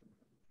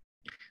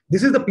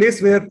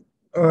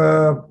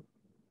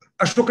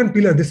Ashokan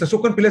pillar, this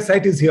Ashokan pillar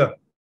site is here.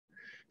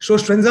 So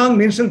Xuanzang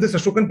mentions this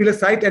Ashokan pillar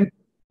site, and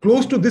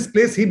close to this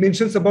place he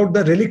mentions about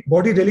the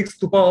body relic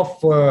stupa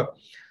of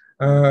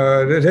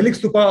relic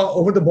stupa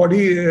over the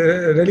body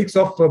relics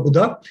of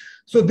Buddha.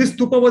 So this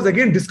stupa was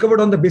again discovered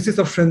on the basis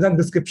of Xuanzang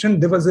description.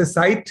 There was a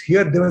site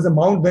here, there was a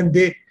mound. When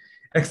they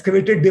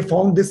excavated, they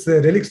found this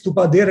relic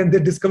stupa there, and they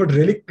discovered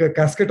relic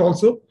casket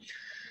also.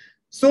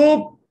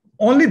 So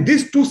only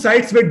these two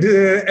sites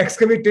were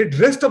excavated.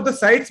 Rest of the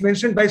sites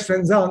mentioned by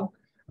Xuanzang,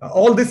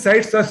 all these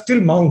sites are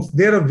still mounds.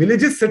 There are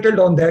villages settled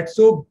on that.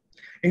 So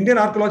Indian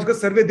Archaeological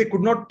Survey, they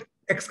could not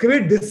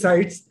excavate these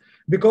sites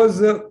because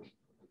they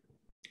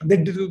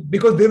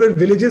were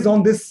villages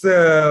on this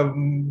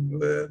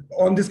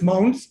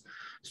mounds.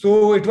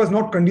 So it was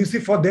not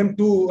conducive for them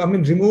to,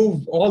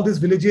 remove all these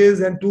villages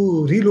and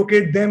to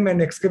relocate them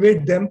and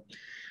excavate them.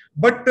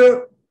 But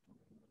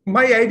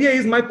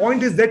my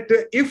point is that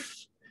if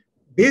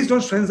based on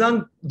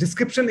Xuanzang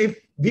description, if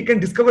we can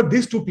discover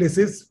these two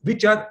places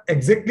which are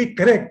exactly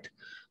correct.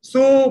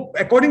 So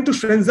according to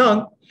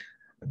Xuanzang,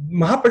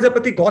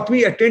 Mahaprajapati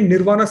Gautami attained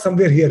nirvana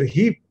somewhere here.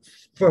 He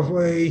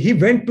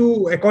went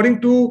to, according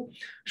to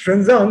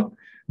Xuanzang,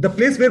 the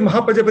place where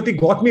Mahaprajapati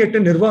Gautami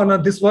attained nirvana,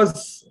 this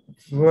was,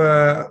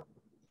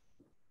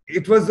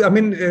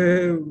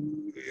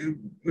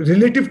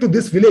 relative to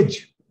this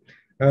village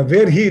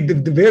where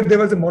there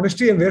was a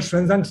monastery and where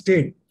Xuanzang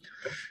stayed.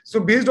 So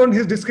based on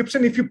his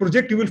description, if you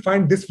project, you will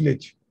find this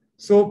village.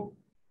 So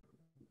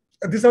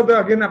these are the,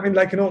 again,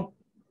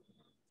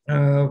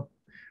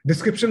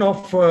 description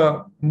of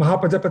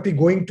Mahaprajapati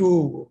going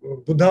to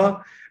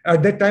Buddha.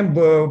 At that time,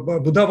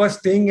 Buddha was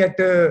staying at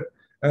a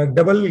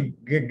double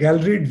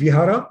galleried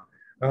vihara,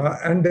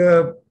 and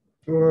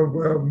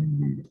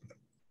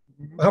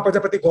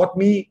Mahaprajapati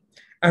Gautami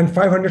and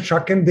 500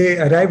 Shakyan, they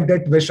arrived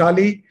at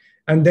Vaishali.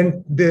 And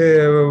then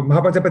the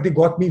Mahaprajapati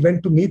Gautami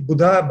went to meet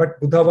Buddha,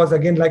 but Buddha was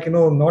again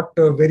not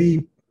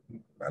very,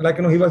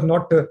 he was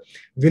not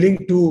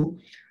willing to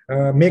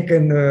make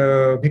an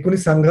Bhikkhuni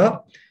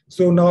Sangha.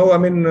 So now,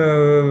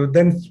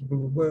 then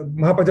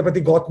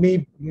Mahaprajapati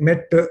Gautami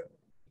met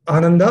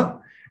Ananda,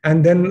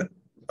 and then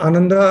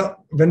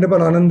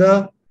Venerable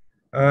Ananda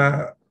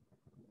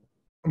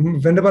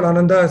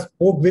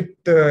spoke with,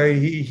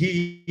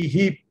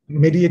 he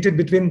mediated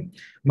between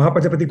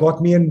Mahaprajapati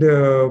Gautami and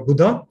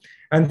Buddha.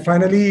 And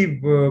finally,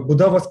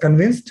 Buddha was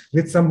convinced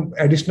with some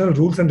additional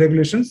rules and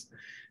regulations.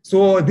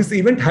 So this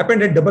event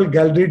happened at Double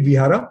Galleried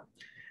Vihara.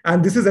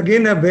 And this is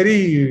again a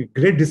very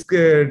great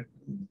depiction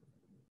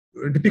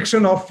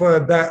of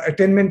the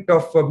attainment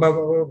of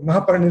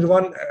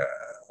Mahaparinirvan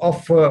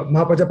of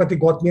Mahaprajapati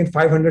Gautami and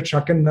 500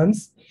 Shakyan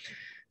nuns.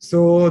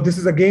 So this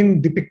is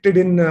again depicted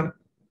in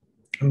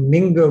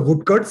Ming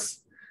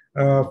woodcuts,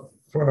 a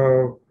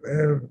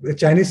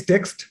Chinese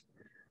text.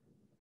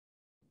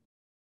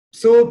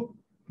 So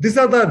these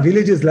are the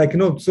villages,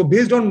 so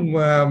based on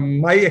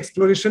my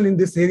exploration in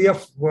this area,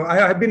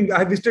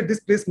 I visited this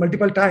place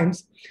multiple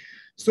times.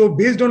 So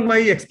based on my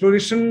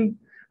exploration,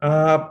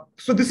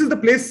 so this is the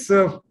place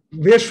where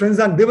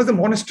Xuanzang, there was a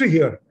monastery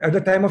here at the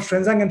time of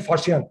Xuanzang and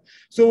Faxian.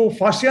 So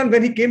Faxian,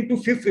 when he came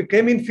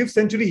in 5th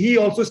century, he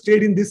also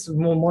stayed in this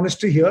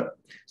monastery here.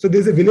 So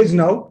there's a village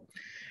now.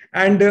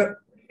 And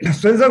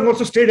Xuanzang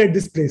also stayed at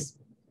this place.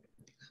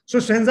 So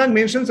Xuanzang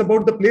mentions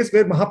about the place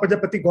where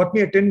Mahaprajapati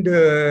Gautami attained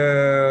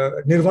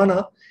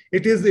nirvana.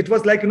 It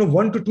was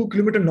 1 to 2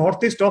 kilometers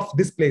northeast of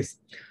this place.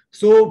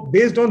 So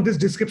based on this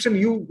description,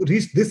 you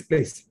reach this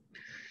place,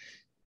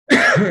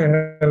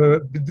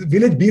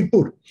 village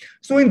Birpur.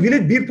 So in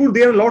village Birpur,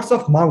 there are lots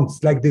of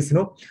mounds like this,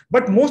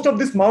 But most of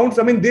these mounds,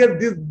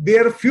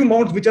 there are a few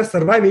mounds which are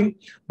surviving,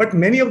 but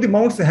many of the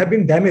mounds have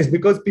been damaged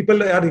because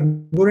people are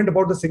ignorant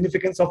about the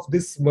significance of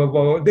this.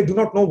 They do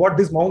not know what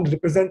this mound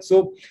represents.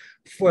 So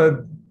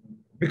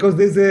because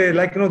there's a,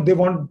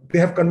 they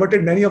have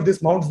converted many of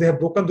these mounds, they have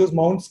broken those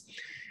mounds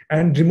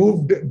and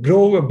removed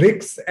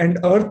bricks and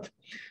earth.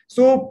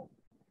 So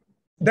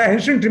the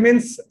ancient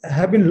remains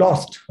have been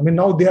lost.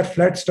 Now they are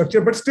flat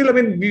structure, but still,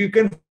 you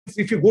can,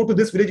 if you go to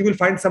this village, you will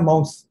find some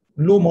mounds,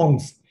 low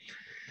mounds.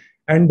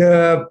 And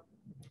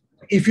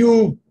if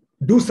you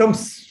do some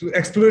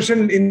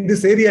exploration in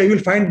this area, you will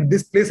find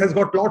this place has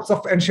got lots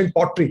of ancient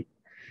pottery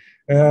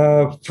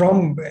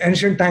from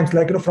ancient times,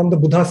 from the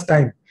Buddha's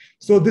time.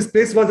 So this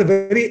place was a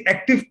very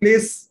active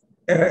place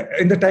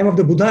in the time of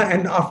the Buddha,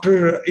 and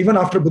even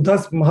after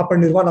Buddha's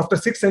Mahaparinirvan, after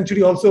 6th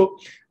century also,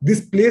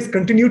 this place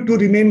continued to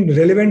remain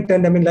relevant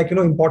and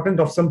important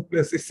of some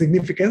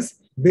significance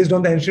based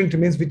on the ancient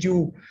remains which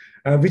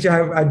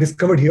I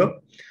discovered here.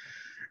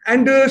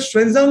 And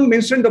Xuanzang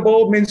mentions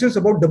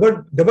about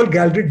double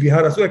galleried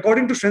vihara. So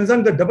according to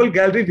Xuanzang, the double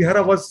galleried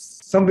vihara was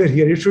somewhere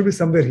here. It should be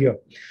somewhere here.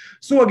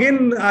 So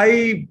again,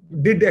 I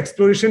did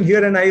exploration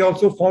here, and I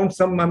also found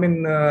some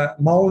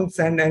mounds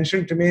and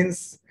ancient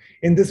remains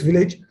in this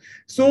village.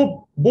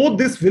 So both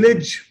this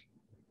village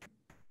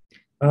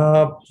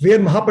where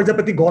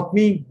Mahaprajapati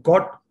Gautami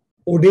got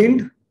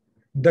ordained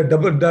the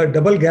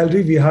double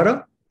gallery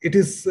vihara.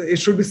 It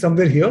should be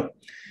somewhere here.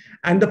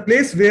 And the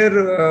place where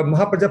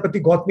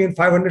Mahaprajapati Gautami and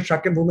 500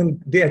 Shakyan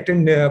women, they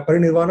attend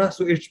parinirvana.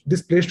 So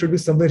this place should be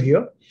somewhere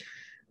here.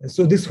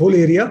 So this whole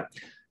area.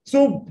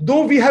 So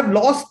though we have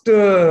lost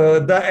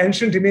the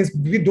ancient remains,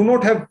 we do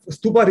not have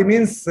stupa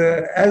remains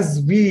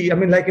as we,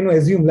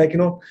 assume,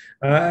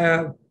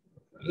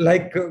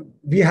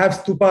 we have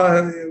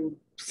stupa.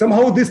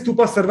 Somehow this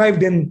stupa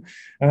survived in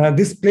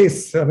this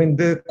place.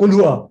 The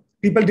Kulhua,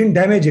 people didn't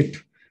damage it.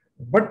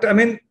 But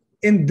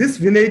in this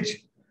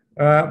village,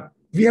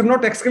 we have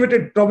not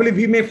excavated. Probably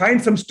we may find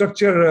some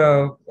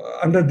structure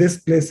under these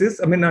places,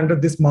 under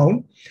this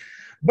mound.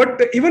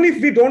 But even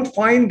if we don't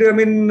find,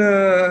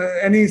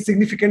 any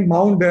significant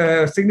mound,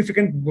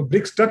 significant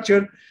brick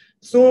structure,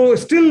 so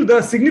still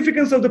the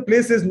significance of the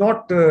place is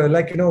not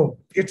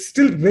it's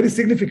still very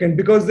significant,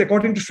 because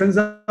according to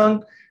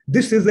Xuanzang,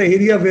 this is the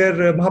area where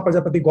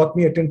Mahaprajapati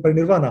Gautami attend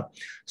parinirvana.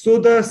 So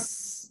the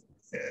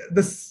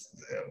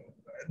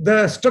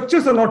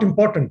structures are not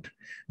important.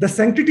 The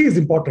sanctity is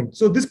important.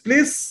 So this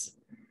place,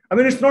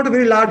 it's not a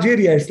very large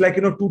area. It's like,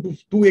 2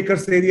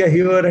 acres area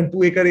here and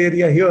 2 acre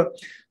area here.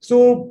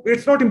 So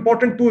it's not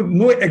important to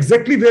know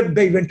exactly where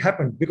the event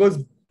happened, because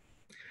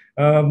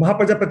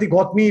Mahaprajapati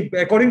Gautami,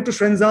 according to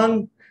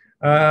Xuanzang,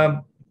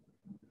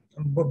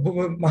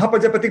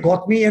 Mahaprajapati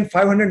Gautami and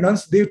 500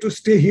 nuns, they used to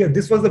stay here.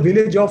 This was the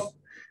village of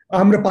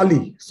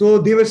Amrapali. So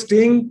they were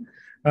staying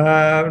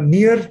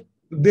near,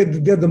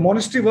 the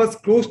monastery was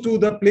close to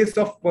the place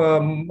of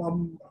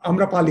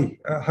Amrapali,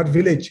 her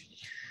village.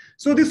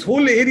 So this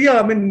whole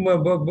area,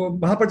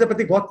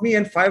 Mahaprajapati Gautami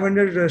and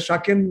 500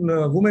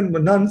 Shakyan women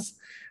nuns,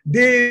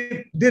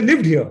 they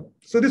lived here.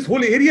 So this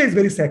whole area is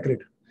very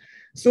sacred.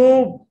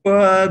 So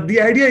the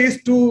idea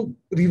is to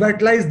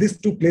revitalize these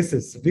 2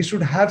 places. We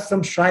should have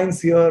some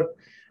shrines here.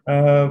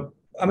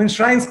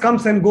 Shrines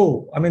comes and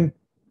go.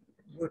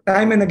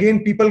 Time and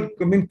again, people,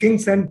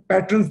 kings and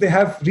patrons, they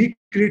have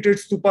recreated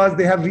stupas,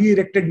 they have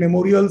re-erected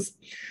memorials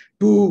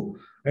to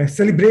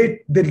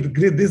celebrate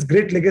this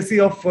great legacy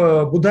of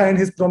Buddha and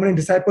his prominent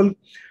disciple.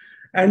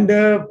 And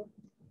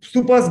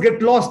stupas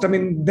get lost.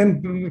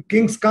 Then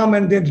kings come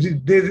and they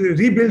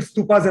rebuild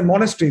stupas and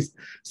monasteries.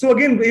 So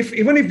again,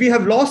 even if we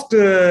have lost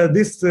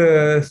these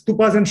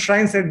stupas and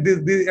shrines at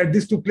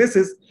these 2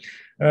 places,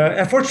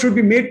 efforts should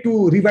be made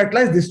to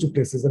revitalize these 2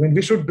 places.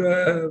 We should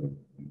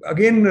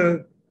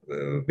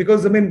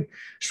because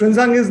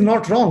Xuanzang is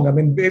not wrong.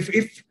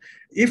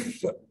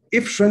 If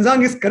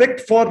Xuanzang is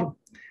correct for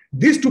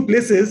these 2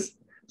 places,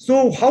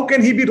 so how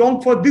can he be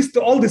wrong for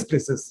all these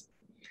places?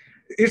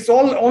 It's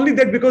only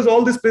that because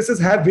all these places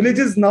have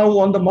villages now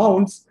on the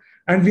mounds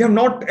and we have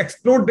not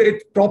explored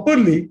it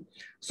properly.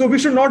 So we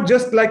should not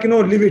just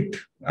leave it.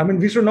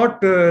 We should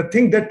not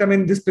think that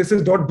these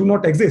places do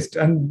not exist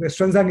and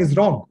Xuanzang is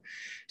wrong.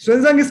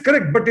 Xuanzang is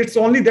correct, but it's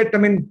only that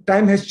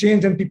time has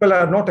changed and people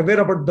are not aware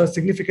about the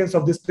significance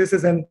of these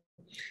places, and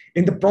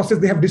in the process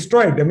they have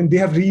destroyed. They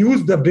have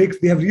reused the bricks,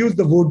 they have reused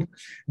the wood,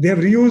 they have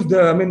reused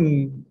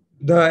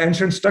the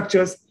ancient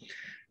structures,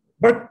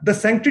 but the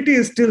sanctity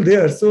is still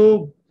there.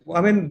 So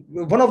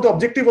one of the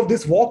objectives of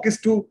this walk is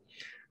to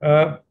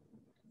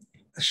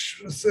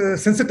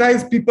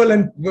sensitize people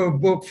and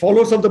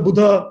followers of the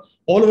Buddha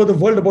all over the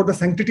world about the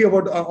sanctity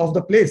of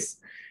the place,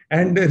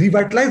 and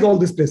revitalize all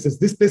these places.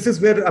 These places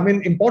were,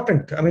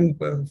 important.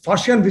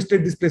 Fashian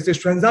visited these places,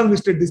 Xuanzang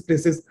visited these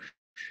places.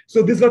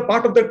 So these were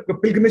part of the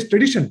pilgrimage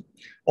tradition.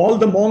 All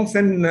the monks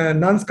and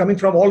nuns coming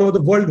from all over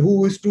the world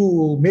who used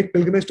to make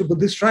pilgrimage to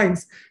Buddhist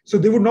shrines. So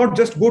they would not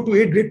just go to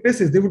 8 great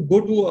places. They would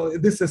go to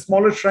these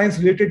smaller shrines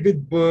related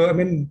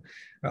with,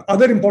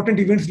 other important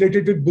events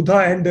related with Buddha,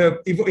 and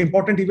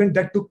important event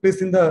that took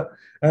place in the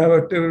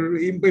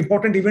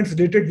important events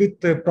related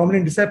with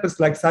prominent disciples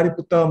like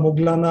Sariputta,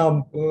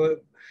 Moggallana,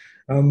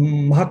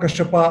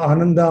 Mahakashyapa,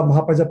 Ananda,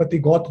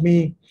 Mahaprajapati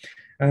Gautami,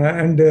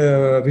 and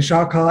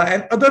Vishakha,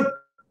 and other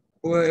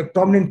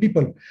prominent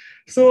people.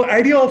 So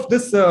idea of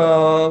this,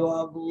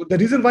 the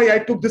reason why I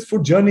took this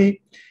foot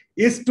journey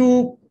is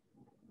to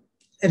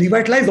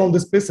revitalize all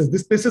these places.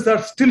 These places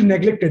are still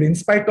neglected in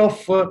spite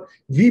of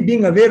we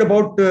being aware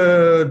about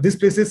these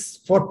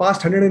places for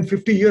past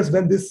 150 years,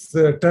 when this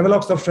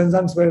travelogues of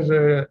Xuanzang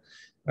were,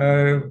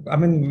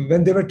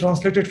 when they were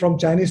translated from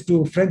Chinese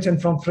to French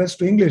and from French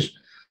to English.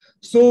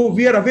 So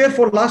we are aware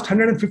for last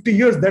 150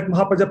 years that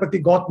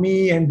Mahaprajapati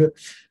Gautami and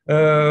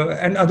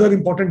other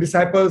important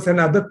disciples and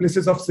other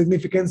places of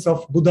significance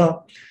of Buddha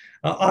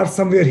are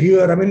somewhere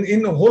here.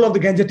 In the whole of the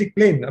Gangetic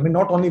plain.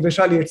 Not only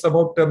Vaishali, it's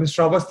about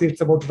Shravasti,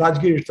 it's about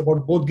Rajgir, it's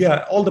about Bodh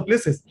Gaya, all the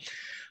places.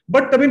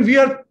 But we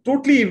are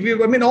totally,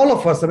 all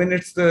of us.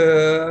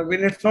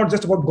 It's not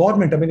just about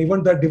government.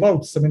 Even the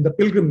devout, the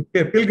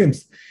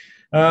pilgrims.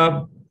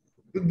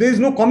 There is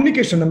no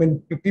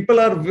communication. People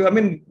are,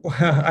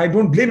 I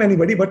don't blame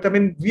anybody, but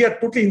we are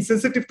totally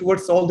insensitive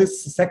towards all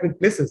these sacred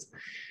places.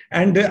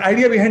 And the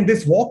idea behind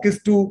this walk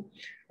is to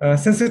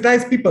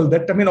sensitize people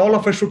that, all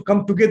of us should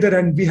come together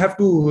and we have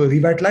to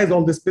revitalize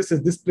all these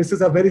places. These places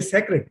are very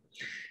sacred.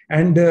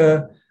 And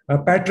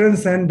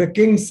patrons and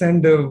kings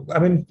and,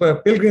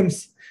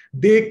 pilgrims,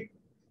 they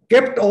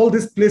kept all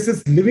these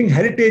places living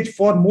heritage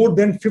for more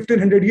than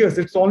 1500 years.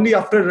 It's only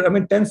after,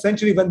 10th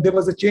century, when there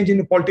was a change in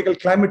the political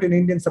climate in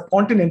Indian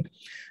subcontinent,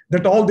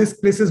 that all these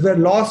places were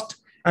lost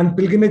and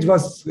pilgrimage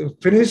was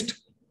finished.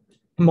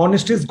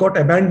 Monasteries got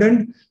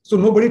abandoned. So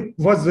nobody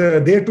was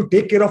there to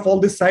take care of all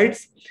these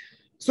sites.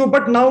 So,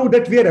 but now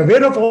that we are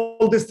aware of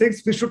all these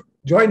things, we should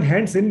join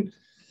hands in.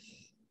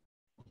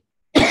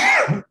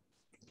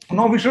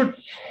 Now we should,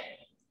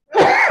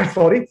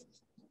 sorry.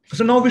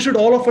 So now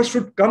all of us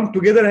should come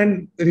together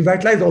and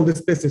revitalize all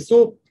these places.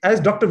 So as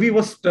Dr. V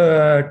was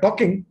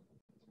talking,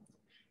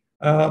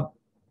 so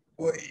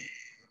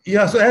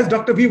as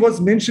Dr. V was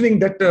mentioning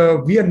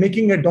that we are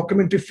making a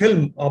documentary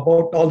film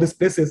about all these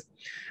places,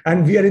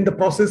 and we are in the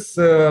process,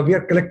 we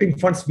are collecting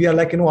funds. We are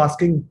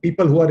asking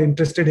people who are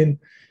interested in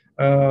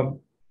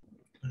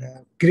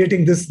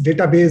creating this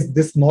database,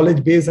 this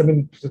knowledge base,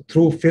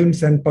 through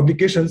films and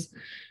publications.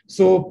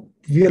 So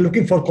we are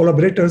looking for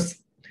collaborators.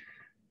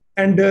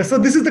 And so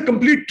this is the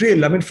complete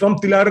trail. From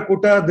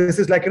Tilarakota, this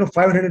is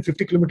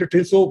 550 kilometer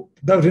trail. So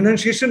the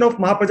renunciation of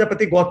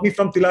Mahaprajapati Gautami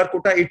from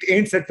Tilarakota, it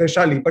ends at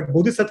Vaishali. But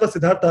Bodhisattva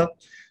Siddhartha,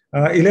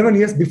 11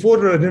 years before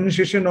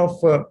renunciation of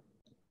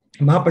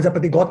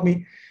Mahaprajapati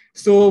Gautami,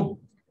 so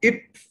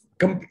it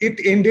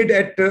ended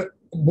at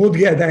Bodh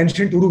Gaya, the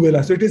ancient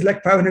Uruvela. So it is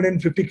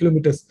 550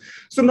 kilometers.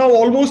 So now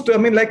almost,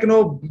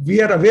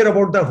 we are aware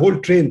about the whole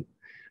trail.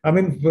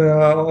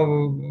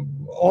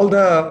 All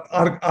the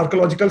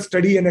archaeological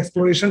study and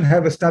exploration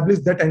have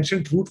established that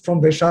ancient route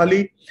from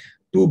Vaishali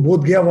to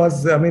Bodh Gaya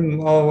was,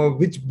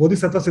 which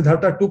Bodhisattva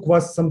Siddhartha took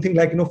was something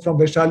from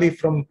Vaishali.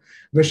 From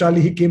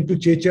Vaishali, he came to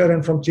Chechar,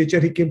 and from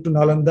Chechar, he came to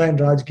Nalanda and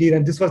Rajgir,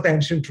 and this was the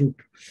ancient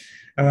route.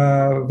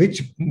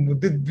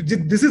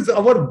 This is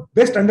our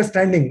best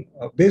understanding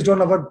based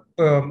on our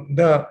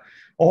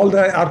all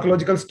the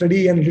archaeological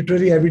study and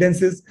literary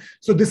evidences.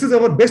 So this is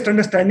our best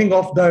understanding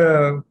of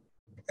the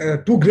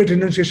two great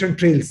renunciation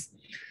trails.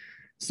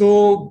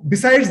 So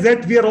besides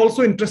that, we are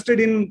also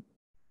interested in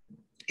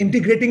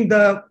integrating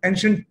the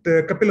ancient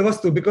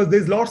Kapilavastu, because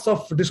there's lots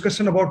of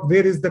discussion about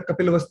where is the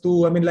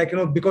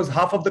Kapilavastu. Because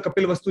half of the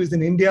Kapilavastu is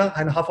in India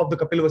and half of the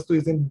Kapilavastu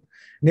is in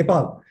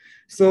Nepal.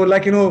 So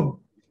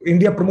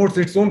India promotes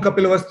its own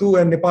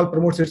Kapilavastu and Nepal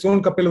promotes its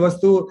own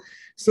Kapilavastu.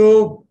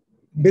 So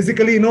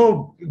basically,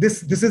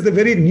 this is a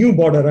very new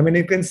border.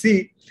 You can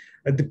see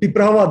the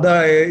Piprava,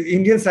 the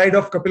Indian side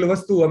of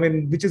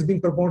Kapilavastu, which is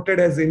being promoted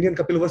as Indian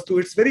Kapilavastu,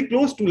 it's very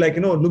close to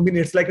Lumbini.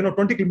 It's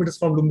 20 kilometers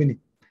from Lumbini.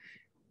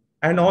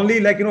 And only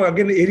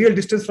again, aerial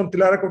distance from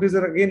Tilarakota is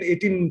again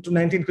 18 to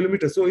 19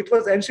 kilometers. So it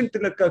was ancient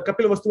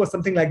Kapilavastu was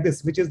something like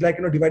this, which is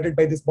divided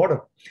by this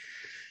border.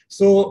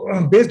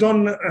 So based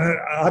on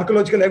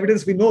archaeological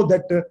evidence, we know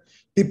that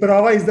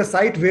Piprava is the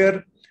site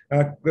where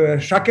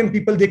Shakyan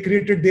people, they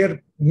created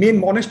their main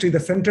monastery, the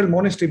central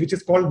monastery, which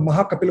is called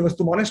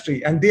Mahakapilavastu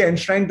Monastery, and they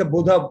enshrined the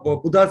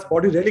Buddha's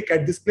body relic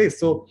at this place.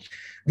 So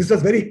this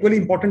was very equally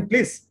important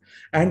place.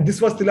 And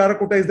this was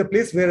Tilarakota is the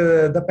place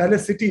where the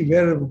palace city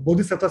where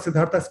Bodhisattva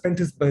Siddhartha spent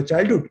his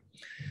childhood.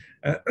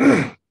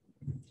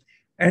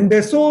 And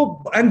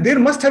there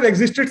must have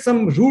existed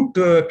some route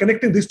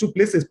connecting these two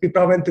places,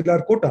 Piprava and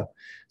Tilarakota.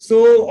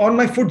 So on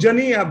my foot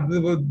journey,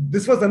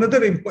 this was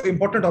another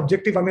important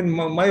objective.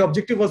 My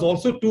objective was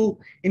also to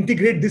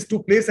integrate these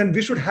two places, and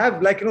we should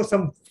have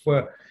some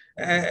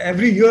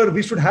every year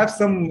we should have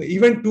some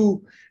event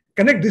to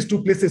connect these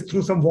two places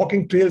through some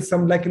walking trails,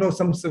 some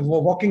some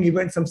walking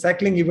event, some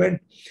cycling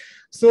event.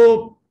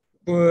 So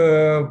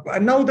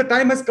and now the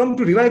time has come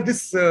to revive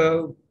this.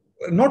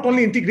 Not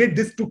only integrate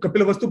this to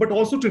Kapilavastu, but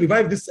also to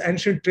revive this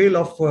ancient trail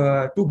of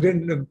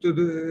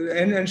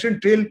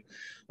ancient trail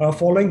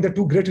following the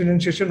two great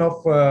renunciation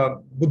of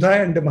Buddha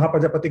and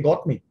Mahaprajapati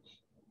Gautami.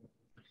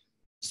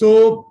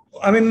 So,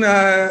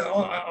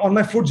 on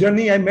my foot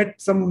journey, I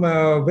met some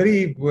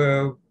very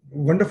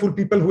wonderful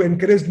people who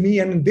encouraged me,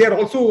 and they are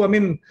also,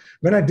 when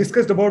I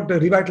discussed about the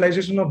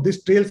revitalization of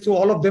this trail, so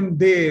all of them,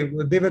 they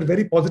were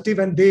very positive,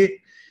 and they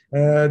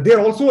are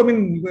also,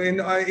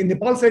 in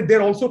Nepal side,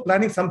 they're also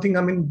planning something.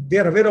 They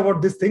are aware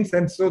about these things,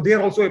 and so they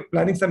are also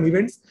planning some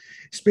events.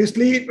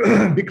 Especially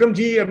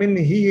Bikramji,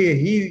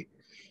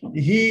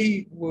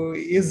 he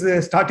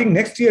is starting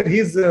next year. He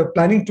is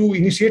planning to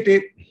initiate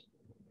a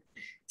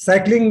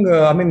cycling,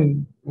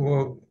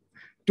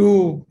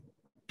 to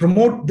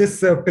promote this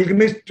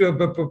pilgrimage,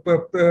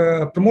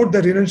 promote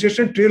the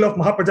renunciation trail of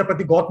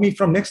Mahaprajapati Gautami.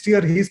 From next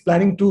year, he is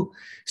planning to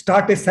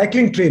start a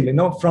cycling trail,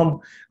 from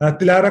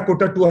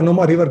Tilarakota to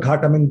Anoma River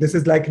Ghat. This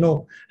is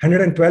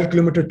 112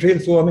 kilometer trail.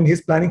 So,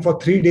 he's planning for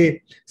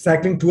 3-day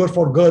cycling tour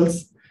for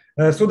girls.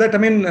 So that,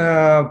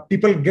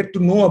 people get to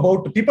know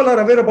about, people are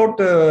aware about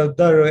the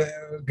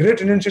great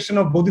renunciation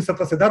of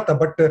Bodhisattva Siddhartha,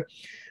 but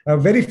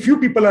very few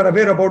people are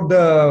aware about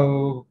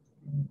the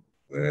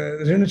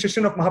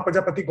renunciation of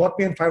Mahaprajapati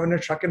Gautami and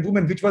 500 Shakyan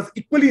women, which was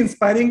equally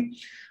inspiring,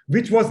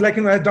 which was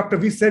as Dr.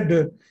 V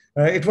said,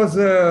 it was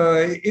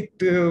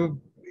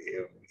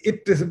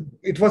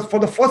for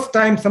the first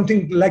time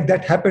something like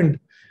that happened.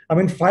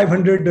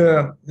 500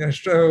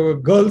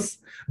 girls,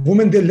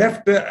 women, they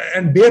left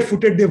and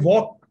barefooted, they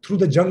walked through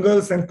the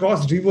jungles and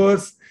crossed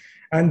rivers.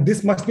 And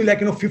this must be like,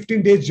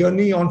 15 days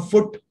journey on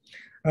foot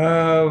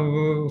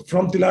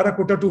from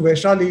Tilarakota to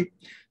Vaishali.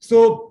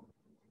 So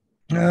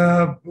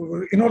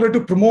in order to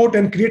promote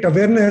and create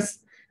awareness,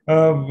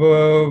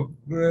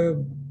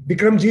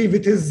 Bikramji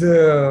with his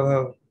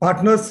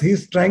partners, he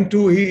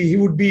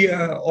would be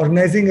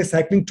organizing a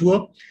cycling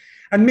tour.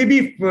 And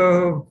maybe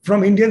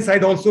from Indian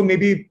side also,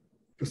 maybe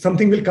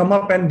something will come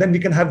up and then we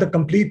can have the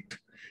complete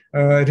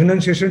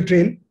renunciation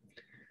trail.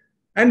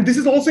 And this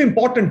is also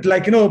important,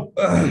 like,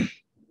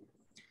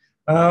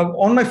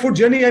 on my foot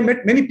journey, I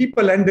met many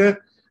people, and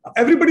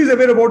everybody is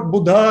aware about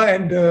Buddha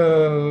and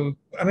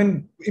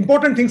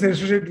important things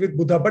associated with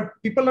Buddha, but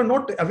people are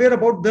not aware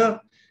about the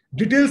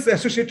details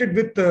associated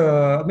with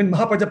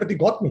Mahapajapati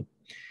Gautami.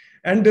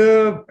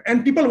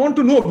 And people want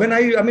to know when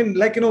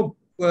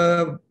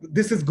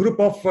this is group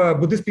of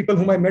Buddhist people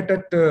whom I met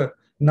at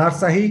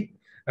Narsahi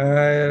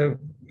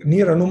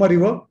near Anuma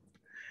River.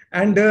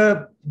 And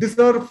these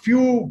are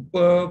few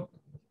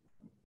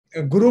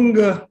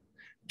Gurung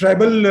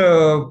tribal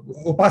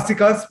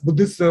upasikas,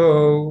 Buddhist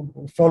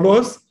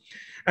followers.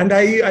 And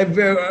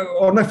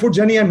on my foot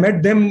journey, I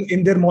met them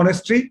in their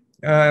monastery.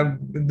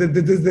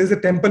 There's a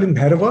temple in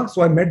Bhairava,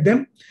 so I met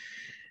them.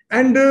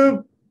 And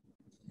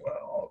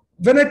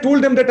when I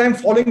told them that I'm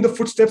following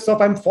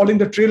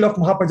the trail of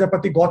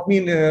Mahapajapati Gautami,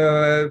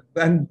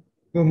 and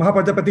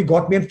Mahapajapati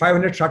Gautami and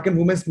 500 Shakyan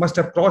women must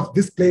have crossed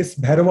this place,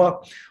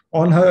 Bhairava,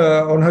 on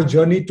her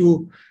journey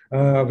to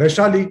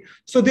Vaishali.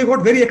 So they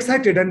got very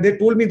excited and they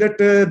told me that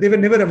they were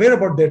never aware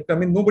about that. I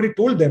mean, nobody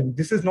told them.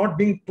 This is not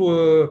being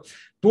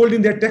told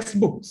in their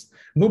textbooks.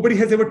 Nobody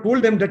has ever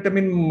told them that,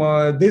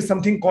 there's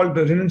something called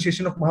the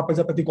renunciation of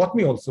Mahapajapati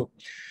Gautami also.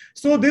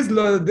 So there's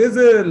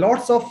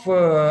lots of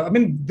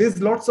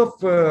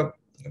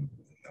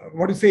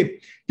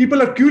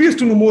people are curious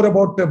to know more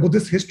about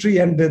Buddhist history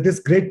and this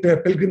great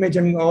pilgrimage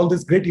and all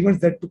these great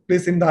events that took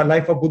place in the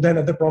life of Buddha and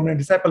other prominent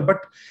disciples.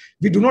 But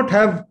we do not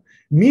have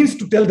means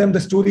to tell them the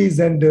stories,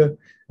 and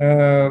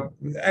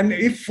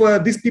if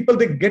these people,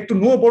 they get to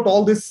know about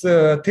all these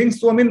things,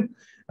 so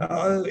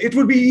it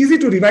would be easy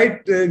to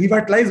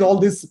revitalize all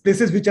these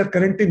places which are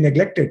currently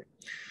neglected.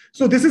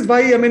 So this is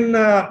why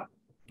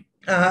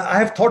I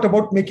have thought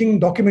about making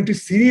documentary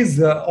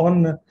series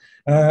on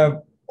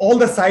all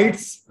the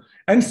sites,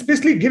 and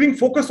especially giving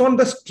focus on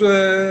the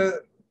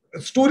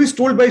stories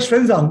told by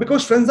Xuanzang,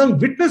 because Xuanzang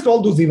witnessed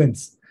all those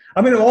events.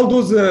 All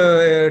those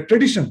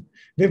tradition.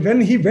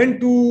 When he went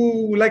to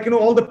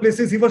all the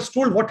places, he was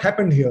told what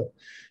happened here.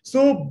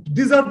 So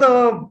these are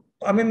the,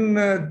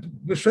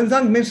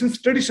 Xuanzang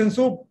mentions tradition.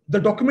 So the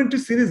documentary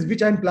series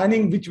which I'm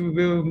planning, which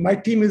my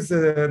team is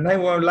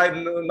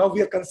now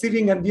we are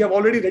conceiving, and we have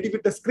already ready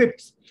with the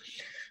scripts.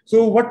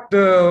 So what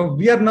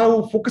we are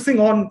now focusing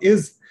on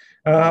is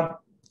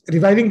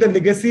reviving the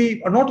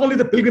legacy, or not only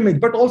the pilgrimage,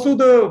 but also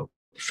the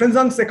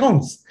Xuanzang's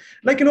accounts.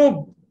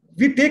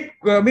 We take,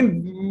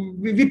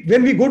 when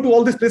we go to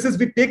all these places,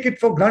 we take it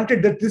for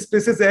granted that these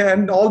places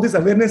and all this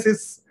awareness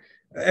is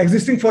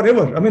existing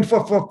forever.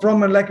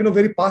 From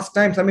very past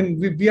times.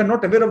 We are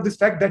not aware of this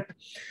fact that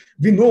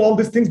we know all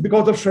these things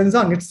because of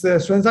Xuanzang. It's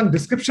Xuanzang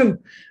description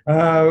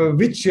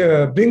which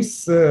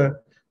brings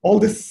all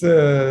these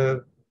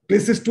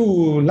places to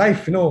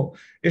life.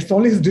 It's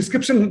only his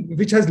description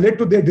which has led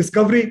to their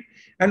discovery,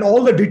 and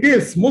all the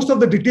details, most of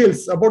the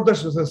details about the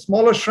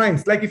smaller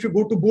shrines. Like if you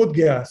go to Bodh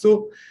Gaya,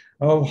 so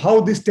how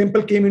this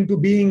temple came into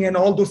being, and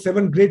all those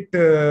 7 great,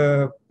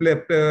 the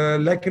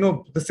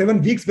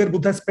 7 weeks where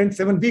Buddha spent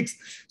 7 weeks.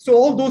 So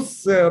all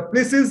those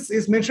places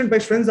is mentioned by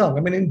Xuanzang,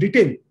 in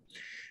detail.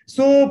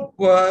 So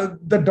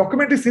the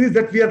documentary series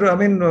that we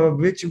are,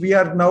 which we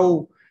are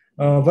now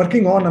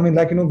working on,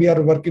 we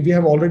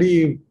have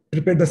already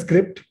prepared the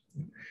script.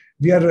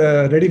 We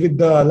are ready with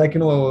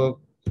the,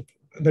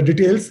 the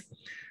details.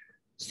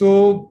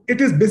 So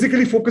it is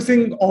basically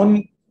focusing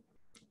on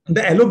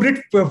the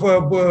elaborate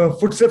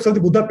footsteps of the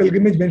Buddha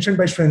pilgrimage mentioned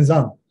by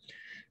Xuanzang.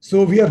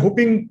 So we are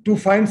hoping to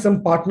find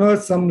some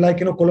partners, some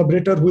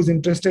collaborator who is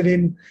interested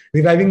in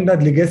reviving the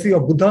legacy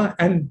of Buddha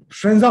and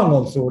Xuanzang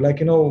also.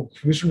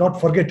 We should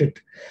not forget it,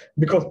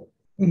 because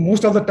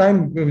most of the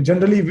time,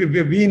 generally,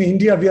 we in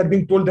India, we are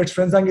being told that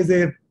Xuanzang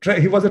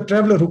he was a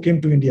traveler who came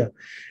to India.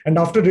 And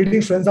after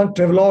reading Xuanzang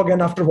travelogue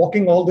and after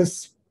walking all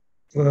these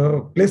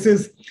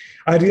places,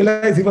 I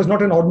realized he was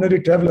not an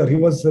ordinary traveler. He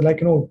was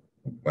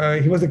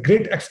he was a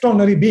great,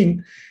 extraordinary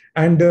being.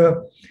 And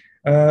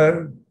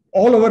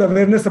all our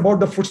awareness about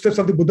the footsteps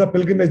of the Buddha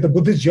pilgrimage, the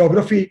Buddhist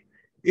geography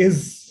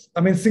is,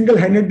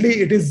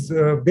 single-handedly, it is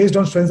based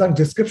on Xuanzang's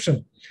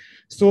description.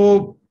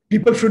 So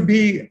people should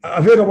be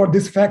aware about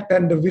this fact,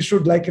 and we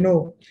should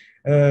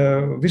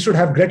we should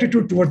have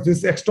gratitude towards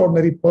this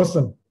extraordinary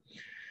person.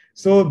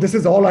 So this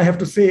is all I have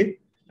to say.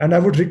 And I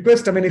would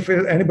request, if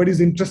anybody is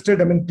interested,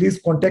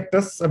 please contact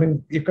us.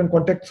 You can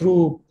contact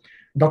through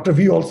Dr.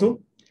 V also.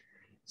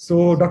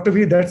 So Dr.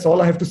 V, that's all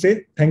I have to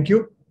say. Thank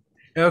you.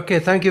 Okay,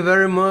 thank you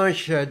very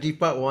much,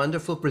 Deepak.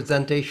 Wonderful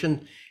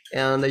presentation.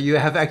 and you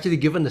have actually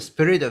given the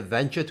spirit of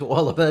adventure to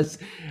all of us.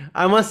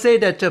 I must say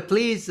that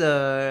please,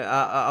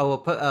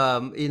 our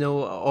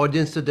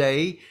audience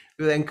today,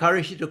 we'll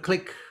encourage you to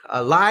click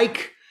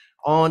like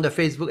on the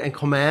Facebook and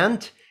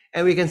comment,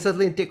 and we can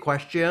certainly take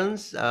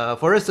questions.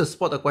 For us to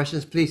spot the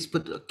questions, please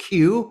put a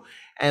Q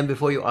and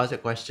before you ask the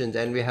questions.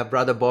 And we have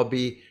Brother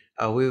Bobby.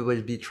 We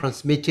will be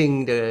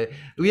transmitting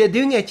we are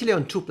doing actually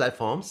on 2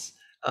 platforms.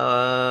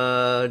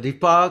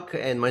 Deepak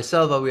and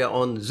myself, we are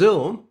on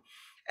Zoom,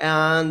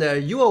 and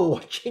you are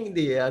watching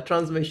the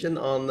transmission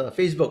on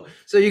Facebook.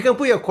 So you can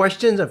put your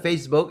questions on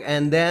Facebook,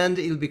 and then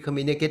it will be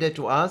communicated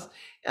to us,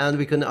 and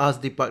we can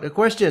ask Deepak the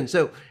question.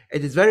 So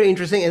it is very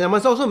interesting. And I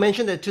must also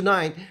mention that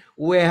tonight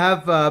we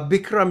have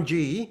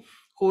Bikramji,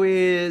 who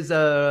is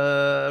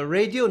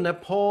Radio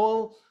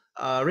Nepal,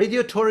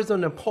 Radio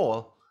Tourism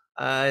Nepal,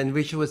 and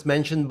which was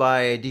mentioned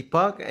by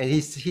Deepak, and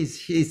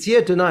he's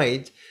here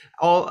tonight.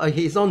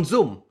 He's on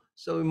Zoom,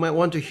 so we might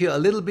want to hear a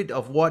little bit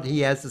of what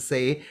he has to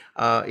say.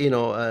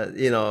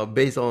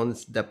 Based on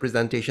the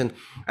presentation.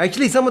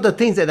 Actually, some of the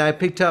things that I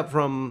picked up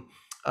from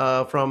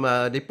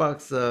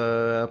Deepak's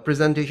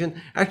presentation.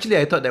 Actually,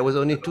 I thought there was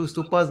only 2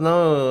 stupas.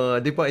 Now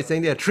Deepak is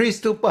saying there are 3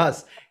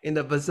 stupas in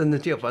the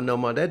vicinity of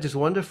Annoma. That is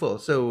wonderful.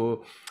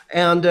 So,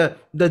 and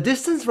the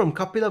distance from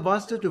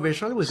Kapilavastu to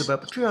Vaishali was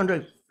about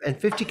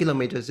 350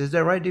 kilometers. Is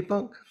that right,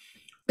 Deepak?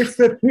 It's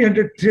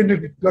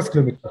 300 plus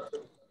kilometers.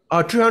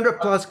 300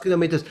 plus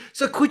kilometers.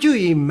 So could you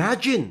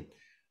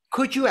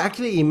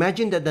actually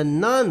imagine that the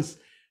nuns,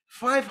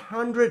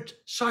 500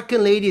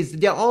 Shakin ladies,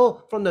 they're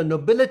all from the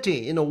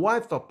nobility,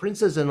 wife of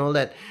princes and all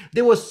that.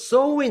 They were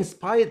so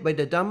inspired by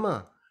the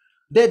Dhamma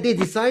that they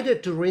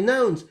decided to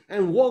renounce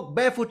and walk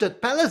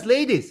barefooted. Palace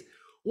ladies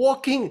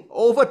walking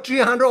over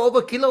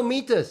 300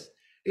 kilometers,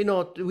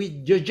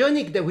 with a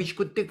journey which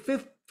could take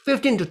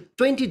 15 to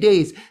 20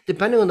 days,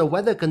 depending on the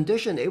weather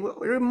condition. It was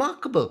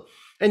remarkable.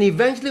 And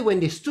eventually, when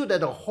they stood at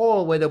the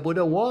hall where the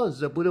Buddha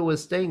was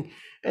staying,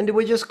 and they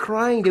were just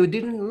crying. They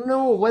didn't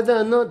know whether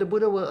or not the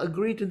Buddha will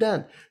agree to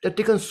that. They've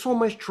taken so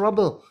much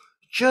trouble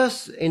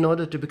just in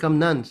order to become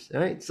nuns,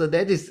 right? So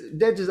that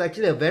is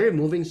actually a very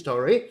moving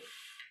story.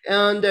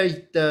 And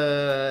in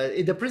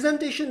the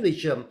presentation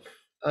which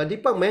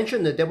Deepak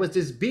mentioned, that there was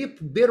this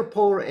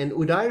Birpur and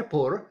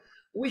Udaipur,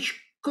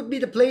 which could be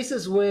the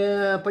places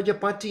where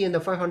Pajapati and the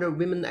 500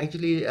 women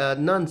actually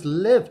nuns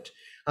lived.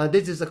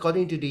 This is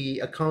according to the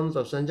accounts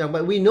of Sanjang,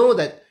 but we know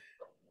that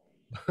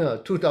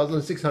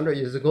 2,600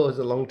 years ago is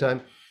a long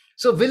time.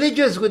 So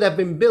villages would have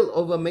been built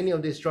over many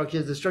of these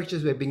structures. The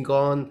structures have been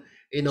gone.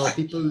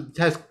 People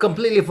have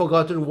completely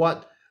forgotten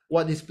what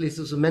these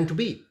places were meant to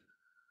be.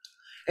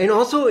 And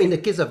also in the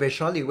case of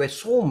Vaishali, where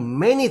so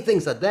many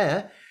things are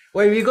there,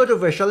 when we go to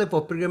Vaishali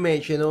for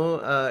pilgrimage,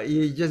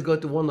 you just go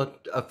to one or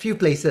a few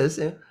places,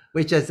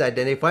 which is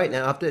identified, and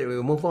after that we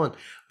will move on.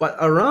 But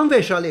around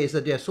Vaishali is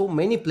that there are so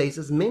many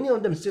places, many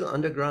of them still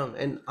underground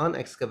and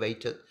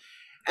unexcavated.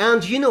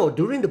 And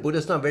during the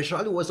Buddhist time,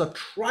 Vaishali was a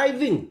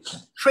thriving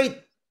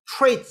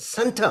trade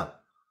center,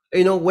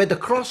 where the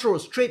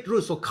crossroads, trade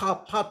routes were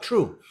passed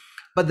through.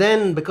 But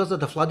then, because of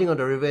the flooding of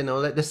the river and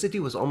all that, the city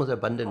was almost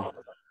abandoned.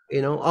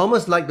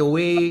 Almost like the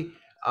way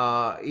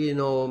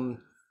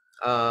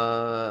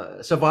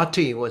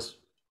Savatthi was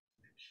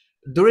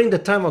during the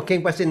time of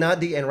King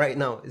Pasenadi, and right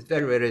now it's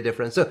very, very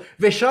different. So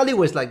Vaishali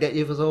was like that.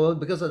 It was all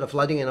because of the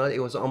flooding and all. It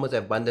was almost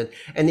abandoned.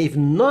 And if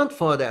not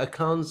for the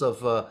accounts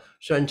of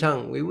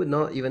Xuanchang, we would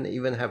not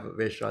even have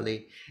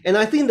Vaishali. And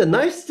I think the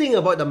nice thing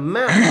about the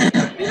map,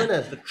 even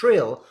as the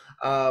trail,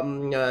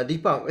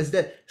 Deepak, is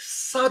that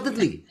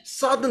suddenly,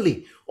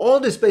 all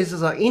these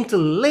places are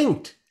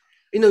interlinked.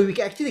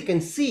 We actually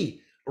can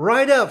see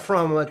right up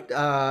from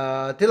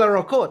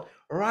Tilarakot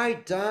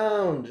right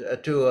down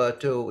to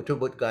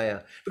Bodh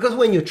Gaya. Because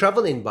when you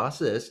travel in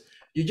buses,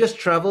 you just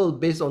travel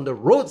based on the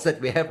roads that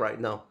we have right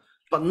now,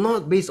 but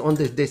not based on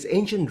this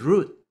ancient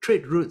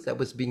trade routes that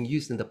was being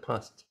used in the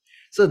past.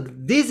 So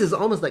this is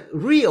almost like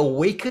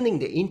reawakening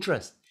the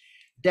interest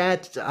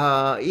that,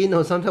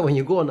 sometimes when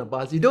you go on a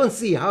bus, you don't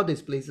see how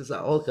these places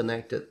are all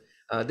connected.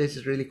 This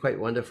is really quite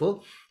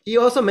wonderful. He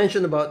also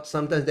mentioned about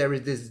sometimes there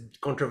is this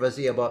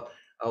controversy about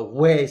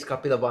where is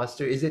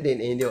Kapilavastu? Is it in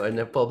India or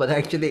Nepal? But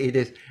actually it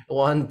is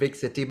one big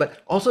city.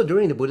 But also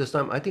during the Buddhist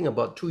time, I think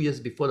about 2 years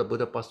before the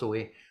Buddha passed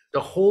away,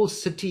 the whole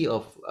city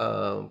of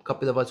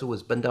Kapilavastu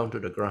was burned down to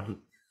the ground.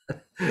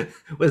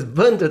 Was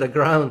burned to the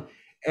ground,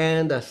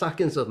 and the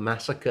Sakins were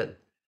massacred.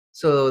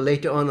 So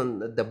later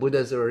on, the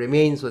Buddha's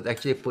remains was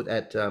actually put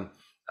at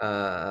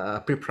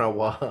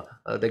Priprawa,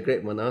 the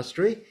great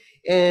monastery.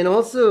 And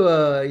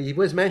also he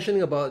was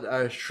mentioning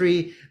about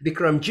Sri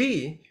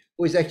Bikramji,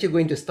 who is actually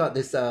going to start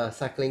this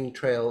cycling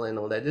trail and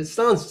all that. It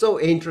sounds so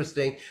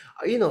interesting.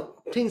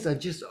 Things are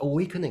just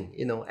awakening,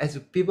 as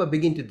people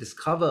begin to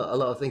discover a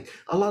lot of things,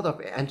 a lot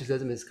of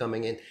enthusiasm is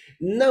coming in.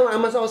 Now, I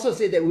must also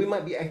say that we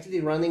might be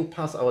actually running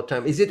past our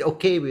time. Is it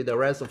okay with the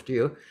rest of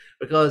you?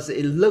 Because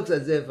it looks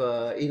as if,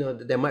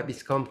 there might be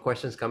some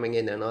questions coming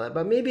in and all that.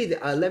 But maybe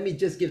let me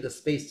just give the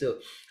space to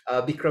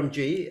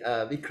Bikramji.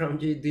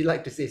 Bikramji, do you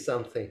like to say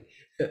something?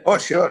 Oh,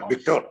 sure,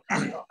 Victor.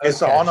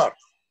 It's an Okay. honor.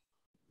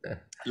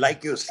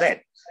 Like you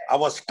said, I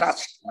was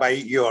touched by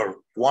your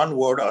one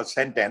word or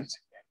sentence,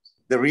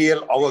 the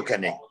real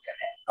awakening.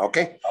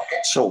 Okay?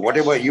 So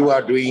whatever you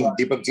are doing,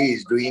 Deepak ji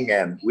is doing,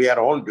 and we are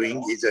all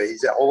doing is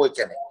a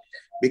awakening.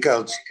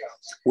 Because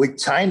with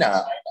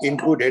China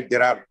included,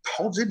 there are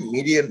 1,000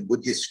 million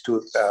Buddhist,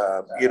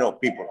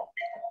 people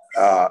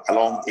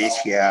along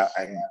Asia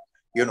and,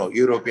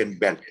 European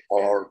belt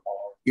or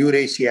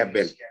Eurasia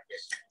belt.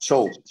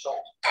 So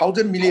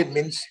 1,000 million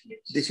means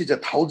this is a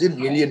 1,000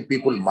 million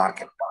people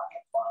market,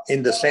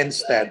 in the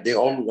sense that they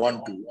all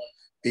want to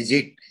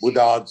visit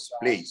Buddha's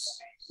place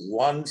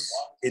once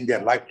in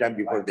their lifetime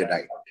before they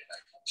die.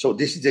 So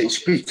this is a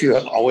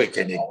spiritual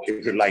awakening,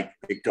 if you like,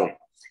 Victor,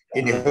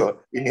 in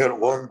your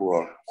own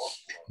word.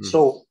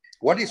 So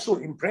what is so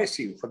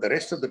impressive for the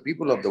rest of the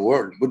people of the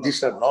world,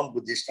 Buddhist or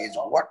non-Buddhist, is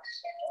what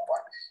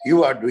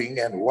you are doing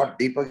and what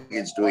Deepak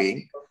is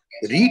doing,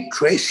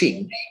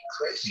 retracing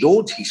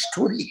those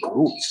historic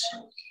roots.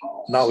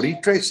 Now,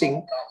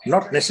 retracing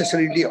not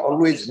necessarily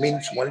always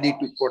means only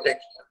to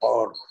protect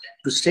or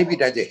to save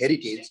it as a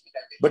heritage,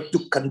 but to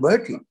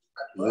convert it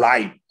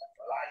live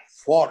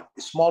for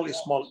small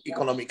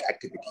economic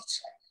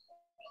activities.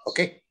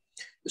 Okay?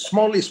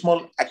 Small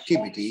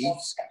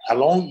activities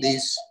along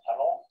this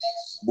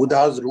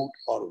Buddha's route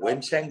or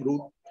Wensang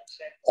route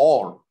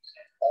or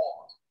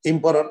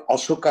Emperor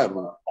Ashoka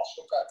route.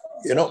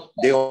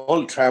 They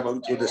all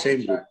traveled through the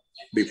same route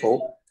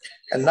before.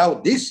 And now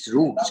these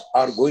routes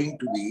are going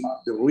to be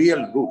the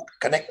real route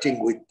connecting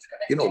with,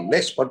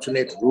 less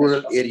fortunate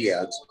rural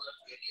areas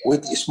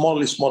with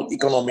small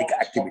economic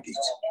activities,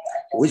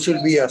 which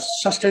will be a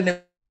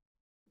sustainable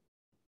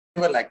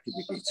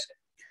activities.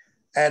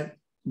 And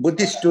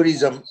Buddhist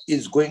tourism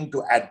is going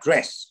to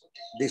address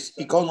this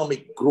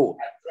economic growth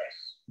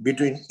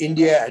between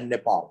India and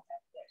Nepal,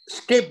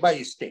 step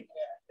by step.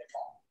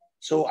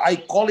 So I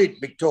call it,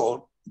 Victor,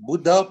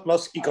 Buddha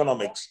plus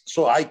economics.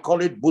 So I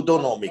call it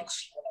Buddhonomics,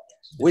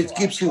 which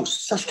gives you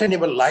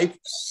sustainable life,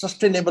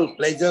 sustainable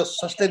pleasure,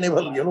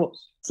 sustainable,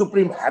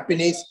 supreme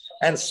happiness,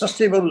 and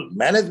sustainable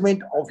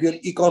management of your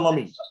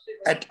economy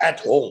at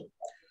home.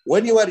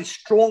 When you are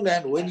strong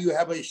and when you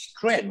have a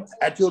strength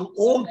at your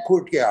own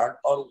courtyard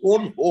or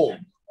own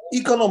home,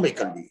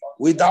 economically,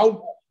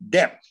 without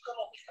debt,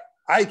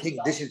 I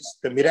think this is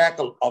the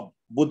miracle of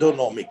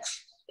Buddhonomics.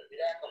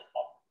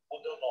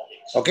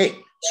 Okay,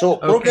 so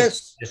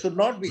progress should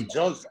not be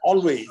judged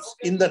always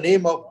in the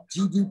name of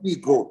GDP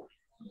growth.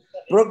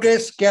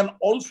 Progress can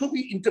also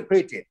be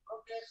interpreted.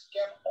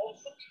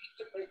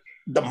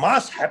 The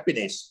mass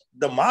happiness,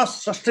 the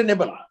mass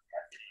sustainable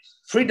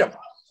freedom,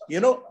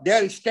 they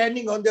are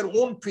standing on their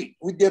own feet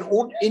with their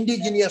own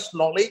indigenous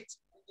knowledge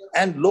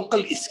and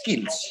local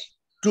skills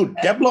to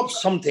develop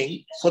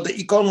something for the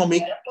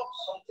economic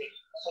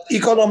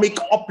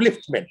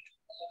upliftment.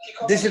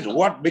 This is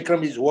what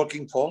Bikram is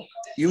working for,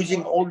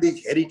 using all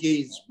these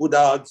heritage,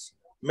 Buddha's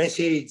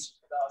message,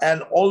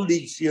 and all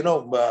these,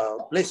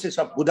 places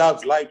of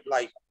Buddha's life,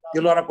 like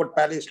Yelorakot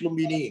Palace,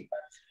 Lumbini,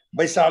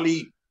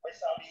 Baisali,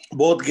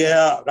 Bodh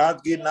Gaya,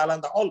 Rajgir,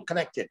 Nalanda, all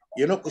connected.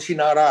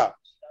 Kushinara,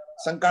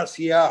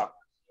 Sankarsiya,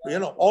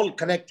 all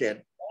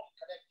connected.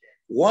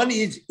 One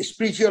is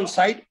spiritual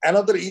side,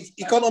 another is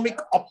economic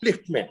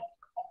upliftment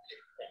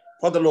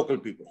for the local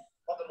people.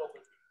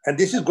 And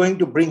this is going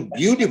to bring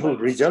beautiful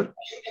result,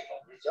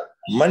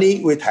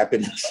 money with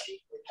happiness.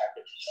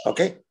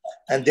 Okay?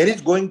 And there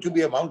is going to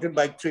be a mountain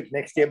bike trip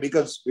next year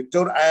because,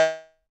 Victor, I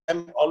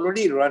am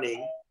already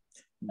running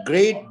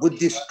great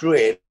Buddhist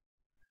trail,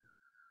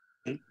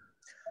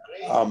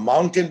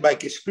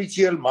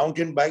 spiritual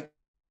mountain bike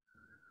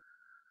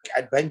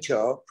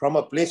adventure from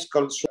a place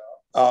called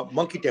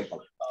Monkey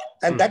Temple.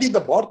 And that is the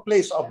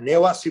birthplace of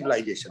Newa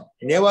civilization.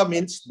 Newa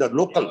means the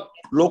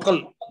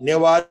local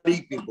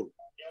Newari people.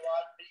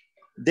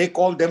 They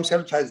call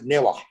themselves as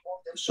Newa.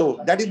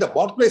 So that is the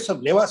birthplace of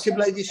Newa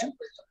civilization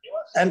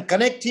and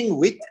connecting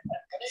with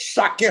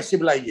Sakya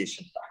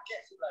civilization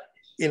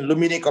in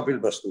Lumini Kapil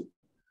Vastu.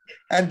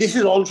 And this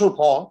is also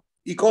for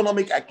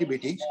economic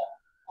activities,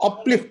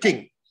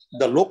 uplifting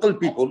the local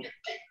people,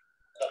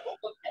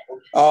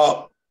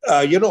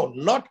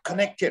 not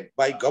connected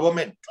by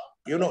government,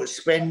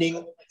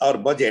 spending or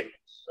budget,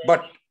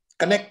 but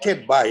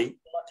connected by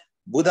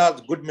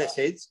Buddha's good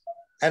message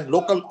and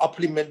local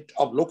upliftment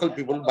of local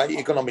people by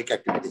economic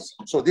activities.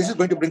 So this is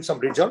going to bring some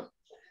result,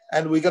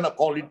 and we're going to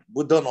call it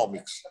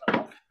Buddhonomics.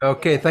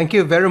 Okay, thank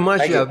you very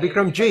much,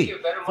 Bikram Ji,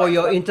 for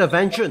your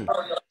intervention.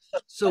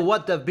 So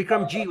what the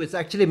Bikram Ji was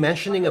actually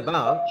mentioning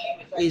about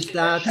is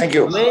that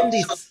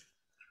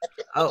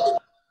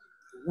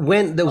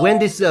when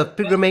this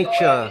pilgrimage,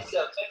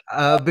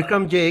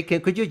 Bikram Ji,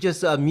 could you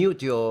just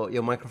mute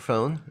your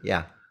microphone?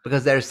 Yeah,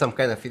 because there is some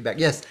kind of feedback.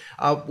 Yes,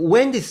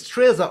 when these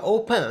trails are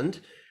opened,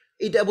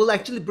 it will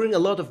actually bring a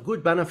lot of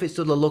good benefits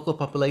to the local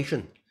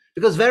population.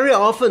 Because very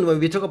often when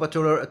we talk about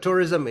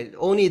tourism,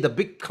 only the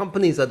big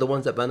companies are the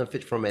ones that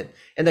benefit from it.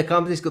 And the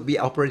companies could be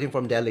operating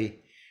from Delhi.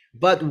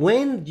 But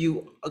when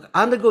you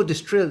undergo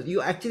this trail,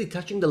 you're actually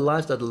touching the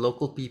lives of the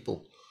local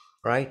people,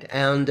 right?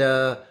 And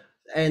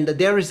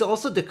there is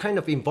also the kind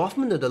of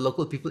involvement of the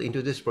local people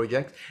into this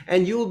project,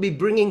 and you will be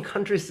bringing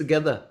countries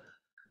together.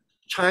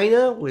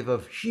 China, with a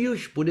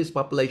huge Buddhist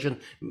population,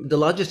 the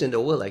largest in the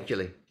world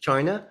actually,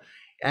 China,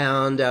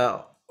 and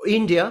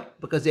India,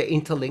 because they're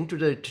interlinked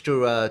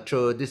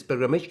to this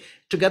pilgrimage,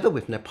 together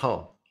with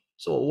Nepal.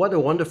 So what a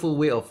wonderful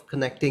way of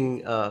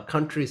connecting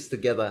countries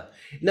together.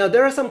 Now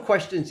there are some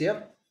questions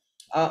here.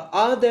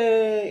 Are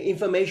there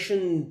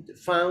information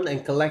found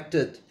and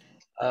collected,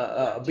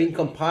 being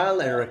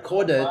compiled and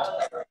recorded?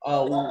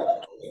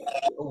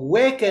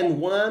 Where can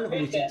one who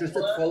is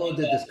interested follow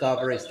the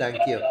discoveries?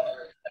 Thank you.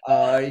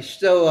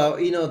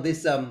 You know,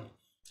 this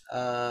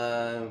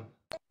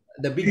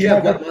the big Yeah,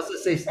 of what Master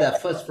says the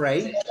first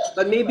phrase,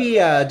 but maybe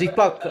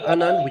Deepak,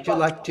 Anand, would you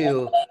like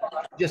to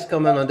just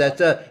comment on that?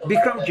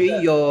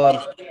 Bikramji,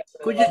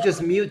 could you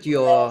just mute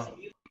your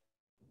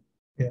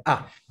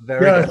yeah.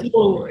 very Yeah, good.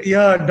 so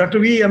yeah, Dr.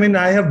 V, I mean,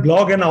 I have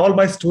blog and all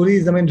my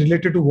stories, I mean,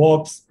 related to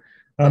walks.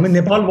 I mean,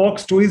 Nepal walk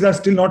stories are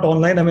still not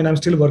online. I mean, I'm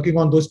still working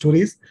on those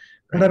stories.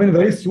 But I mean,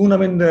 very soon, I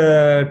mean,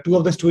 two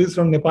of the stories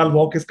from Nepal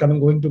walk is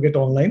going to get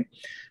online.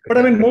 But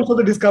I mean, most of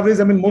the discoveries,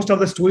 I mean, most of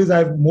the stories, I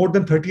have more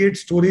than 38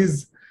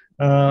 stories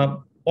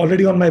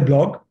already on my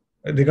blog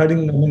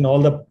regarding, I mean,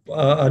 all the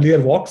earlier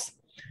walks.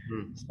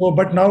 So,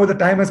 but now the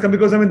time has come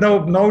because I mean,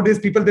 nowadays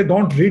people they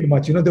don't read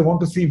much. You know, they want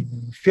to see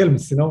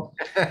films. You know,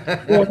 so,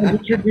 I mean,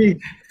 it should be.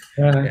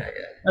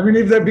 I mean,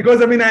 if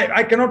because I mean,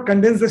 I cannot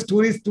condense the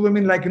stories to. I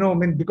mean, like I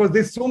mean, because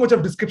there's so much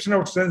of description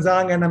of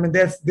Xuanzang, and I mean,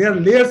 there are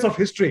layers of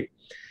history,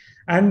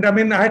 and I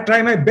mean, I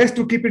try my best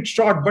to keep it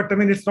short, but I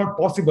mean, it's not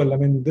possible. I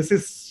mean, this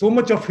is so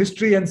much of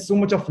history and so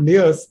much of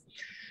layers.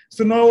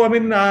 So now, I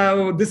mean,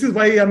 this is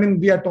why, I mean,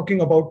 we are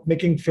talking about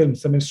making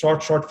films. I mean,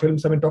 short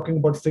films. I mean, talking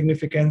about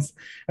significance.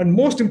 And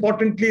most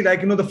importantly,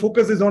 like, the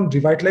focus is on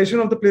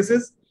revitalization of the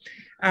places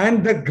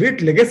and the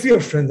great legacy of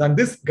Xuanzang.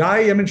 This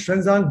guy, I mean,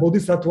 Xuanzang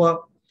Bodhisattva,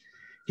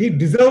 he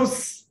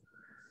deserves,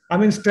 I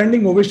mean,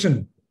 standing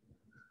ovation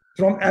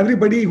from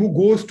everybody who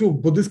goes to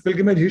Buddhist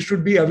pilgrimage. He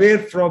should be aware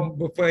from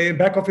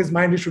back of his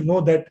mind, he should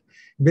know that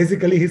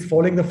basically he's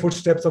following the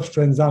footsteps of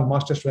Xuanzang,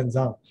 Master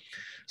Xuanzang.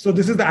 So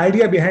this is the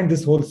idea behind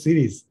this whole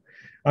series.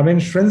 I mean,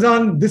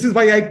 Xuanzang, this is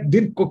why I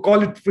didn't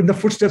call it in the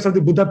footsteps of the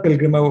Buddha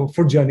pilgrimage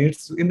foot journey.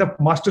 It's in the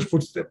master's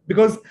footsteps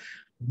because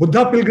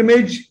Buddha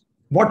pilgrimage,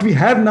 what we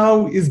have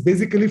now is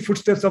basically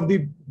footsteps of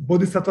the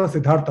Bodhisattva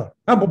Siddhartha,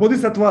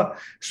 Bodhisattva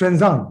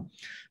Xuanzang.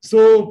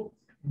 So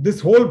this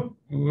whole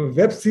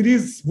web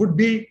series would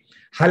be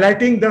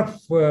highlighting the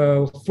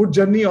foot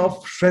journey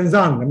of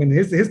Xuanzang. I mean,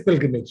 his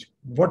pilgrimage.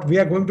 What we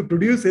are going to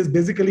produce is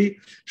basically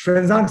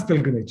Xuanzang's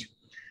pilgrimage,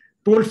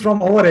 told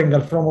from our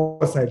angle, from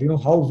our side,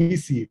 how we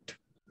see it.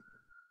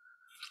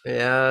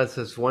 Yes,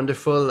 it's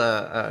wonderful,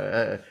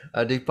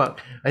 Deepak.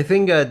 I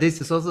think this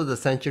is also the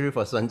century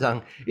for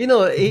Xuanzang.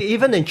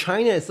 Even in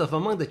China itself,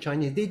 among the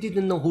Chinese, they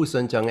didn't know who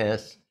Xuanzang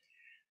is,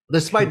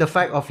 despite the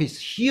fact of his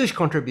huge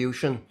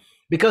contribution.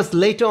 Because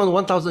later on,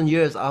 1,000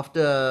 years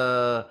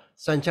after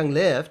Xuanzang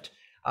lived,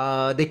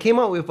 they came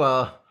out with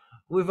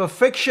a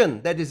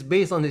fiction that is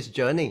based on his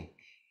journey.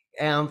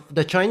 And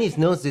the Chinese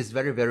knows this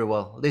very, very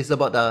well. This is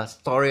about the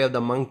story of the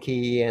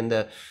monkey and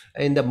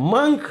the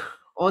monk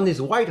on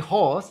his white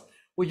horse,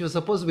 which was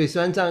supposed to be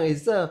Xuanzang,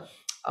 is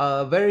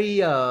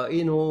very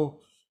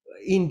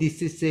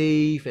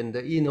indecisive, and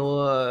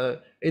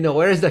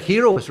whereas the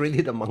hero was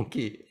really the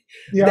monkey.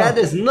 Yeah. That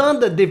is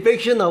not the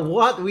depiction of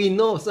what we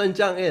know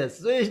Xuanzang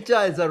is.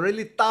 Xuanzang is a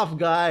really tough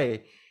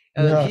guy.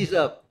 He's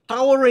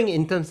towering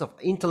in terms of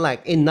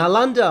intellect. In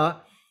Nalanda,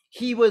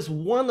 he was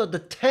one of the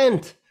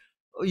 10th,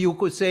 you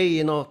could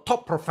say,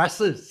 top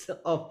professors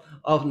of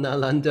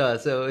Nalanda.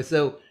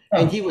 So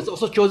and he was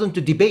also chosen to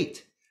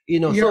debate.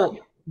 So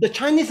the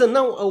Chinese are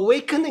now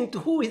awakening to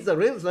who is the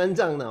real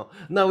Xuanzang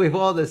now with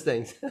all these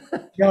things.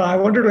 Yeah, I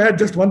wanted to add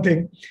just one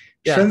thing.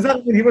 Yeah.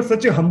 Xuanzang, he was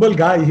such a humble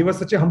guy. He was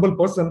such a humble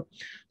person.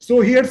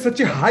 So he had such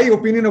a high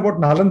opinion about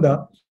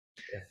Nalanda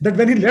that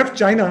when he left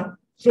China,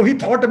 so he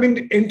thought, I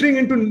mean,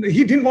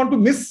 he didn't want to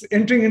miss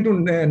entering into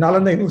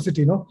Nalanda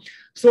University,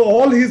 So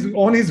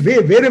on his way,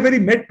 wherever he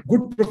met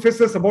good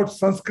professors about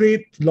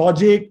Sanskrit,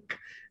 logic,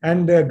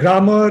 and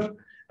grammar,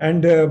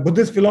 and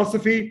Buddhist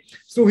philosophy.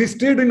 So he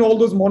stayed in all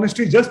those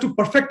monasteries just to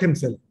perfect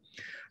himself.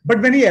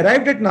 But when he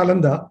arrived at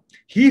Nalanda,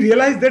 he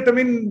realized that, I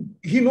mean,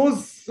 he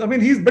knows, I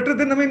mean, he's better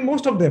than, I mean,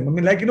 most of them. I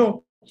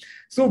mean,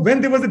 so when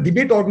there was a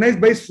debate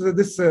organized by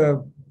this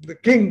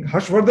king,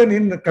 Harshvardhan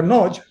in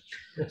Kannauj,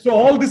 so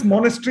all these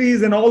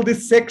monasteries and all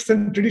these sects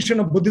and tradition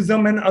of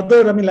Buddhism and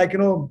other, I mean,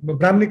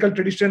 Brahminical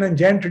tradition and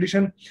Jain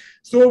tradition.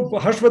 So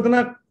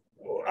Harshvardhana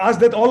asked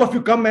that all of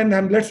you come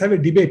and let's have a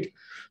debate.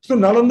 So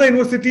Nalanda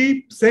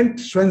University sent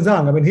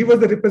Xuanzang. I mean, he was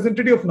the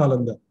representative of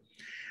Nalanda.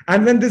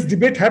 And when this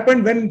debate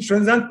happened, when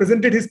Xuanzang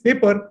presented his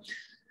paper,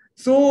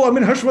 so, I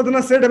mean,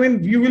 Harshvardhana said, I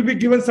mean, you will be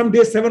given some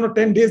days, 7 or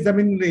 10 days. I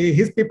mean,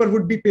 his paper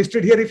would be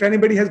pasted here. If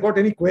anybody has got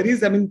any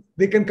queries, I mean,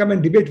 they can come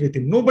and debate with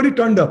him. Nobody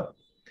turned up.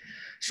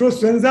 So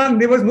Xuanzang,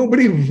 there was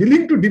nobody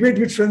willing to debate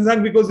with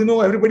Xuanzang because,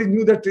 everybody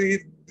knew that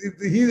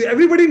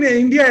everybody in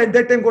India at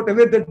that time got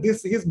aware that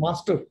this is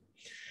master.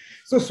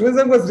 So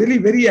Xuanzang was really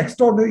very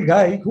extraordinary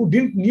guy who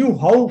didn't knew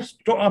how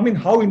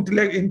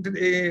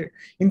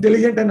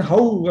intelligent and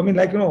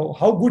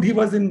how good he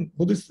was in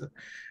Buddhist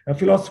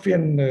philosophy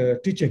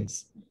and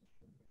teachings.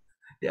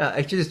 Yeah,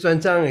 actually,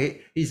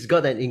 Xuanzang, he's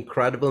got an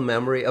incredible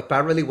memory.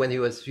 Apparently, when he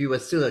was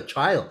still a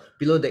child,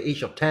 below the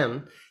age of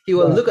 10, he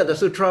will look at the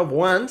sutra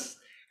once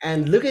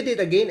and look at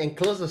it again and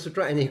close the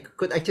sutra, and he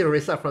could actually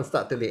recite from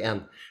start to the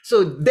end.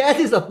 So that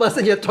is the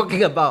person you're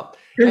talking about.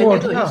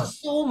 He's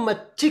so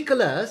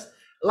meticulous.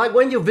 Like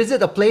when you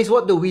visit a place,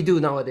 what do we do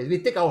nowadays? We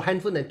take our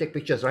handphone and take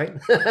pictures, right?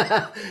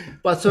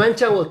 But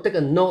Xuanzang will take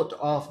a note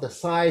of the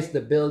size, the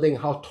building,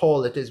 how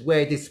tall it is, where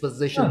it is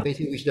positioned,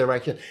 facing which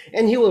direction.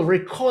 And he will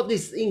record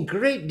this in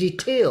great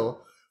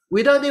detail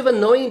without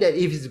even knowing that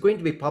if it's going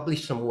to be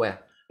published somewhere.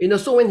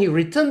 So when he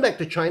returned back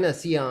to China,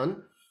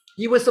 Xi'an,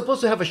 he was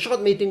supposed to have a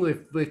short meeting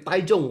with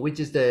Taizong, which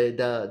is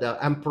the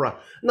emperor.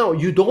 Now,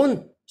 you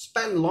don't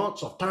spend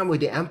lots of time with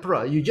the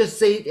emperor. You just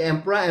say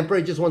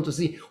emperor just want to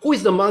see who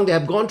is the monk that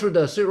have gone through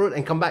the Silk Road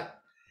and come back.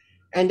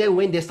 And then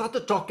when they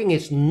started talking,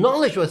 his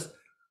knowledge was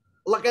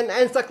like an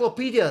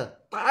encyclopedia.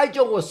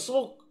 Taizong was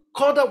so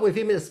caught up with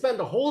him and spent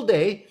the whole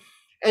day.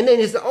 And then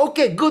he said,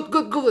 okay,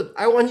 good.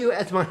 I want you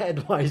as my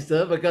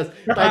advisor because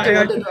Taizong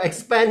wanted to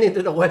expand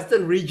into the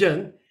Western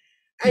region.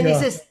 And he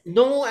says,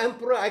 no,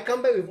 emperor, I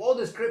come back with all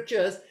the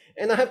scriptures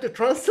and I have to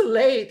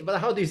translate.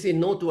 But how do you say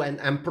no to an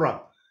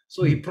emperor?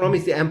 So he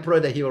promised the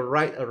emperor that he will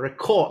write a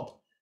record,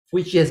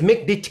 which he has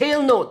made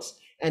detailed notes.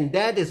 And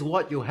that is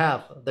what you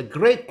have, the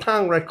great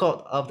Tang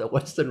record of the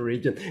Western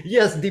region.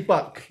 Yes,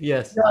 Deepak,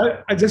 yes.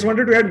 Yeah, I just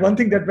wanted to add one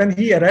thing, that when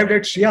he arrived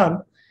at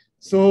Xi'an,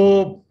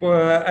 so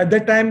at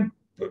that time,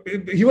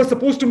 he was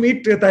supposed to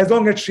meet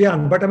Taizong at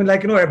Xi'an. But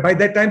by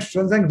that time,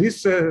 Xuanzang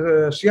reached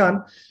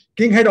Xi'an.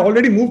 King had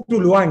already moved to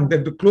Luang,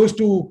 close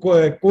to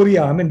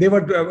Korea. They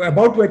were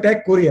about to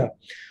attack Korea.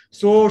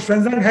 So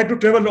Xuanzang had to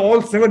travel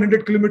all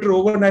 700 kilometers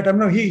overnight.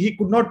 He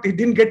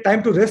didn't get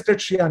time to rest at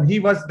Xi'an.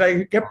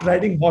 He kept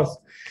riding horse.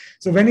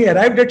 So when he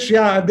arrived at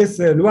Xi'an, this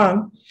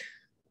Luang,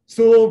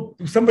 so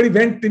somebody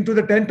went into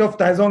the tent of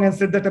Taizong and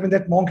said that,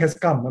 that monk has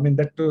come.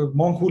 That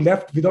monk who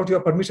left without your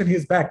permission, he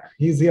is back.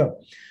 He is here.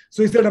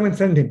 So he said,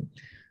 send him.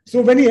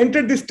 So when he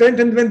entered this tent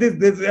and when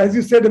as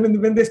you said,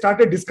 when they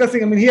started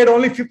discussing, he had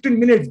only 15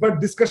 minutes, but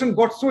discussion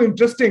got so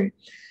interesting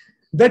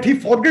that he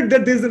forgot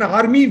that there's an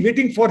army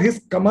waiting for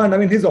his command,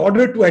 his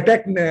order to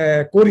attack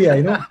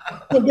Korea,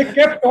 So they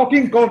kept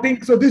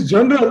talking. So this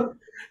general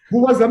who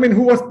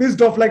was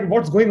pissed off, like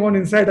what's going on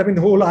inside? The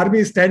whole army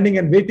is standing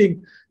and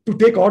waiting to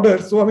take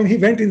orders. So, he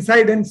went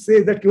inside and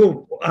said that,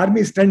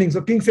 army is standing.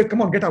 So king said,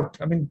 come on, get out.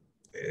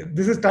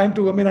 This is time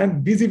to,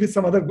 I'm busy with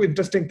some other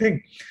interesting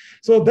thing.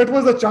 So that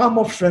was the charm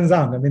of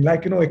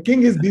Xuanzang. A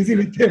king is busy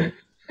with him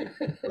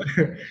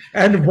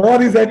and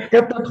war is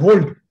kept at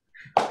hold.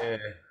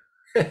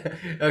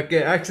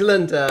 Okay,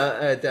 excellent,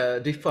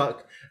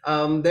 Deepak.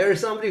 There is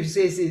somebody who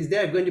says, is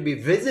there going to be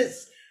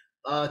visits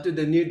to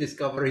the new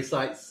discovery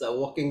sites,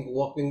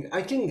 walking?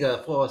 I think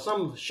for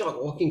some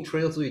short walking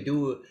trails we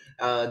do,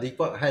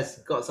 Deepak has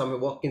got some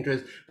walking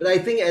trails, but I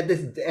think at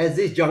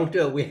this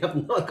juncture we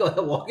have not got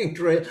a walking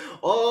trail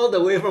all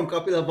the way from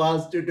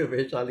Kapilavastu to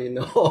Vaishali.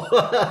 No,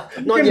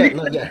 not yet.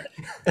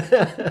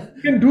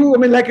 We can do,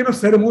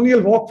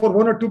 ceremonial walk for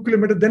 1 or 2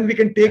 kilometers. Then we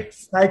can take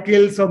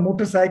cycles or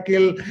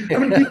motorcycle.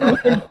 People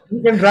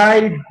who can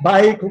ride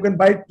bike, who can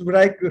ride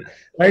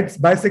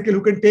bicycle,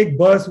 who can take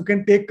bus, who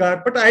can take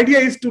car. But the idea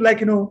is to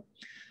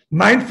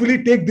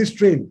mindfully take this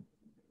trail.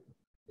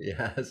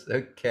 Yes.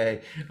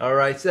 Okay. All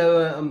right.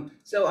 So,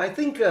 I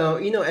think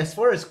as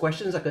far as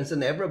questions are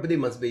concerned, everybody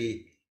must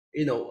be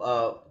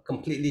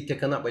completely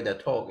taken up by the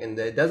talk, and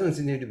there doesn't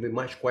seem to be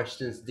much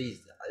questions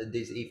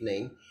this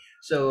evening.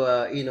 So,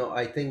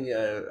 I think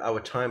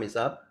our time is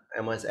up.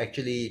 I must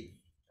actually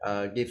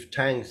give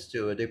thanks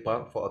to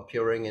Deepak for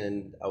appearing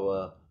in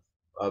our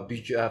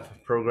BGF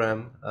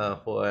program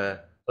for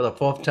the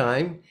 4th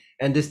time.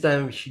 And this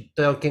time she's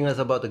talking us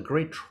about the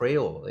great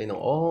trail,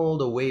 all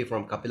the way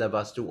from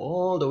Kapilavastu,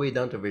 all the way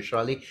down to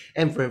Vaishali,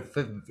 and from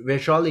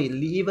Vaishali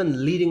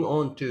even leading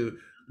on to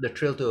the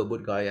trail to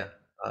Bodh Gaya,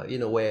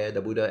 where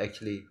the Buddha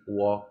actually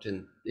walked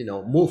and,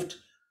 moved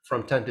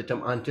from time to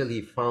time until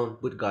he found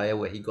Bodh Gaya,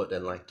 where he got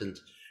enlightened.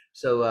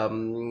 So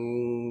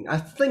I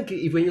think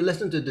when you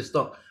listen to this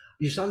talk,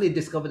 you suddenly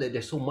discover that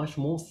there's so much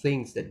more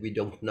things that we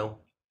don't know.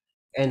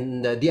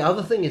 And the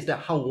other thing is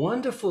that how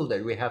wonderful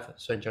that we have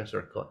Xuanzang's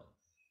record.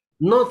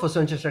 Not for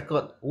Xuanzang's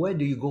record, where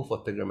do you go for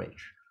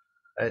pilgrimage?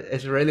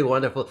 It's really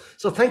wonderful.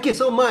 So thank you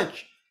so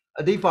much,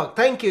 Deepak.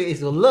 Thank you.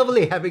 It's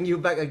lovely having you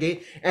back again.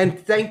 And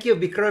thank you,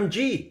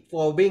 Bikramji,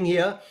 for being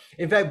here.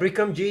 In fact,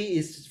 Bikramji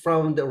is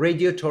from the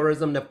Radio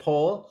Tourism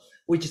Nepal,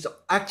 which is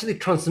actually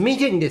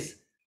transmitting this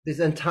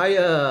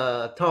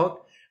entire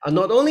talk,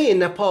 not only in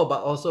Nepal,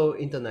 but also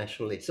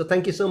internationally. So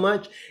thank you so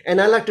much. And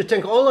I'd like to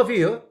thank all of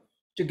you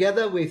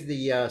together with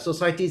the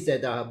societies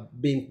that have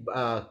been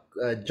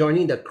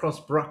joining the cross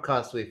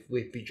broadcast with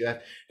BGF.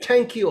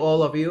 Thank you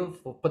all of you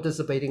for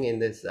participating in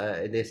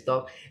this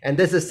talk. And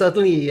this is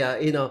certainly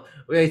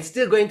we're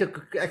still going to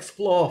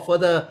explore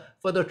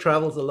further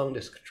travels along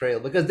this trail,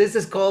 because this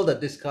is called the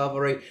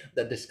discovery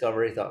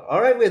talk.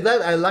 All right, with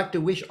that, I'd like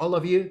to wish all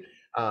of you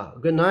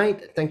good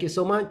night. Thank you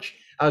so much.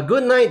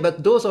 Good night,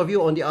 but those of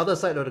you on the other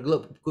side of the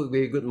globe could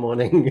be good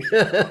morning.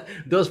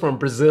 Those from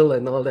Brazil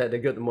and all that,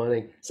 good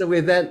morning. So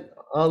with that,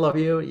 all of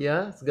you,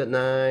 yes, good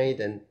night,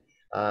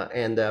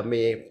 and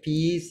may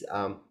peace,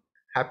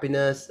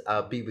 happiness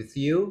be with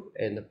you,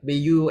 and may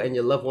you and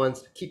your loved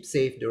ones keep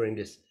safe during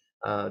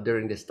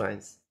this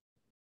times.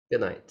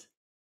 Good night.